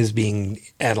 Everything is being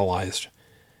analyzed.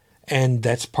 And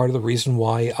that's part of the reason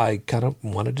why I kind of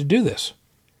wanted to do this.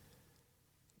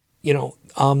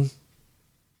 Data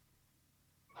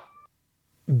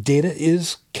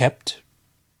is kept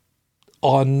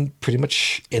on pretty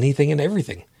much anything and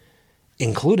everything,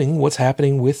 including what's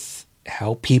happening with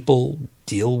how people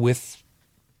deal with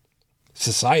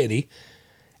society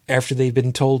after they've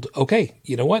been told, okay,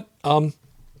 you know what?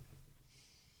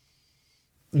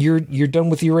 You're done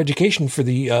with your education for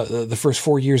the first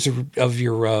 4 years of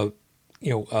your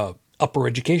upper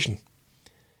education.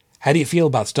 How do you feel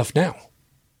about stuff now?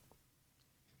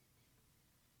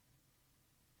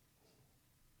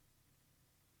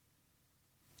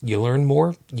 You learn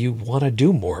more, you want to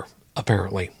do more,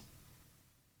 apparently.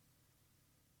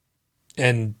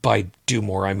 And by do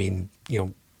more, I mean,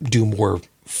 do more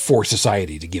for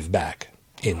society to give back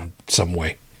in some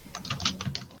way.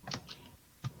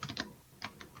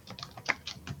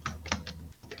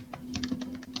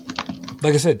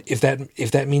 Like I said, if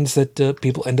that means that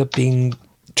people end up being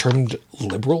termed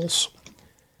liberals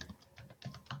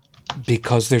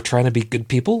because they're trying to be good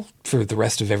people for the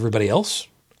rest of everybody else,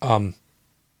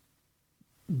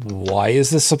 why is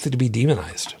this something to be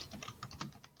demonized?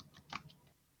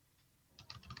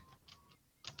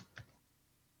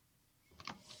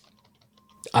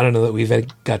 I don't know that we've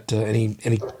got any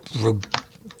real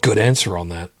good answer on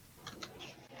that,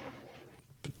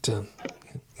 but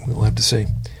we'll have to see.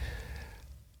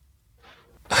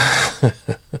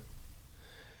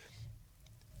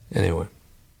 Anyway,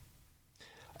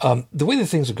 the way that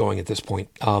things are going at this point,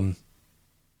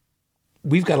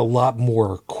 we've got a lot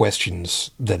more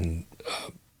questions than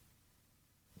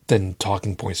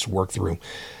talking points to work through,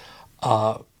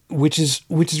 which is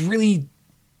really,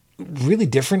 really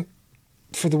different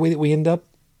for the way that we end up,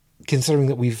 considering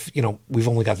that we've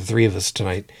only got the three of us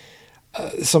tonight.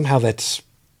 Somehow that's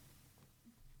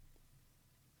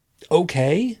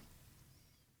okay.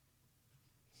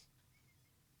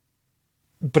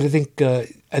 But I think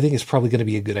it's probably going to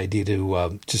be a good idea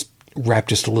to just wrap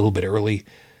just a little bit early,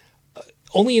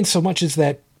 only in so much as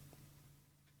that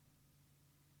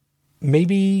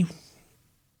maybe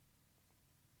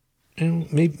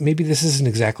this isn't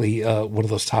exactly one of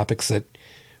those topics that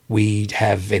we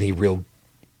have any real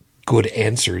good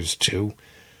answers to,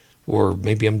 or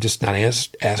maybe I'm just not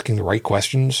asking the right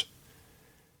questions.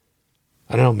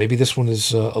 I don't know. Maybe this one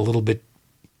is a little bit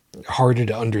harder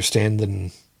to understand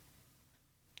than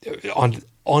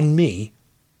on me,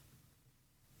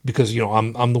 because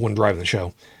I'm the one driving the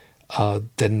show.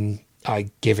 than I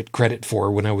gave it credit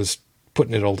for when I was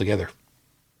putting it all together.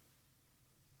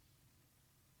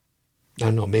 I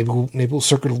don't know. Maybe we'll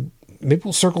circle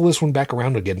this one back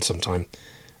around again sometime,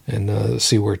 and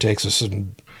see where it takes us,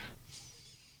 and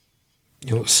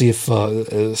see if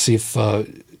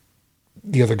the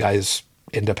other guys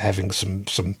end up having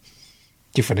some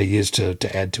different ideas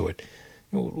to add to it.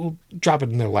 We'll drop it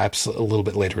in their laps a little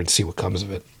bit later and see what comes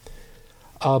of it.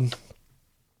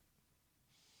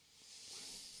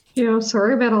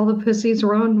 Sorry about all the pussies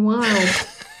running wild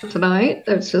tonight.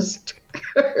 That's just...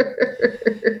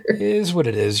 It is what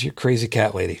it is. You're crazy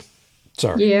cat lady.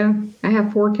 Sorry. Yeah, I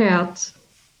have 4 cats.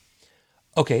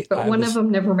 Okay. But one of them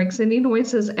never makes any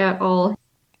noises at all.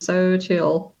 So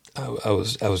chill. I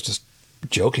was just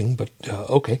joking, but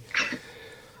okay.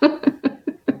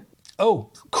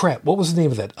 Oh, crap. What was the name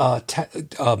of that?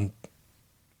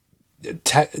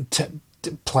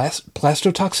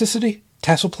 Plastotoxicity?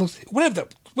 Whatever the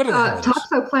hell it is.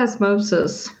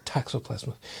 Toxoplasmosis.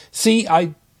 Toxoplasmosis. See,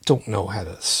 I don't know how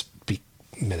to speak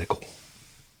medical.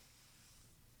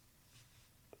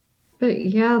 But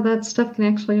yeah, that stuff can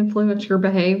actually influence your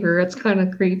behavior. It's kind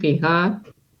of creepy, huh?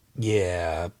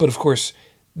 Yeah, but of course,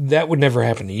 that would never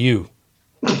happen to you.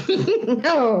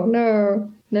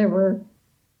 No, never.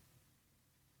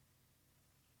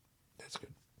 That's good.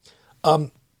 Is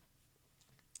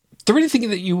there anything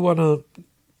that you want to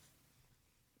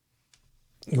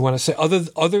say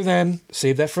other than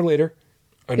save that for later?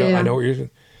 I know what you're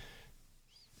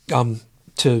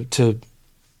to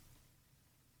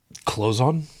close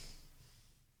on.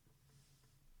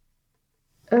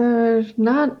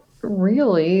 Not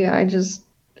really. I just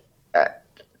I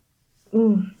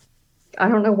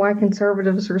don't know why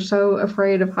conservatives are so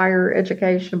afraid of higher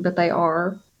education, but they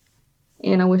are.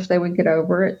 And I wish they would get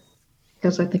over it,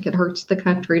 because I think it hurts the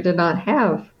country to not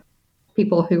have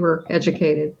people who are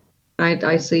educated.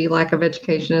 I see lack of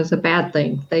education as a bad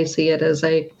thing. They see it as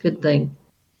a good thing.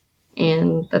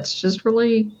 And that's just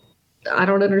really, I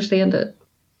don't understand it.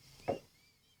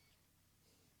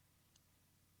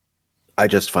 I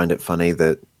just find it funny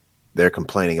that they're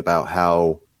complaining about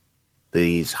how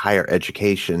these higher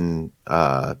education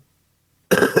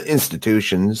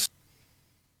institutions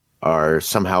are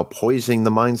somehow poisoning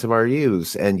the minds of our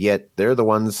youths, and yet they're the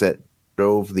ones that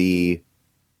drove the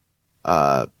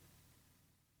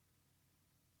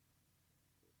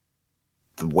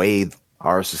way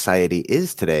our society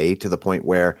is today, to the point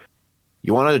where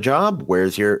you want a job?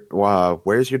 Where's your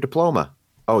diploma?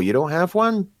 Oh, you don't have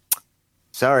one?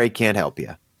 Sorry, can't help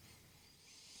you.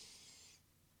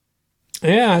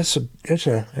 Yeah, that's a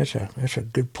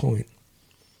good point.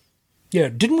 Yeah,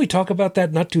 didn't we talk about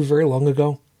that not too very long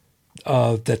ago?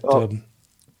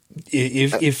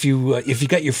 If you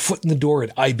got your foot in the door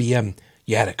at IBM,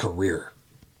 you had a career.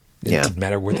 It didn't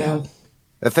matter where the hell.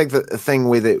 I think the thing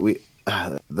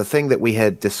that we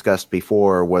had discussed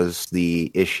before was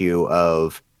the issue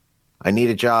of, I need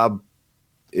a job.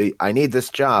 I need this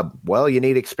job. Well, you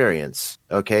need experience.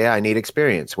 Okay, I need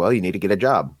experience. Well, you need to get a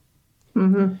job.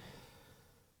 Mm-hmm.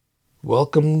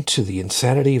 Welcome to the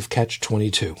insanity of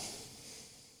Catch-22.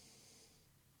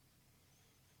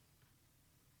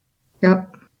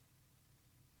 Yep.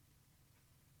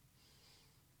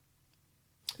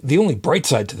 The only bright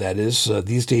side to that is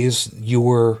these days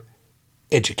your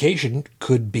education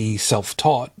could be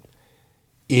self-taught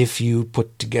if you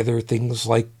put together things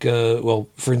like,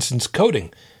 for instance,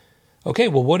 coding. Okay,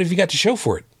 well, what have you got to show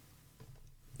for it?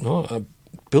 Well, I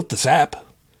built this app.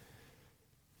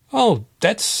 Oh,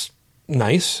 that's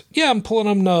nice. Yeah, I'm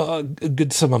pulling on a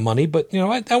good sum of money, but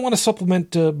I want to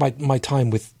supplement my time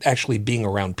with actually being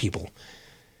around people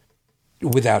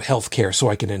without health care, so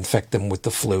I can infect them with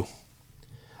the flu.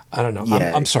 I don't know.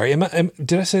 Yeah. I'm sorry.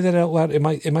 Did I say that out loud? Am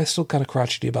I still kind of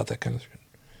crotchety about that kind of shit?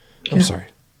 I'm sorry.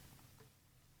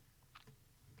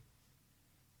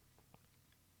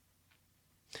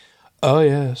 Oh,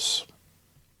 yes.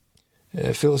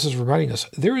 Phyllis is reminding us,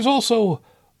 there is also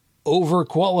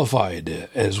overqualified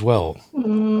as well.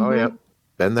 Mm-hmm. Oh, yeah.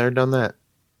 Been there, done that.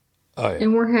 Oh, yeah.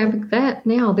 And we're having that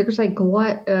now. There's a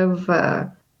glut of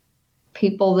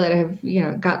people that have,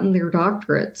 gotten their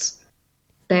doctorates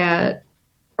that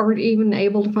aren't even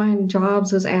able to find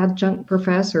jobs as adjunct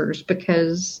professors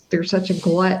because there's such a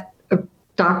glut of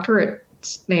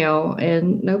doctorates now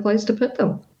and no place to put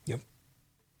them. Yep.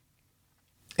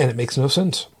 And it makes no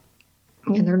sense.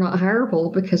 And they're not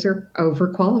hireable because they're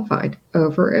overqualified,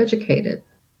 overeducated.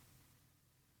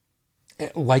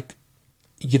 Like,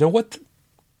 you know what?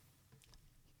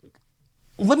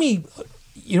 Let me,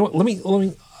 you're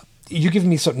giving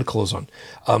me something to close on.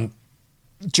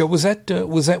 Joe, was that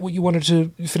what you wanted to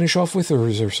finish off with, or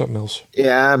is there something else?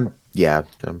 Yeah, I'm Yeah,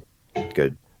 I'm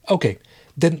good. Okay,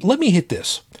 then let me hit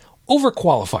this.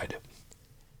 Overqualified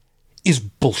is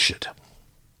bullshit.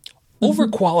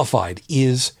 Overqualified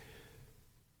is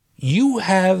you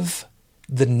have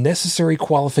the necessary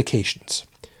qualifications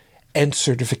and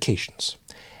certifications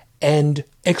and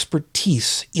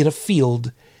expertise in a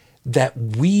field that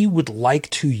we would like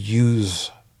to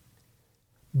use,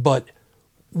 but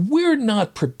we're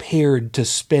not prepared to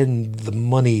spend the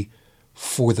money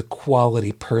for the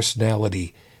quality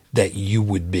personality that you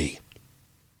would be.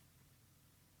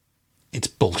 It's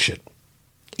bullshit.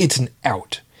 It's an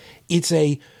out. It's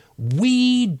a,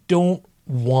 we don't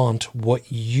want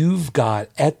what you've got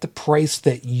at the price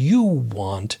that you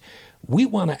want. We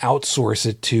want to outsource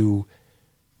it to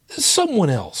someone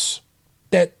else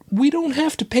that we don't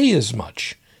have to pay as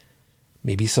much.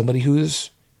 Maybe somebody who's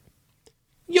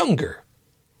younger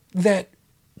that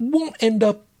won't end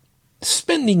up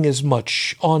spending as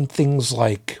much on things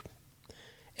like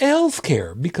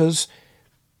healthcare, because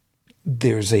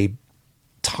there's a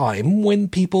time when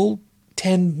people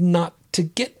tend not to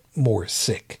get more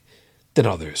sick than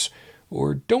others,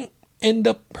 or don't end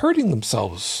up hurting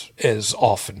themselves as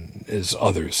often as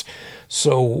others.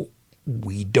 So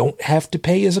we don't have to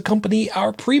pay as a company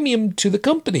our premium to the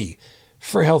company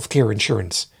for healthcare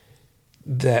insurance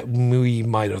that we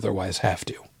might otherwise have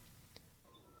to.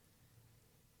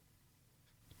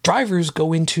 Drivers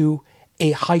go into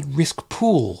a high-risk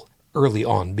pool early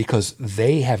on because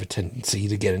they have a tendency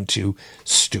to get into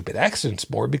stupid accidents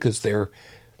more because they're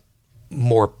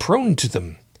more prone to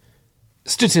them,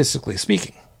 statistically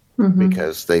speaking.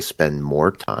 Because they spend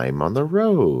more time on the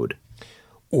road.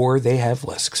 Or they have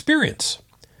less experience.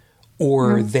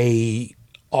 Or they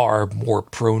are more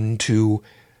prone to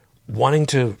wanting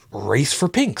to race for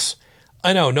pinks.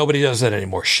 I know, nobody does that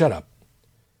anymore. Shut up.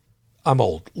 I'm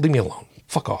old. Leave me alone.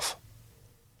 Fuck off.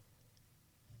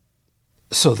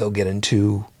 So they'll get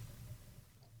into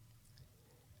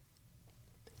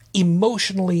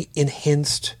emotionally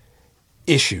enhanced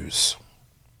issues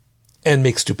and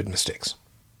make stupid mistakes.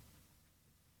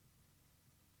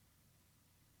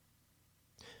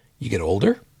 You get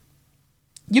older,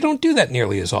 you don't do that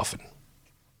nearly as often.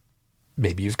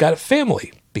 Maybe you've got a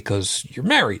family because you're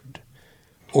married,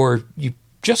 or you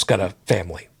just got a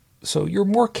family, so you're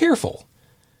more careful.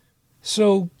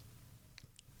 So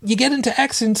you get into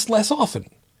accidents less often,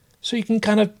 so you can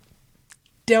kind of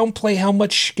downplay how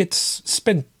much gets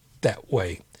spent that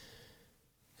way.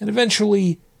 And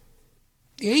eventually,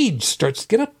 the age starts to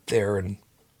get up there, and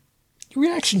your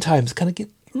reaction times kind of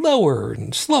get lower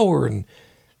and slower, and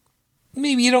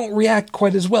maybe you don't react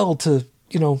quite as well to,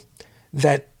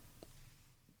 that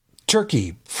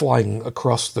turkey flying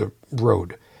across the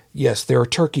road. Yes, there are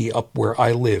turkey up where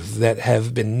I live that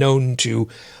have been known to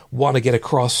want to get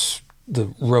across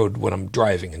the road when I'm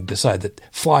driving and decide that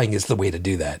flying is the way to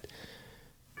do that.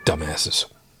 Dumbasses.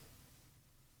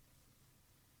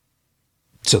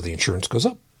 So the insurance goes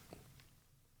up,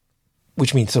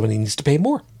 which means somebody needs to pay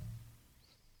more.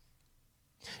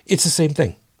 It's the same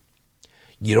thing.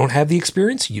 You don't have the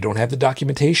experience, you don't have the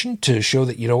documentation to show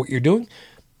that you know what you're doing.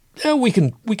 We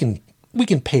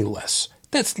can pay less.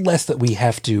 That's less that we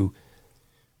have to.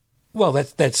 Well,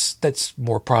 that's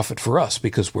more profit for us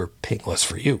because we're paying less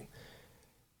for you.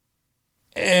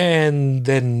 And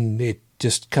then it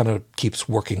just kind of keeps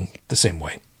working the same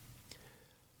way.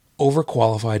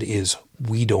 Overqualified is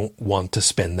we don't want to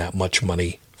spend that much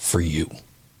money for you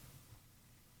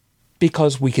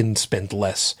because we can spend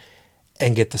less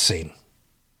and get the same,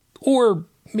 or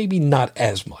maybe not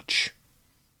as much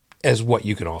as what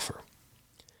you can offer.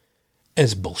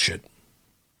 As bullshit.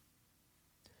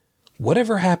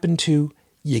 Whatever happened to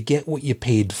you get what you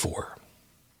paid for?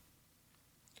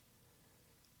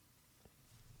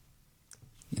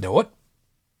 You know what?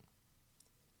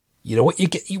 You know what you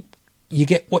get? You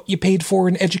get what you paid for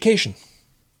in education.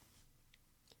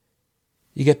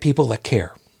 You get people that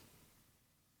care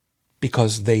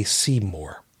because they see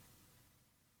more.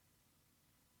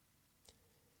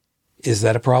 Is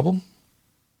that a problem?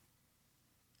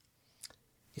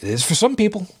 It is for some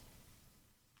people.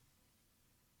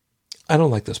 I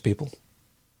don't like those people.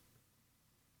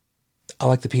 I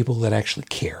like the people that actually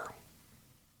care.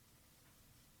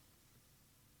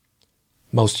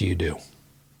 Most of you do.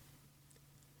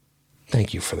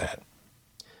 Thank you for that.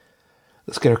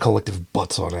 Let's get our collective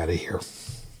butts on out of here.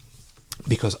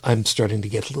 Because I'm starting to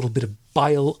get a little bit of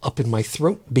bile up in my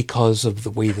throat because of the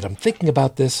way that I'm thinking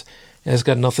about this. And it's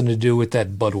got nothing to do with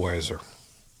that Budweiser.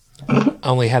 I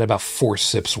only had about 4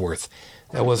 sips worth.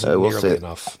 That wasn't nearly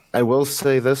enough. I will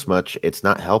say this much. It's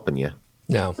not helping you.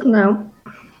 No. No.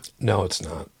 No, it's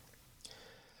not.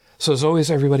 So as always,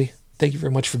 everybody, thank you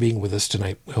very much for being with us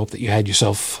tonight. We hope that you had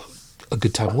yourself a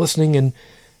good time listening and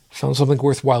found something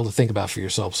worthwhile to think about for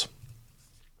yourselves.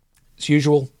 As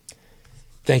usual,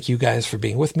 thank you guys for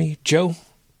being with me. Joe,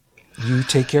 you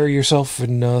take care of yourself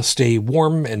and stay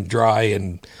warm and dry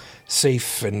and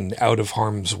safe and out of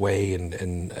harm's way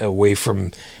and away from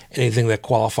anything that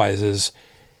qualifies as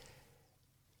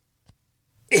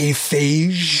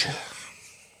aphage.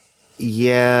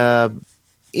 Yeah,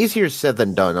 easier said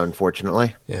than done,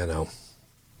 unfortunately. Yeah, I know.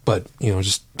 But,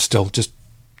 just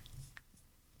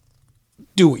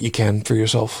do what you can for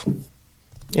yourself.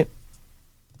 Yep.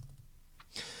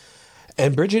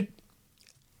 And Bridget,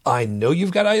 I know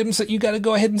you've got items that you got to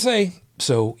go ahead and say,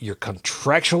 so you're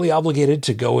contractually obligated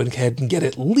to go ahead and get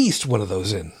at least one of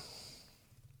those in.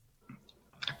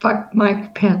 Fuck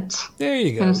Mike Pence. There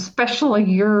you go. And especially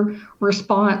your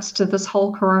response to this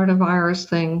whole coronavirus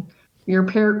thing. Your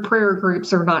prayer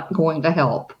groups are not going to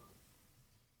help.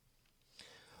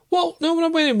 Well, no,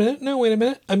 wait a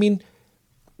minute. I mean,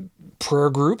 prayer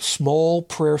groups, small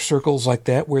prayer circles like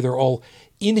that, where they're all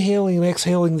inhaling and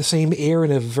exhaling the same air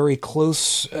in a very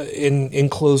close,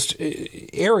 enclosed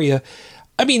area.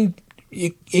 I mean,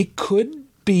 it could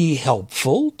be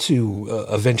helpful to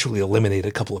eventually eliminate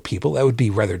a couple of people. That would be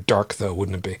rather dark, though,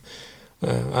 wouldn't it be?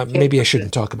 Maybe I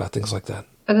shouldn't talk about things like that.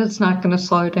 And it's not going to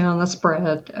slow down the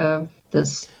spread of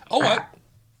this. Oh,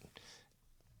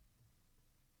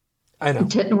 I know. It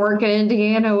didn't work in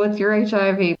Indiana with your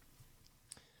HIV,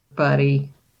 buddy.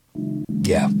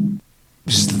 Yeah.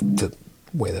 Just the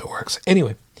way that works.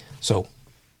 Anyway, so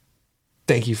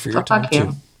thank you for your time,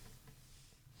 too.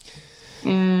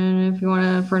 And if you want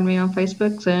to friend me on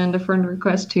Facebook, send a friend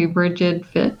request to Bridget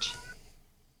Fitch.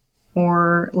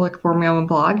 Or look for me on my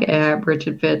blog at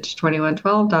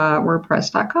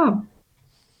bridgetfitch2112.wordpress.com.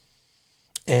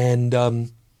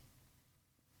 And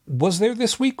was there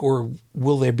this week, or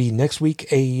will there be next week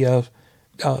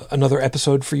another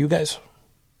episode for you guys?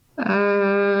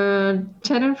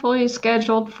 Tentatively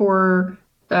scheduled for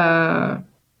March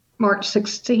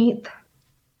 16th.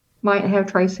 Might have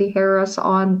Tracy Harris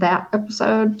on that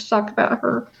episode to talk about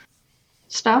her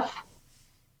stuff.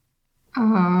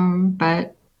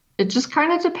 But it just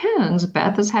kind of depends.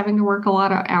 Beth is having to work a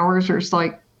lot of hours. There's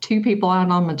like 2 people out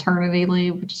on maternity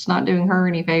leave, which is not doing her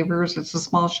any favors. It's a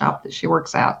small shop that she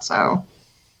works at, so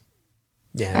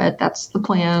yeah. But that's the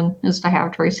plan, is to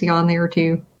have Tracy on there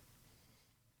too.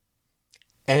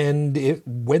 And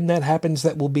when that happens,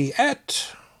 that will be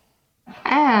at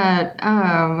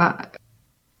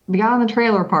Beyond the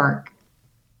Trailer Park.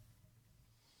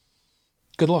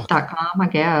 Good luck. .com, I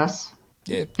guess.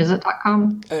 Yeah. Is it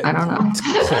 .com? I don't know. It's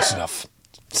close enough.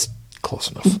 It's close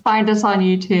enough. Find us on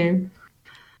YouTube.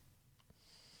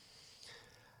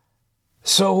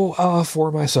 So,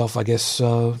 for myself, I guess,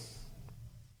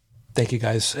 thank you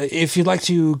guys. If you'd like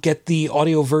to get the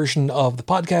audio version of the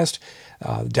podcast,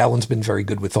 Dallon's been very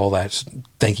good with all that.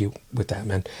 Thank you with that,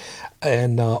 man.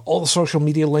 And all the social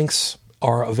media links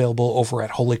are available over at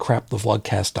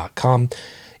holycrapthevlogcast.com.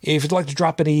 If you'd like to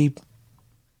drop any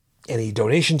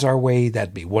donations our way,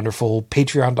 that'd be wonderful.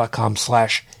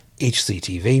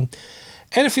 Patreon.com/HCTV.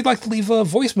 And if you'd like to leave a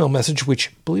voicemail message,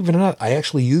 which, believe it or not, I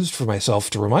actually used for myself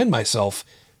to remind myself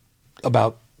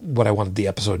about what I wanted the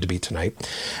episode to be tonight,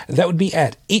 that would be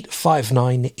at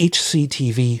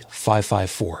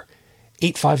 859-HCTV-554.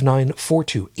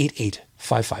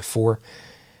 859-4288-554.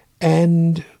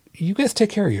 And you guys take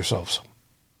care of yourselves.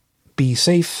 Be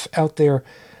safe out there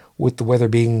with the weather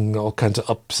being all kinds of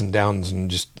ups and downs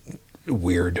and just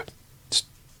weird. Just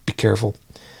be careful.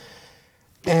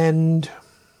 And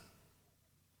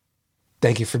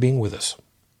thank you for being with us.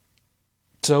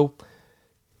 So,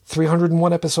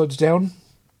 301 episodes down.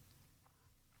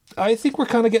 I think we're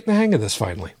kind of getting the hang of this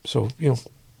finally. So,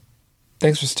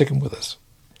 thanks for sticking with us.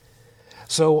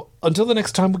 So, until the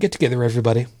next time we get together,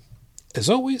 everybody, as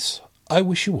always, I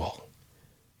wish you all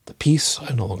the peace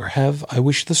I no longer have. I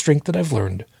wish the strength that I've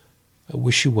learned. I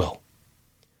wish you well.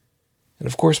 And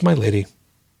of course, my lady,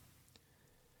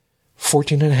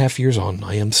 14 and a half years on,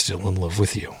 I am still in love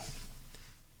with you.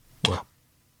 Well,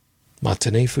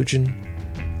 Matane Fujin,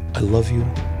 I love you,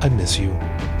 I miss you,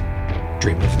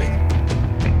 dream of me.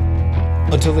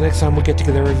 Until the next time we get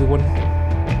together, everyone,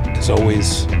 as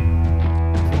always,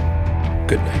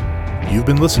 good night. You've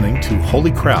been listening to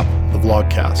Holy Crap, the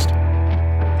Vlogcast.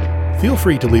 Feel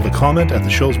free to leave a comment at the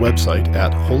show's website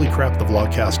at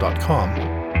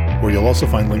holycrapthevlogcast.com, where you'll also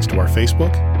find links to our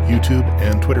Facebook, YouTube,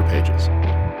 and Twitter pages.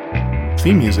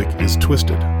 Theme music is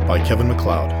Twisted by Kevin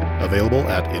MacLeod, available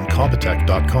at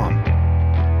incompetech.com.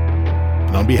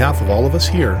 And on behalf of all of us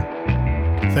here,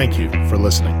 thank you for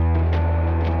listening.